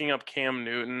like picking up Cam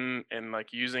Newton and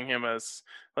like using him as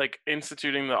like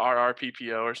instituting the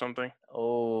RRPPO or something?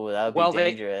 Oh, that would be Well,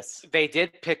 dangerous. They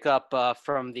did pick up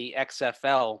from the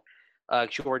XFL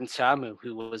Jordan Samu,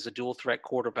 who was a dual threat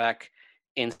quarterback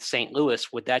in St. Louis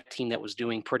with that team that was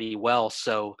doing pretty well.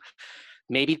 So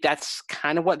maybe that's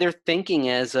kind of what they're thinking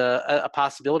as a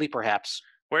possibility, perhaps.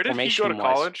 Where did he go to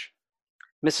Formation-wise. college?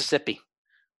 Mississippi.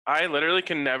 I literally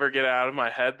can never get out of my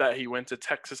head that he went to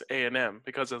Texas A&M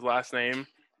because his last name,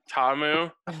 Tamu.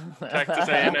 Texas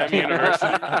A&M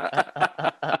University.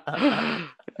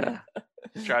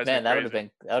 Drives me Man, that would crazy.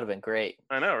 have been great.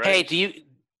 I know, right? Hey,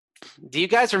 Do you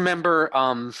guys remember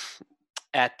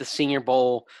at the Senior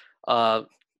Bowl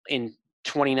in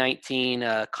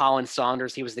 2019, Colin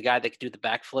Saunders? He was the guy that could do the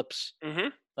backflips Mm-hmm.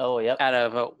 Oh, yep. out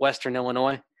of Western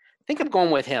Illinois. I think I'm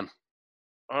going with him.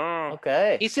 Oh,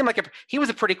 Okay. He seemed like he was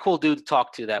a pretty cool dude to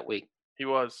talk to that week. he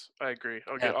was. I agree.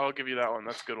 Yeah. I'll give you that one.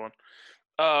 That's a good one.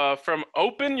 From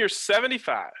Open, you're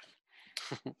 75.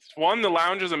 One, the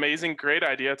lounge is amazing. Great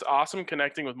idea. It's awesome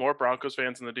connecting with more Broncos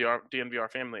fans in the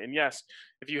DNVR family. And yes,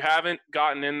 if you haven't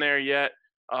gotten in there yet,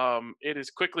 it is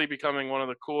quickly becoming one of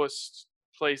the coolest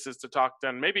places to talk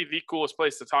maybe the coolest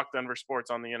place to talk Denver sports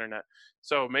on the internet.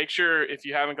 So make sure if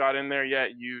you haven't got in there yet,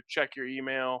 you check your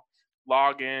email,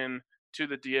 log in to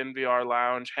the DNVR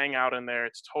lounge, hang out in there.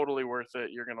 It's totally worth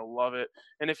it. You're going to love it.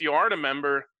 And if you aren't a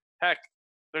member, heck,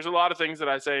 there's a lot of things that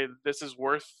I say this is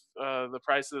worth the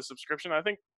price of the subscription. I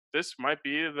think this might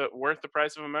be worth the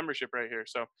price of a membership right here.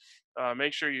 So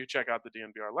make sure you check out the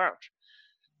DNVR lounge.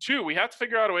 2, we have to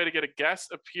figure out a way to get a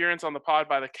guest appearance on the pod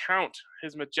by the count.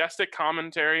 His majestic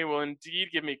commentary will indeed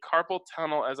give me carpal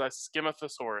tunnel as I skim a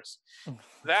thesaurus.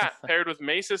 That, paired with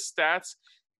Mace's stats,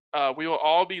 we will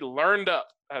all be learned up,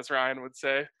 as Ryan would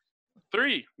say.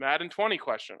 3, Madden 20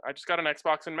 question. I just got an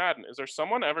Xbox in Madden. Is there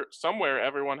somewhere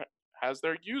everyone has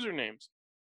their usernames?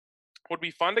 Would be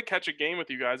fun to catch a game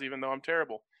with you guys, even though I'm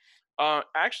terrible.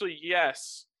 Actually,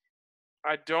 yes.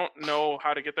 I don't know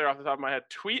how to get there off the top of my head.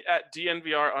 Tweet at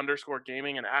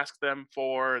DNVR_gaming and ask them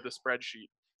for the spreadsheet,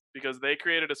 because they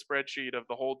created a spreadsheet of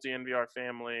the whole DNVR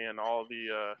family and all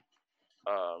the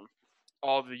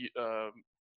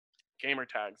gamer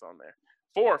tags on there.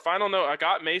 4, final note. I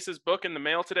got Mace's book in the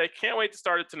mail today. Can't wait to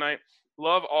start it tonight.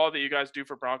 Love all that you guys do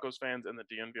for Broncos fans and the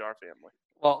DNVR family.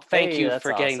 Well, thank you that's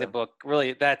for getting the awesome. book.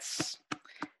 Really, it's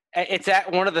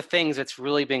one of the things that's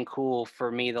really been cool for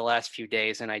me the last few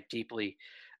days, and I deeply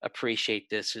appreciate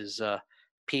this, is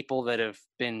people that have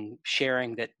been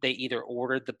sharing that they either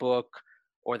ordered the book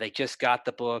or they just got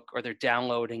the book or they're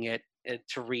downloading it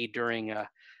to read during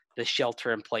the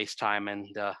shelter-in-place time, and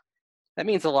that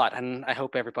means a lot, and I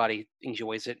hope everybody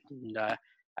enjoys it. And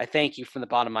I thank you from the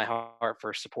bottom of my heart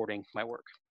for supporting my work.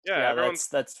 Yeah,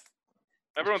 that's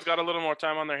everyone's got a little more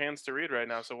time on their hands to read right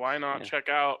now, so why not Yeah. check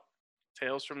out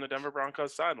Tales from the Denver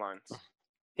Broncos Sidelines?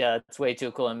 Yeah, it's way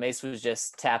too cool. And Mace was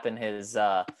just tapping his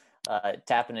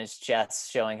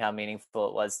chest, showing how meaningful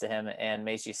it was to him. And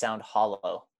Mace, you sound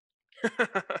hollow.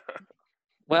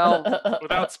 Well,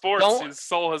 Without sports, Don't- his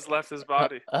soul has left his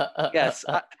body. yes,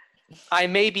 I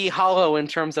may be hollow in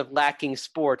terms of lacking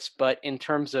sports, but in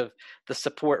terms of the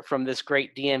support from this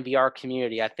great DNVR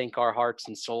community, I think our hearts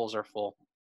and souls are full.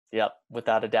 Yep,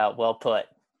 without a doubt. Well put.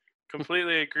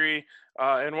 Completely agree.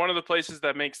 And one of the places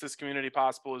that makes this community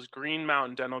possible is Green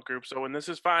Mountain Dental Group. So when this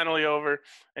is finally over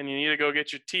and you need to go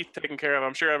get your teeth taken care of,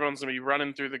 I'm sure everyone's going to be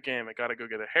running through the game. I got to go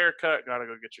get a haircut, got to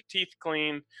go get your teeth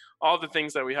cleaned, all the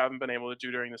things that we haven't been able to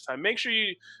do during this time. Make sure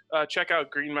you check out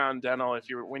Green Mountain Dental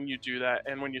when you do that.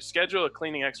 And when you schedule a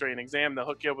cleaning, x-ray, and exam, they'll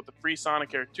hook you up with a free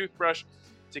Sonicare toothbrush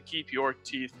to keep your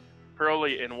teeth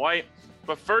pearly and white.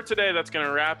 But for today, that's going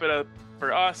to wrap it up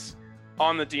for us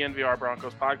on the DNVR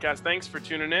Broncos podcast. Thanks for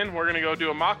tuning in. We're going to go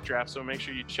do a mock draft, so make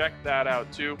sure you check that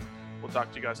out too. We'll talk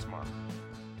to you guys tomorrow.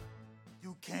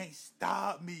 You can't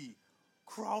stop me.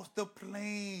 Cross the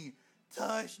plane.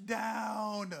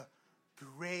 Touchdown.